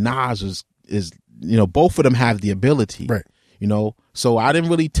mean? And Nas is, you know, both of them have the ability. Right. You know, so I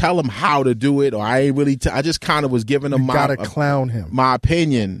didn't really tell him how to do it, or I ain't really. I just kind of was giving him clown him my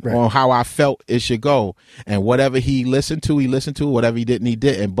opinion on how I felt it should go, and whatever he listened to, he listened to. Whatever he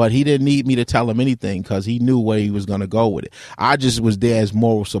didn't. But he didn't need me to tell him anything because he knew where he was gonna go with it. I just was there as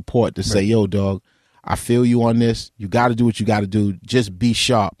moral support to say, "Yo, dog, I feel you on this. You got to do what you got to do. Just be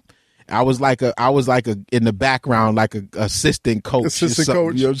sharp." I was like a in the background, like a assistant coach.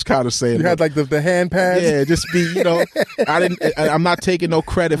 Coach. You know, just kind of saying. You had like the hand pads. Yeah, just be, you know. I'm not taking no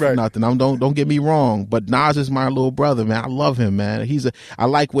credit for nothing. Don't get me wrong. But Nas is my little brother, man. I love him, man. I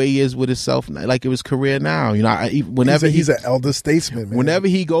like where he is with himself, like it was career now. You know, whenever he's an elder statesman, man. Whenever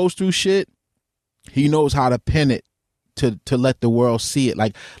he goes through shit, he knows how to pin it to let the world see it.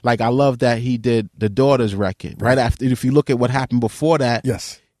 Like I love that he did the Daughters record right after. If you look at what happened before that,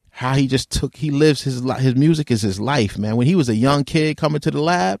 yes. How he lives his music is his life, man. When he was a young kid coming to the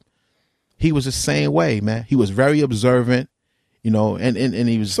lab, he was the same way, man. He was very observant, you know, and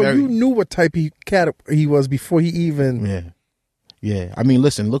he was so you knew what type of cat he was before he even. Yeah. I mean,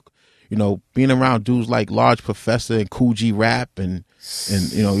 listen, look, you know, being around dudes like Large Professor and Cool G Rap and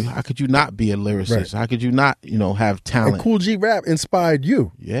you know, how could you not be a lyricist? Right. How could you not, you know, have talent? And Cool G Rap inspired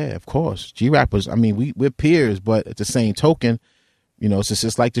you. Yeah, of course. G Rap was. I mean, we're peers, but at the same token. You know, it's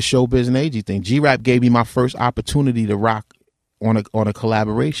just like the Showbiz and AG thing. G-Rap gave me my first opportunity to rock on a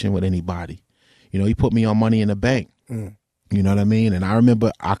collaboration with anybody. You know, he put me on Money in the Bank. You know what I mean? And I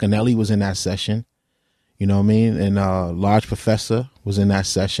remember Akinelli was in that session. You know what I mean? And Large Professor was in that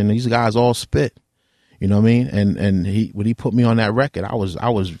session. These guys all spit. You know what I mean? And when he put me on that record, I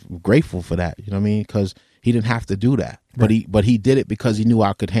was grateful for that. You know what I mean? Because he didn't have to do that, but he did it because he knew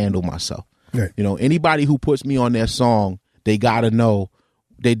I could handle myself. Right. You know, anybody who puts me on their song, they got to know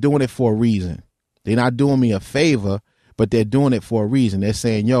they're doing it for a reason. They're not doing me a favor, but they're doing it for a reason. They're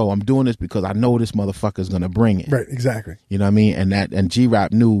saying, yo, I'm doing this because I know this motherfucker's going to bring it. Right, exactly. You know what I mean? And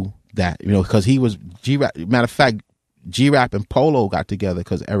G-Rap knew that, you know, because he was G-Rap. Matter of fact, G-Rap and Polo got together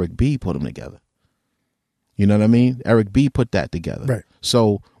because Eric B put them together. You know what I mean? Eric B put that together. Right.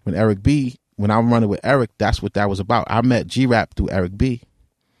 So when I'm running with Eric, that's what that was about. I met G-Rap through Eric B.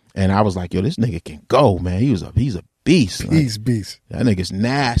 And I was like, yo, this nigga can go, man. He's a beast. He's beast. That nigga's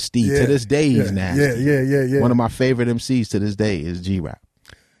nasty. To this day, he's nasty. Yeah. One of my favorite MCs to this day is G-Rap.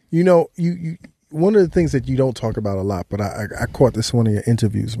 You know, you one of the things that you don't talk about a lot, but I caught this in one of your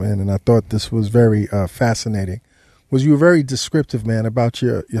interviews, man, and I thought this was very fascinating, was you were very descriptive, man, about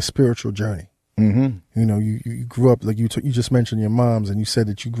your spiritual journey. Mm-hmm. You know, you grew up, like you just mentioned your mom's, and you said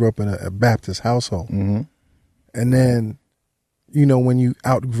that you grew up in a Baptist household. Mm-hmm. And then, you know, when you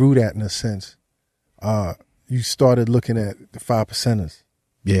outgrew that in a sense, you started looking at the 5%ers.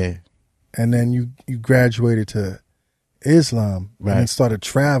 Yeah. And then you graduated to Islam, right, and then started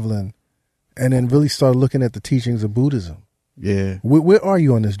traveling, and then really started looking at the teachings of Buddhism. Yeah. Where are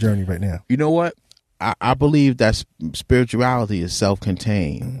you on this journey right now? You know what? I believe that spirituality is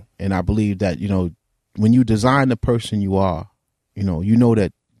self-contained. Mm-hmm. And I believe that, you know, when you design the person you are, you know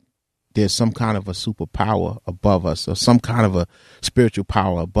that there's some kind of a superpower above us, or some kind of a spiritual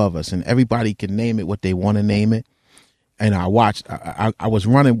power above us, and everybody can name it what they want to name it. And I watched. I was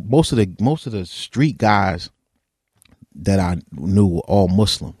running most of the street guys that I knew were all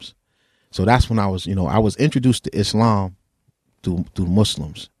Muslims. So that's when I was introduced to Islam through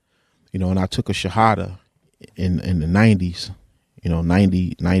Muslims, you know, and I took a Shahada in the 90s, you know,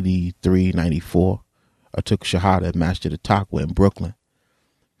 90, 93, 94. I took Shahada at Masjid Al-Taqwa in Brooklyn.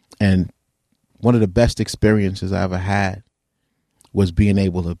 And one of the best experiences I ever had was being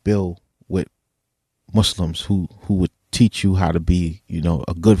able to build with Muslims who would teach you how to be, you know,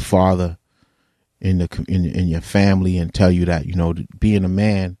 a good father in your family, and tell you that, you know, being a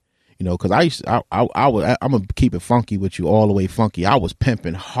man, you know, because I'm gonna keep it funky with you, all the way funky. I was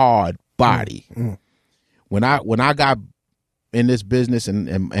pimping hard body. Mm-hmm. When I got in this business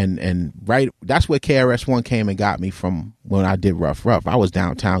and right, that's where KRS-One came and got me from. When I did Rough, I was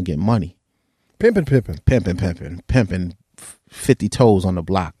downtown getting money, pimping, 50 toes on the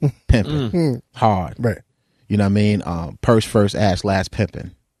block, pimping hard, right? You know what I mean? Purse first, ass last,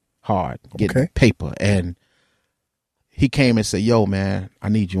 pimping hard, getting paper. And he came and said, "Yo, man, I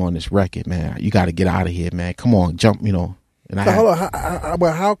need you on this record, man. You got to get out of here, man. Come on, jump, you know." And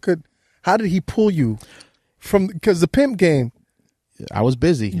how did he pull you from? Because the pimp game, I was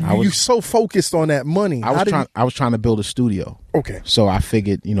busy. You so focused on that money. I was trying to build a studio. Okay. So I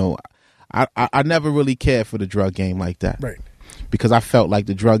figured, you know, I never really cared for the drug game like that. Right. Because I felt like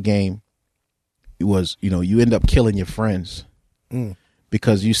the drug game was, you know, you end up killing your friends.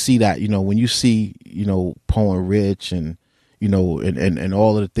 Because you see that, you know, when you see, you know, Poe and Rich and, you know, and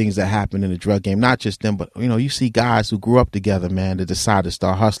all of the things that happen in the drug game. Not just them, but, you know, you see guys who grew up together, man, that decide to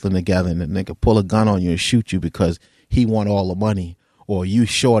start hustling together, and the nigga pull a gun on you and shoot you because he want all the money, or you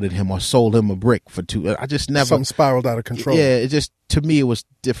shorted him or sold him a brick for $2. I just never. Something spiraled out of control. Yeah, it just, to me, it was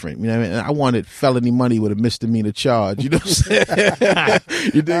different. You know what I mean? I wanted felony money with a misdemeanor charge. You know what I'm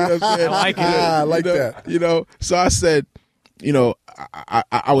saying? You dig what I'm saying? I like that. You know, so I said, you know,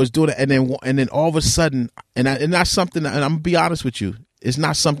 I was doing it, and then all of a sudden, and that's something, and I'm gonna be honest with you, it's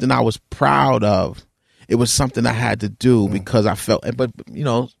not something I was proud of. It was something I had to do because I felt, but you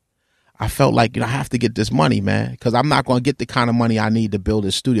know, I felt like, you know, I have to get this money, man, because I'm not going to get the kind of money I need to build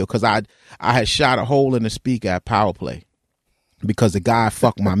this studio. Because I had shot a hole in the speaker at Power Play because the guy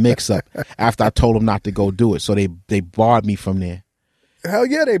fucked my mix up after I told him not to go do it. So they barred me from there. Hell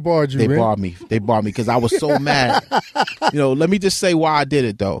yeah, they barred you, They man. barred me. They barred me because I was so mad. You know, let me just say why I did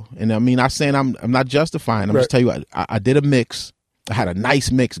it, though. And I mean, I'm saying I'm not justifying. I'm just telling you, I did a mix. I had a nice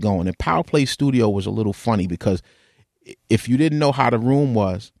mix going. And Power Play Studio was a little funny because if you didn't know how the room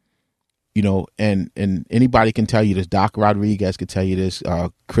was, you know, and anybody can tell you this. Doc Rodriguez could tell you this.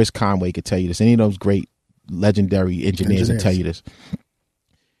 Chris Conway could tell you this. Any of those great legendary engineers can tell you this.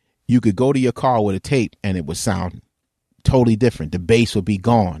 You could go to your car with a tape and it would sound totally different. The bass would be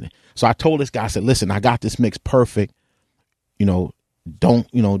gone. So I told this guy, I said, listen, I got this mix perfect. You know, don't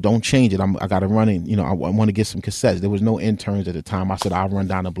change it. I got to run in. You know, I want to get some cassettes. There was no interns at the time. I said, I'll run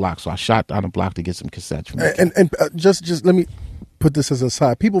down the block. So I shot down the block to get some cassettes. From Just let me put this as a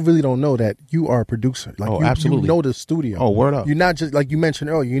side. People really don't know that you are a producer. Like, absolutely. You know the studio. Oh, word up. You're not just, like you mentioned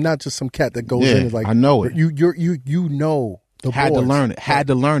earlier, you're not just some cat that goes in and like, I know it. You know the had boards. to learn it. Had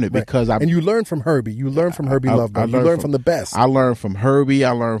to learn it because and you learned from Herbie. You learned from Herbie Lovebird. You learned from the best. I learned from Herbie. I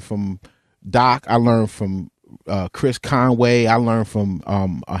learned from Doc. I learned from Chris Conway. I learned from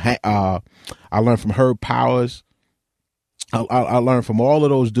Herb Powers. I learned from all of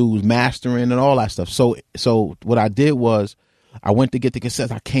those dudes, mastering and all that stuff. So what I did was I went to get the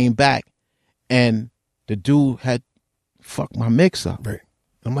cassettes. I came back and the dude had fucked my mix up. Right.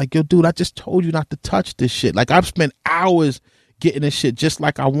 I'm like, yo, dude, I just told you not to touch this shit. Like, I've spent hours getting this shit just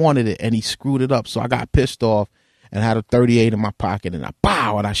like I wanted it, and he screwed it up. So I got pissed off and had a 38 in my pocket, and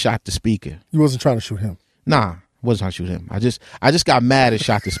I shot the speaker. You wasn't trying to shoot him. Nah, wasn't trying to shoot him. I just got mad and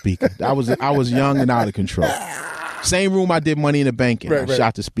shot the speaker. I was young and out of control. Same room I did Money in the Bank in. I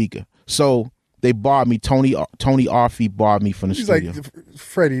shot the speaker. So they barred me. Tony Arfey barred me from the studio. He's like,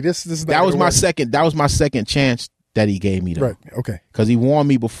 Freddie, this is that was my second. That was my second chance that he gave me, though. Right. Okay. Because he warned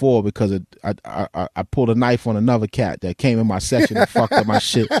me before because I pulled a knife on another cat that came in my section and fucked up my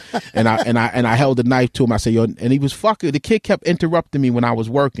shit, and I held the knife to him. I said, yo, and he was fucking. The kid kept interrupting me when I was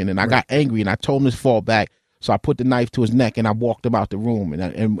working, and I got angry and I told him to fall back. So I put the knife to his neck and I walked him out the room,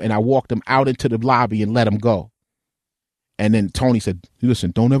 and I walked him out into the lobby and let him go. And then Tony said, listen,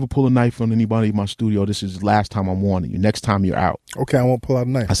 don't ever pull a knife on anybody in my studio. This is the last time I'm warning you. Next time you're out. Okay, I won't pull out a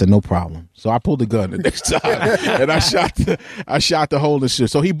knife. I said, no problem. So I pulled the gun the next time. And I shot the hole and shit.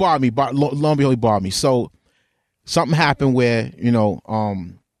 So he barred me. Lo and behold, he barred me. So something happened where, you know,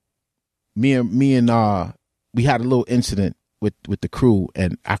 we had a little incident with the crew,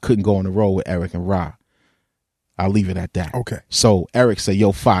 and I couldn't go on the road with Eric and Ra. I'll leave it at that. Okay. So Eric said,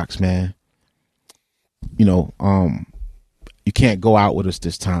 yo, Foxxx, man, you know, you can't go out with us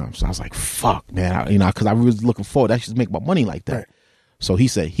this time. So I was like, fuck, man. Because I was looking forward. I should make my money like that. Right. So he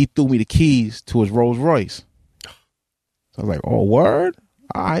said, he threw me the keys to his Rolls Royce. So I was like, oh, word?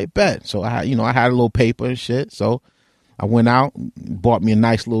 I bet. So I had a little paper and shit. So I went out, bought me a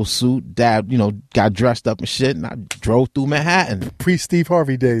nice little suit, got dressed up and shit, and I drove through Manhattan. Pre-Steve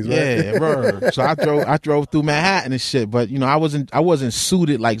Harvey days, right? Yeah, bro. So I drove through Manhattan and shit, but I wasn't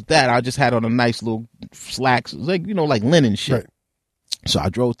suited like that. I just had on a nice little slacks, like linen shit. Right. So I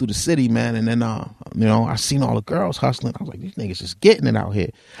drove through the city, man, and then I seen all the girls hustling. I was like, these niggas just getting it out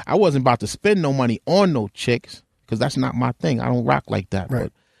here. I wasn't about to spend no money on no chicks because that's not my thing. I don't rock like that. Right.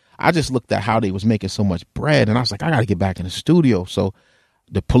 But I just looked at how they was making so much bread, and I was like, I got to get back in the studio. So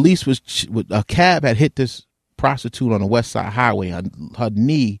the police a cab had hit this prostitute on the West Side Highway. Her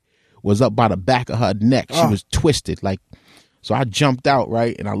knee was up by the back of her neck. She was twisted. So I jumped out,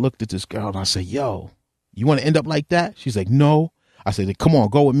 right, and I looked at this girl, and I said, yo, you want to end up like that? She's like, no. I said, come on,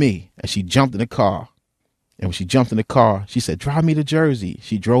 go with me. And she jumped in the car. And when she jumped in the car, she said, drive me to Jersey.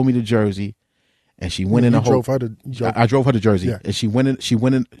 She drove me to Jersey. And she went in a whole. I drove her to Jersey, yeah. And she went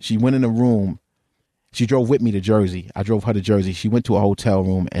in a room. She drove with me to Jersey. I drove her to Jersey. She went to a hotel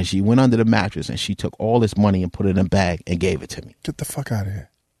room and she went under the mattress and she took all this money and put it in a bag and gave it to me. Get the fuck out of here.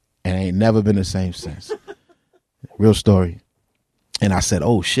 And I ain't never been the same since. Real story. And I said,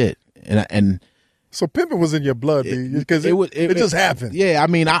 oh shit. And So pimping was in your blood, because it just happened. Yeah, I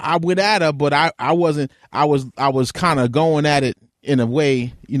mean, I went at her, but I wasn't. I was kind of going at it in a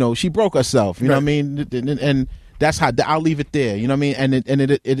way. You know, she broke herself. You know what I mean? And that's how I'll leave it there. You know what I mean? And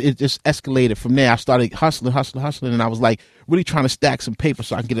it just escalated from there. I started hustling, and I was like really trying to stack some paper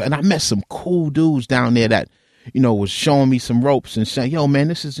so I can get it. And I met some cool dudes down there that, you know, was showing me some ropes and saying, "Yo, man,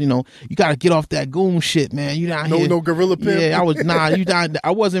 this is, you know, you got to get off that goon shit, man. You down here." No gorilla pimp. Yeah,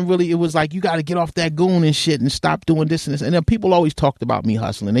 I wasn't really. It was like, you got to get off that goon and shit and stop doing this and this. And then people always talked about me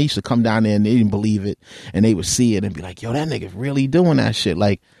hustling. They used to come down there and they didn't believe it, and they would see it and be like, "Yo, that nigga's really doing that shit."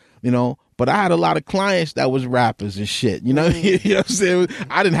 Like, you know. But I had a lot of clients that was rappers and shit, you know. You know what I'm saying?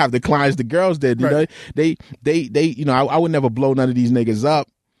 I didn't have the clients the girls did. You know, they, you know, I would never blow none of these niggas up,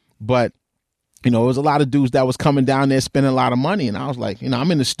 but. You know, there was a lot of dudes that was coming down there spending a lot of money. And I was like, you know,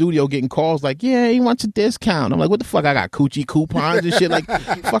 I'm in the studio getting calls like, yeah, he wants a discount. I'm like, what the fuck? I got coochie coupons and shit. Like,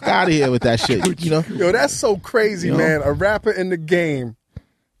 fuck out of here with that shit, you know? Yo, that's so crazy, man. A rapper in the game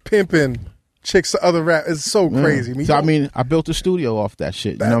pimping chicks to other rappers. It's so crazy. So, I mean, I built a studio off that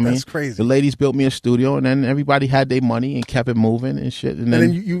shit. You know what I mean? That's crazy. The ladies built me a studio, and then everybody had their money and kept it moving and shit. And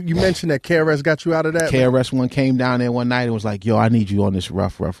then you mentioned that KRS got you out of that? KRS One came down there one night and was like, yo, I need you on this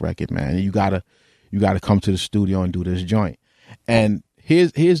rough record, man. And you gotta come to the studio and do this joint. And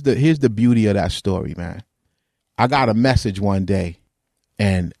here's the beauty of that story, man. I got a message one day,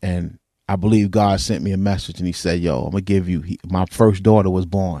 and I believe God sent me a message, and he said, yo, I'm gonna give you, my first daughter was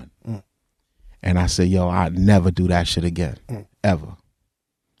born. And I said, yo, I'd never do that shit again, ever.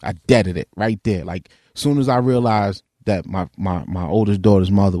 I deaded it right there. Like, as soon as I realized that my oldest daughter's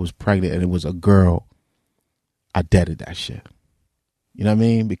mother was pregnant and it was a girl, I deaded that shit. You know what I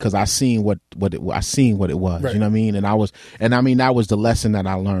mean? Because I seen what it was. Right. You know what I mean? And that was the lesson that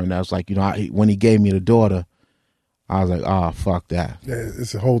I learned. I was like, you know, when he gave me the daughter, I was like, oh, fuck that. Yeah,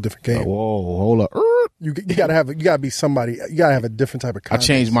 it's a whole different game. Whoa, hold up. You gotta be somebody. You gotta have a different type of context.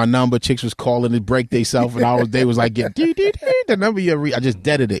 I changed my number. Chicks was calling to break themselves, and they was like, get the number you I just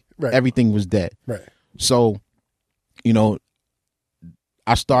deaded it. Right. Everything was dead. Right. So, you know,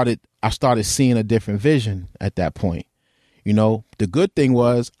 I started seeing a different vision at that point. You know, the good thing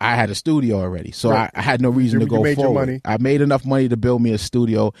was I had a studio already, so I had no reason to go forward. Your money. I made enough money to build me a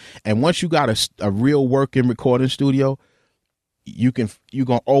studio, and once you got a real working recording studio, you're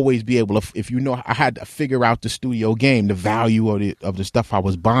gonna always be able to. If you know, I had to figure out the studio game. The value of the stuff I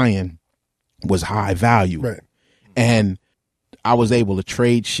was buying was high value, right? And I was able to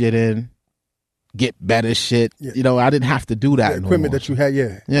trade shit in, get better shit. Yeah. You know, I didn't have to do that. The equipment that you had,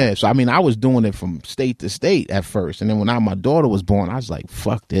 yeah. So I mean, I was doing it from state to state at first, and then when my daughter was born, I was like,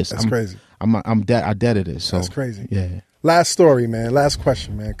 "Fuck this!" That's crazy. I deaded it. So that's crazy. Yeah. Last story, man. Last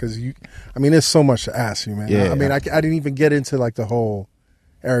question, man. Because there's so much to ask you, man. Yeah. I didn't even get into like the whole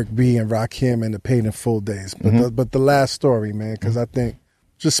Eric B and Rakim and the Paid in Full days, but the last story, man, because I think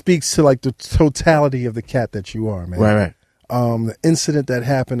just speaks to like the totality of the cat that you are, man. Right. The incident that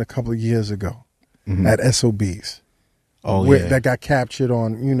happened a couple of years ago at SOBs. That got captured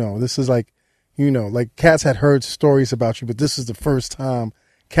on, this is like, like cats had heard stories about you, but this is the first time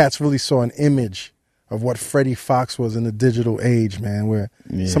cats really saw an image of what Freddie Foxxx was in the digital age, man, where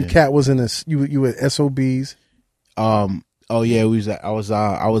some cat was in this, you were at SOBs. I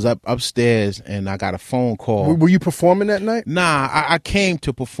was up upstairs and I got a phone call. Were you performing that night? Nah, I came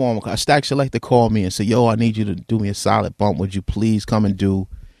to perform. Stack Selector called me and said, yo, I need you to do me a solid bump. Would you please come and do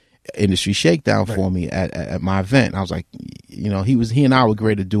Industry Shakedown for me at my event? And I was like, he and I were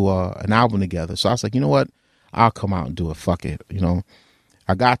great to do an album together. So I was like, you know what? I'll come out and do it. Fuck it.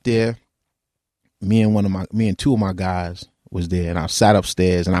 I got there. Me and two of my guys was there, and I sat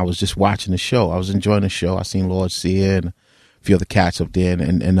upstairs and I was just watching the show. I was enjoying the show. I seen Lord Sear and a few other cats up there,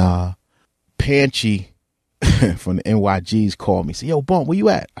 and Panchy from the NYGs called me. Said, "Yo, Bump, where you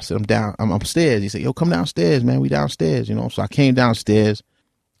at?" I said, "I'm down. I'm upstairs." He said, "Yo, come downstairs, man. We downstairs." So I came downstairs,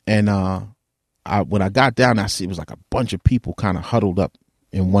 and when I got down, I see it was like a bunch of people kind of huddled up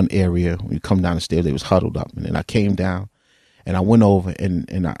in one area. When you come down the stairs, they was huddled up, and then I came down, and I went over, and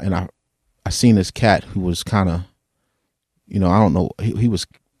I seen this cat who was kind of, I don't know, he was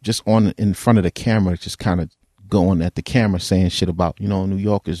just in front of the camera, just kind of going at the camera saying shit about, New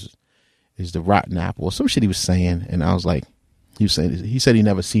York is the rotten apple or some shit he was saying. And I was like, he said he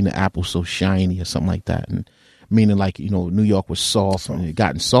never seen the apple so shiny or something like that. And meaning like, New York was soft and it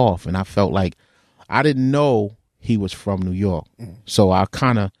gotten soft. And I felt like I didn't know he was from New York. So I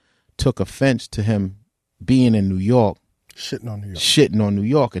kind of took offense to him being in New York. Shitting on New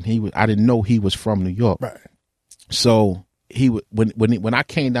York, and I didn't know he was from New York. Right. So when I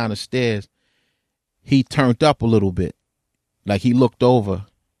came down the stairs, he turned up a little bit, like he looked over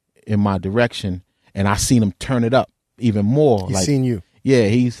in my direction, and I seen him turn it up even more. He seen you. Yeah,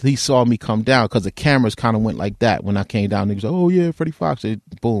 he saw me come down because the cameras kind of went like that when I came down. Niggas like, oh yeah, Freddie Foxxx,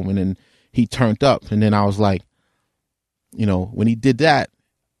 boom, and then he turned up, and then I was like, you know, when he did that,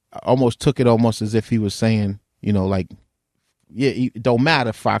 I almost took it almost as if he was saying, you know, like, yeah, it don't matter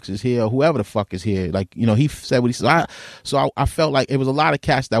if Foxxx is here or whoever the fuck is here. Like, you know, he said what he said. So I felt like it was a lot of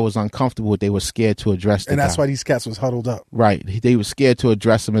cats that was uncomfortable. They were scared to address the And that's guy. why these cats was huddled up. Right. They were scared to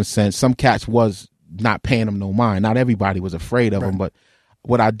address him in a sense. Some cats was not paying him no mind. Not everybody was afraid of him, but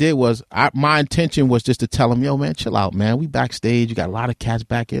what I did was, my intention was just to tell him, yo, man, chill out, man. We backstage. You got a lot of cats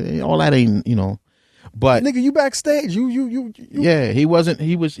back in. All that ain't, you know. But nigga, you backstage. You. Yeah, he wasn't.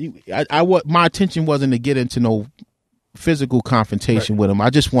 My intention wasn't to get into no physical confrontation with him. I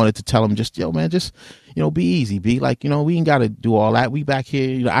just wanted to tell him, just, yo, man, just, you know, be easy, be like, you know, we ain't got to do all that. We back here.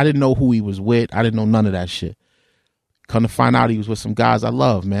 You know, I didn't know who he was with. I didn't know none of that shit. Come to find out, he was with some guys I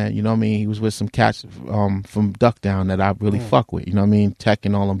love, man. You know what I mean? He was with some cats from Duck Down that I really fuck with. You know what I mean? Tech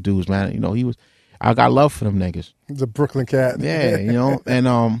and all them dudes, man. You know, I got love for them niggas. He's a Brooklyn cat. Yeah, you know. And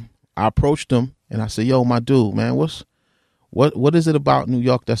I approached him and I said, yo, my dude, man, what is it about New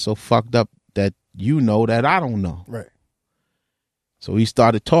York that's so fucked up that you know that I don't know? Right. So he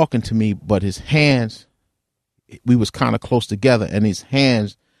started talking to me, but his hands, we was kind of close together, and his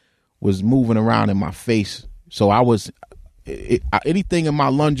hands was moving around in my face. So I was, anything in my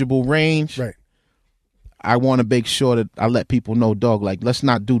lungeable range, right. I want to make sure that I let people know, dog, like, let's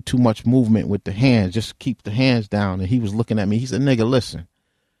not do too much movement with the hands. Just keep the hands down. And he was looking at me. He said, nigga, listen,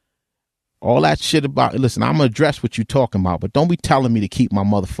 all that shit about, listen, I'm going to address what you talking about, but don't be telling me to keep my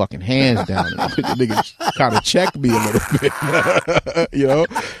motherfucking hands down. The nigga kind of checked me a little bit. You know?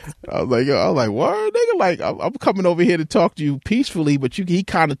 I was like, what, nigga? Like, I'm coming over here to talk to you peacefully, but he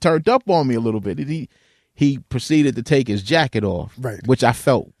kind of turned up on me a little bit. He proceeded to take his jacket off, right, which I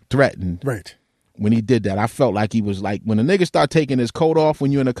felt threatened. Right. When he did that, I felt like he was like, when a nigga start taking his coat off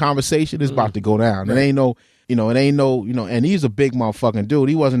when you're in a conversation, it's about to go down. Right. It ain't no, and he's a big motherfucking dude.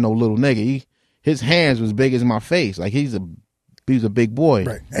 He wasn't no little nigga. His hands was big as my face. Like, he's a big boy.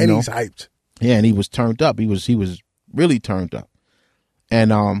 Right. And he's hyped. Yeah, and he was turned up. He was really turned up.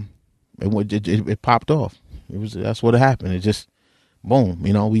 And it popped off. That's what happened. It just, boom,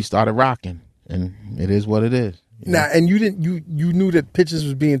 we started rocking. And it is what it is. Now, and you knew that pictures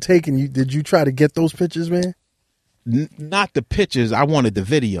was being taken. Did you try to get those pictures, man? Not the pictures. I wanted the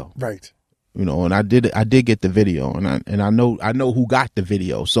video. Right. And I did get the video, and I know who got the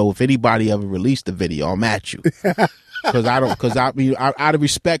video. So if anybody ever released the video, I'm at you. Because out of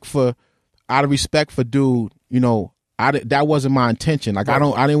respect for dude, that wasn't my intention. Like, right.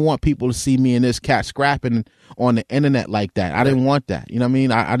 I didn't want people to see me and this cat scrapping on the internet like that. I didn't want that. You know what I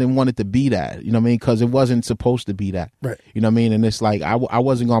mean? I didn't want it to be that. You know what I mean? Because it wasn't supposed to be that. Right. You know what I mean? And it's like, I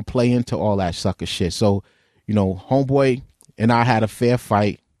wasn't going to play into all that sucker shit. So, homeboy and I had a fair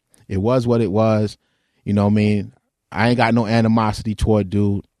fight. It was what it was. You know what I mean? I ain't got no animosity toward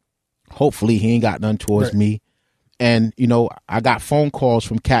dude. Hopefully he ain't got none towards me. And, I got phone calls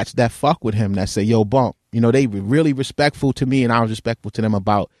from cats that fuck with him that say, yo, Bump. They were really respectful to me, and I was respectful to them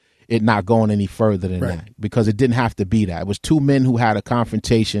about it not going any further than that, because it didn't have to be that. It was two men who had a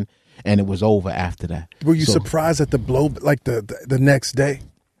confrontation, and it was over after that. Were you surprised at the blow, like the next day,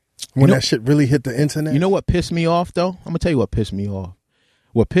 when that shit really hit the internet? You know what pissed me off, though? I'm going to tell you what pissed me off.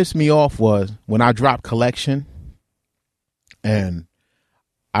 What pissed me off was when I dropped Collection, and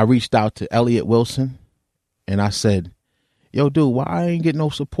I reached out to Elliot Wilson, and I said, yo, dude, why I ain't get no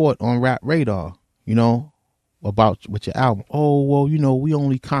support on Rap Radar? About with your album. Oh, well, we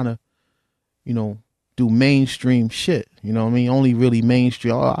only kind of, do mainstream shit. You know what I mean? Only really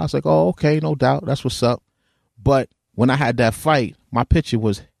mainstream. I was like, oh, okay, no doubt. That's what's up. But when I had that fight, my picture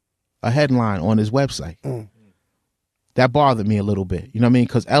was a headline on his website. That bothered me a little bit. You know what I mean?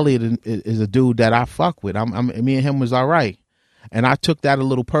 Because Elliot is a dude that I fuck with. Me and him was all right. And I took that a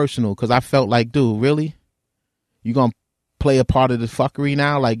little personal because I felt like, dude, really? You gonna play a part of the fuckery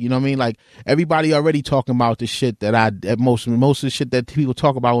now? Like, you know what I mean? Like, everybody already talking about the shit that most of the shit that people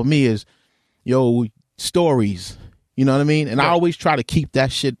talk about with me is, stories. You know what I mean? And I always try to keep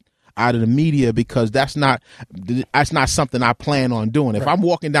that shit out of the media because that's not something I plan on doing. If I'm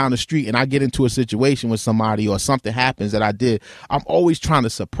walking down the street and I get into a situation with somebody or something happens that I did, I'm always trying to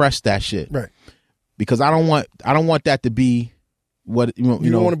suppress that shit. Right. Because I don't want that to be what you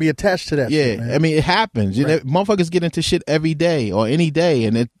don't want to be attached to that. Yeah, shit, man. I mean, it happens. Right. Motherfuckers get into shit every day or any day,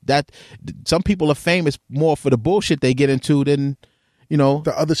 and that some people are famous more for the bullshit they get into than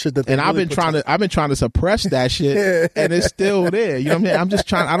the other shit that. I've been trying to suppress that shit, and it's still there. You know what I mean? I'm just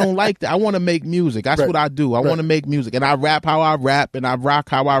trying. I don't like that. I want to make music. That's what I do. I want to make music, and I rap how I rap, and I rock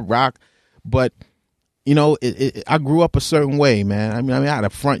how I rock. But I grew up a certain way, man. I mean, I had a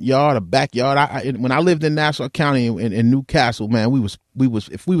front yard, a backyard. When I lived in Nassau County in Newcastle, man, we was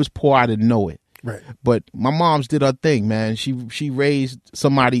if we was poor, I didn't know it. Right. But my mom's did her thing, man. She raised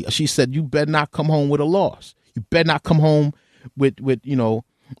somebody. She said, you better not come home with a loss. You better not come home with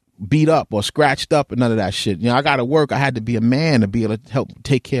beat up or scratched up and none of that shit. I got to work. I had to be a man to be able to help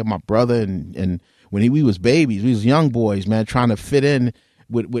take care of my brother. And when we was babies, we was young boys, man, trying to fit in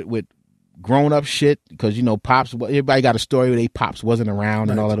with grown up shit. Because, pops, everybody got a story where they pops wasn't around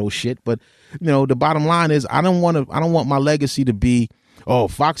and all of those shit. But, the bottom line is I don't want my legacy to be, oh,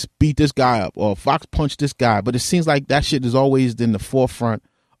 Foxx beat this guy up or Foxx punched this guy. But it seems like that shit is always in the forefront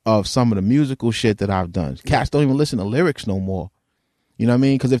of some of the musical shit that I've done. Cats don't even listen to lyrics no more. You know what I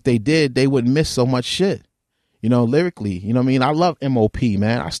mean? Because if they did, they wouldn't miss so much shit, lyrically. You know what I mean? I love MOP,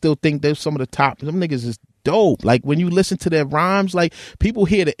 man. I still think they're some of the top. Them niggas is dope. Like, when you listen to their rhymes, like, people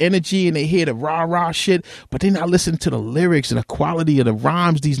hear the energy and they hear the rah-rah shit, but they not listening to the lyrics and the quality of the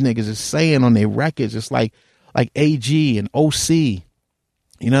rhymes these niggas is saying on their records. It's like AG and OC.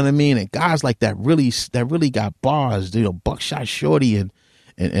 You know what I mean? And guys like that really got bars. Buckshot Shorty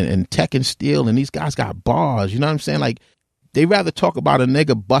and Tech and Steel, and these guys got bars. You know what I'm saying? Like, they rather talk about a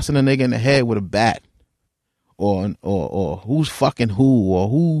nigga busting a nigga in the head with a bat, or who's fucking who,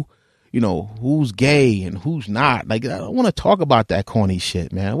 or who's gay and who's not. Like, I don't want to talk about that corny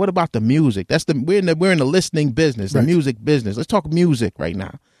shit, man. What about the music? We're in the listening business, the music business. Let's talk music right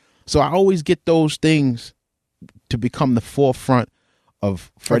now. So I always get those things to become the forefront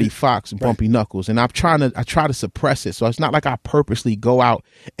of Freddie Foxxx and Bumpy Knuckles, and I try to suppress it. So it's not like I purposely go out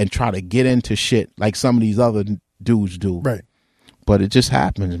and try to get into shit like some of these other dudes do. Right. But it just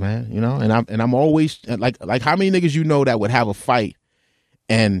happens, man. And I'm always like how many niggas that would have a fight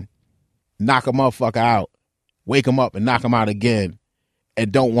and knock a motherfucker out, wake him up and knock him out again,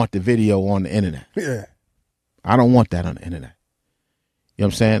 and don't want the video on the internet. Yeah. I don't want that on the internet. You know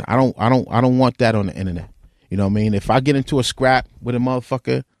what I'm saying? I don't want that on the internet. You know what I mean? If I get into a scrap with a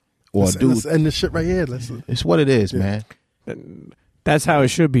motherfucker or a dude, let's end this shit right here. It's what it is, man. That's how it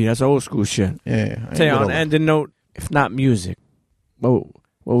should be. That's old school shit. Yeah. Say on the ending note, if not music, what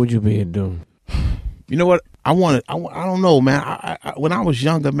would you be doing? You know what? I don't know, man. I when I was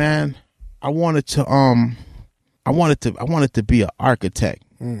younger, man, I wanted to be an architect.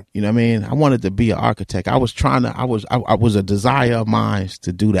 You know what I mean? I wanted to be an architect. I was a desire of mine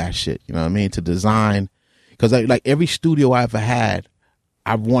to do that shit. You know what I mean? To design, because like every studio I ever had,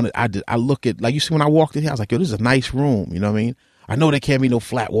 I look at, like, you see when I walked in here, I was like, yo, this is a nice room. You know what I mean? I know there can't be no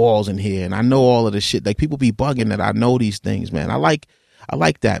flat walls in here, and I know all of this shit. Like, people be bugging that I know these things, man. I like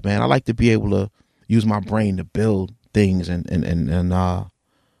that, man. I like to be able to use my brain to build things and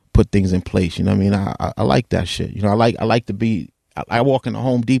put things in place. You know what I mean? I like that shit. I like to be. I walk into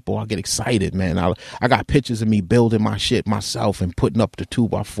Home Depot, I get excited, man. I got pictures of me building my shit myself and putting up the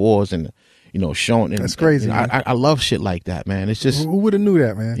 2x4s and showing. That's crazy. I love shit like that, man. It's just, who would have knew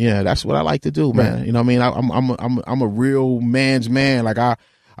that, man? Yeah, that's what I like to do, man. You know what I mean? I'm a real man's man. Like,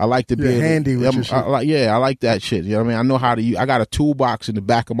 I like to be handy with your shit. I like that shit. You know what I mean? I know how to use. I got a toolbox in the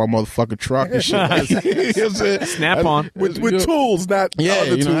back of my motherfucking truck and shit. You know what I'm saying? Snap on with tools, not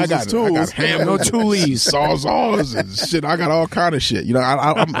other tools. I got hammers, no toolies, sawzalls and shit. I got all kind of shit.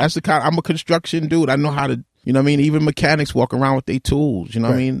 I'm a construction dude. I know how to. You know what I mean? Even mechanics walk around with their tools. You know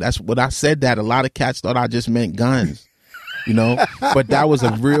what I mean? That's what I said. That a lot of cats thought I just meant guns. But that was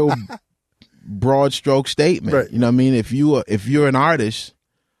a real broad stroke statement. Right. You know what I mean? If you're an artist,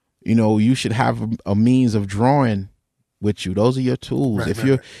 you should have a means of drawing with you. Those are your tools.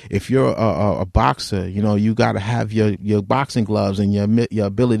 Right, if you're a boxer, you got to have your boxing gloves and your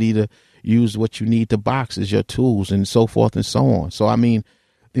ability to use what you need to box as your tools, and so forth and so on. So I mean,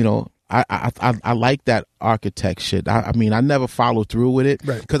 I like that architect shit. I mean, I never followed through with it,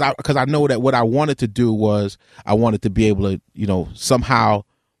 right? Because I know that what I wanted to do was I wanted to be able to somehow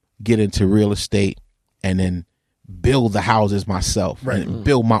get into real estate and then build the houses myself, right? And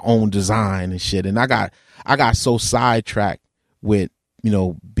build my own design and shit. And I got so sidetracked with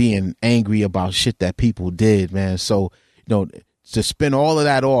being angry about shit that people did, man. So to spin all of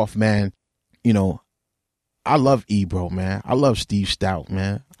that off, man, I love Ebro, man. I love Steve Stout,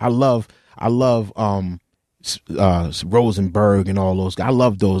 man. I love Rosenberg and all those guys. I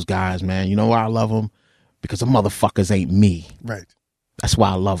love those guys, man. You know why I love them? Because the motherfuckers ain't me. Right. That's why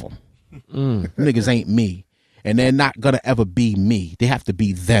I love them. Niggas ain't me. And they're not going to ever be me. They have to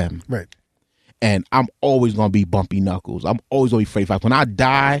be them. Right. And I'm always going to be Bumpy Knuckles. I'm always going to be Freddie Foxxx. When I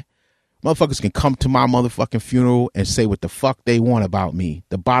die, motherfuckers can come to my motherfucking funeral and say what the fuck they want about me.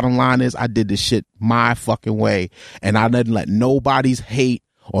 The bottom line is I did this shit my fucking way. And I didn't let nobody's hate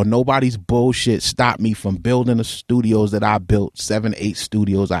or nobody's bullshit stop me from building the studios that I built, 7, 8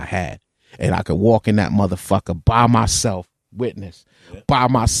 studios I had. And I could walk in that motherfucker by myself, by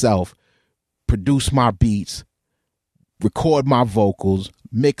myself, produce my beats, record my vocals,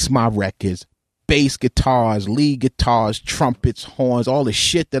 mix my records, bass guitars, lead guitars, trumpets, horns, all the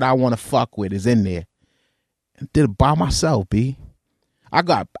shit that I want to fuck with is in there. And did it by myself, B. I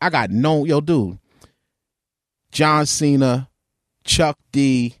got known, yo, dude. John Cena, Chuck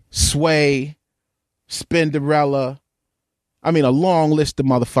D, Sway, Spinderella. I mean, a long list of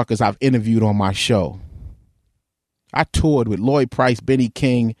motherfuckers I've interviewed on my show. I toured with Lloyd Price, Benny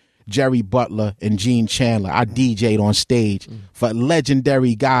King, Jerry Butler, and Gene Chandler. I DJ'd on stage for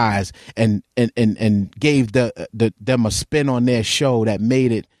legendary guys and gave them a spin on their show that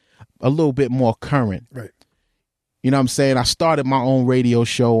made it a little bit more current. Right. You know what I'm saying? I started my own radio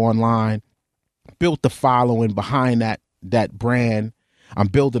show online, built the following behind that brand. I'm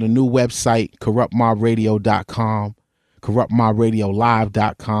building a new website, corruptmyradio.com,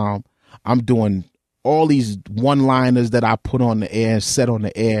 corruptmyradiolive.com. I'm doing all these one-liners that I put on the air, set on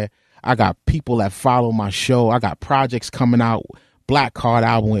the air. I got people that follow my show. I got projects coming out. Black Card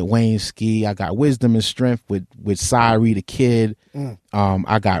album with Wayne Ski. I got Wisdom and Strength with Cyree the Kid.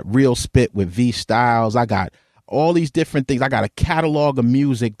 I got Real Spit with V Styles. I got all these different things. I got a catalog of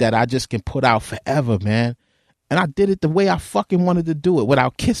music that I just can put out forever, man. And I did it the way I fucking wanted to do it,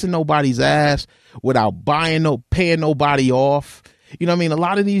 without kissing nobody's ass, without paying nobody off. You know what I mean? A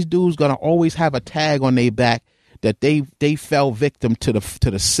lot of these dudes gonna always have a tag on their back that they fell victim to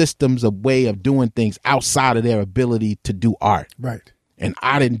the systems of way of doing things outside of their ability to do art. Right. And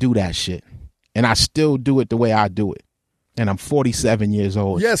I didn't do that shit. And I still do it the way I do it. And I'm 47 years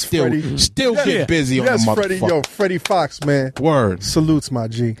old. Yes, Freddie. Still get busy on the motherfucker. Freddie. Yo, Freddie Foxxx, man. Word. Salutes, my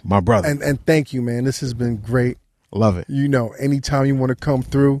G. My brother. And thank you, man. This has been great. Love it. You know, anytime you want to come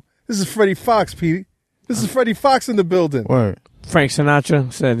through. This is Freddie Foxxx, Pete. This is Freddie Foxxx in the building. Word. Frank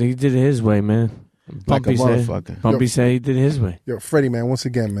Sinatra said he did it his way, man. Like a motherfucker. Bumpy said he did it his way. Yo, Freddie, man, once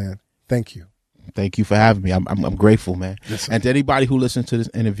again, man, thank you. Thank you for having me. I'm grateful, man. Yes, and to anybody who listens to this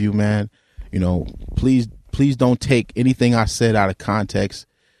interview, man, you know, please don't take anything I said out of context.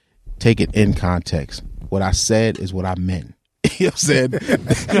 Take it in context. What I said is what I meant. You know what I'm saying?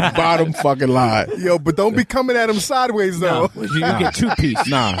 Bottom fucking line. Yo, but don't be coming at him sideways, though. No, you get 2 piece.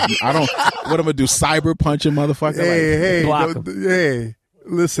 Nah, I don't. What I'm gonna do? Cyber punch a motherfucker? Hey, block hey,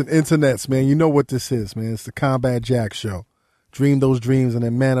 listen, internets, man, you know what this is, man. It's the Combat Jack Show. Dream those dreams and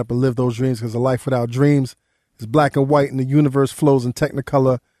then man up and live those dreams, because a life without dreams is black and white and the universe flows in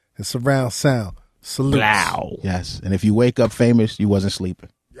technicolor and surround sound. Salute. Wow. Yes, and if you wake up famous, you wasn't sleeping.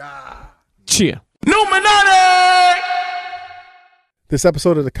 Cheer. This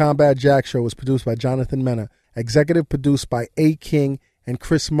episode of the Combat Jack Show was produced by Jonathan Mena, executive produced by A. King and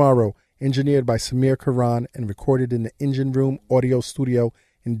Chris Morrow, engineered by Samir Karan, and recorded in the Engine Room Audio Studio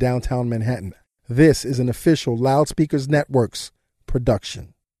in downtown Manhattan. This is an official Loudspeakers Networks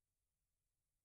production.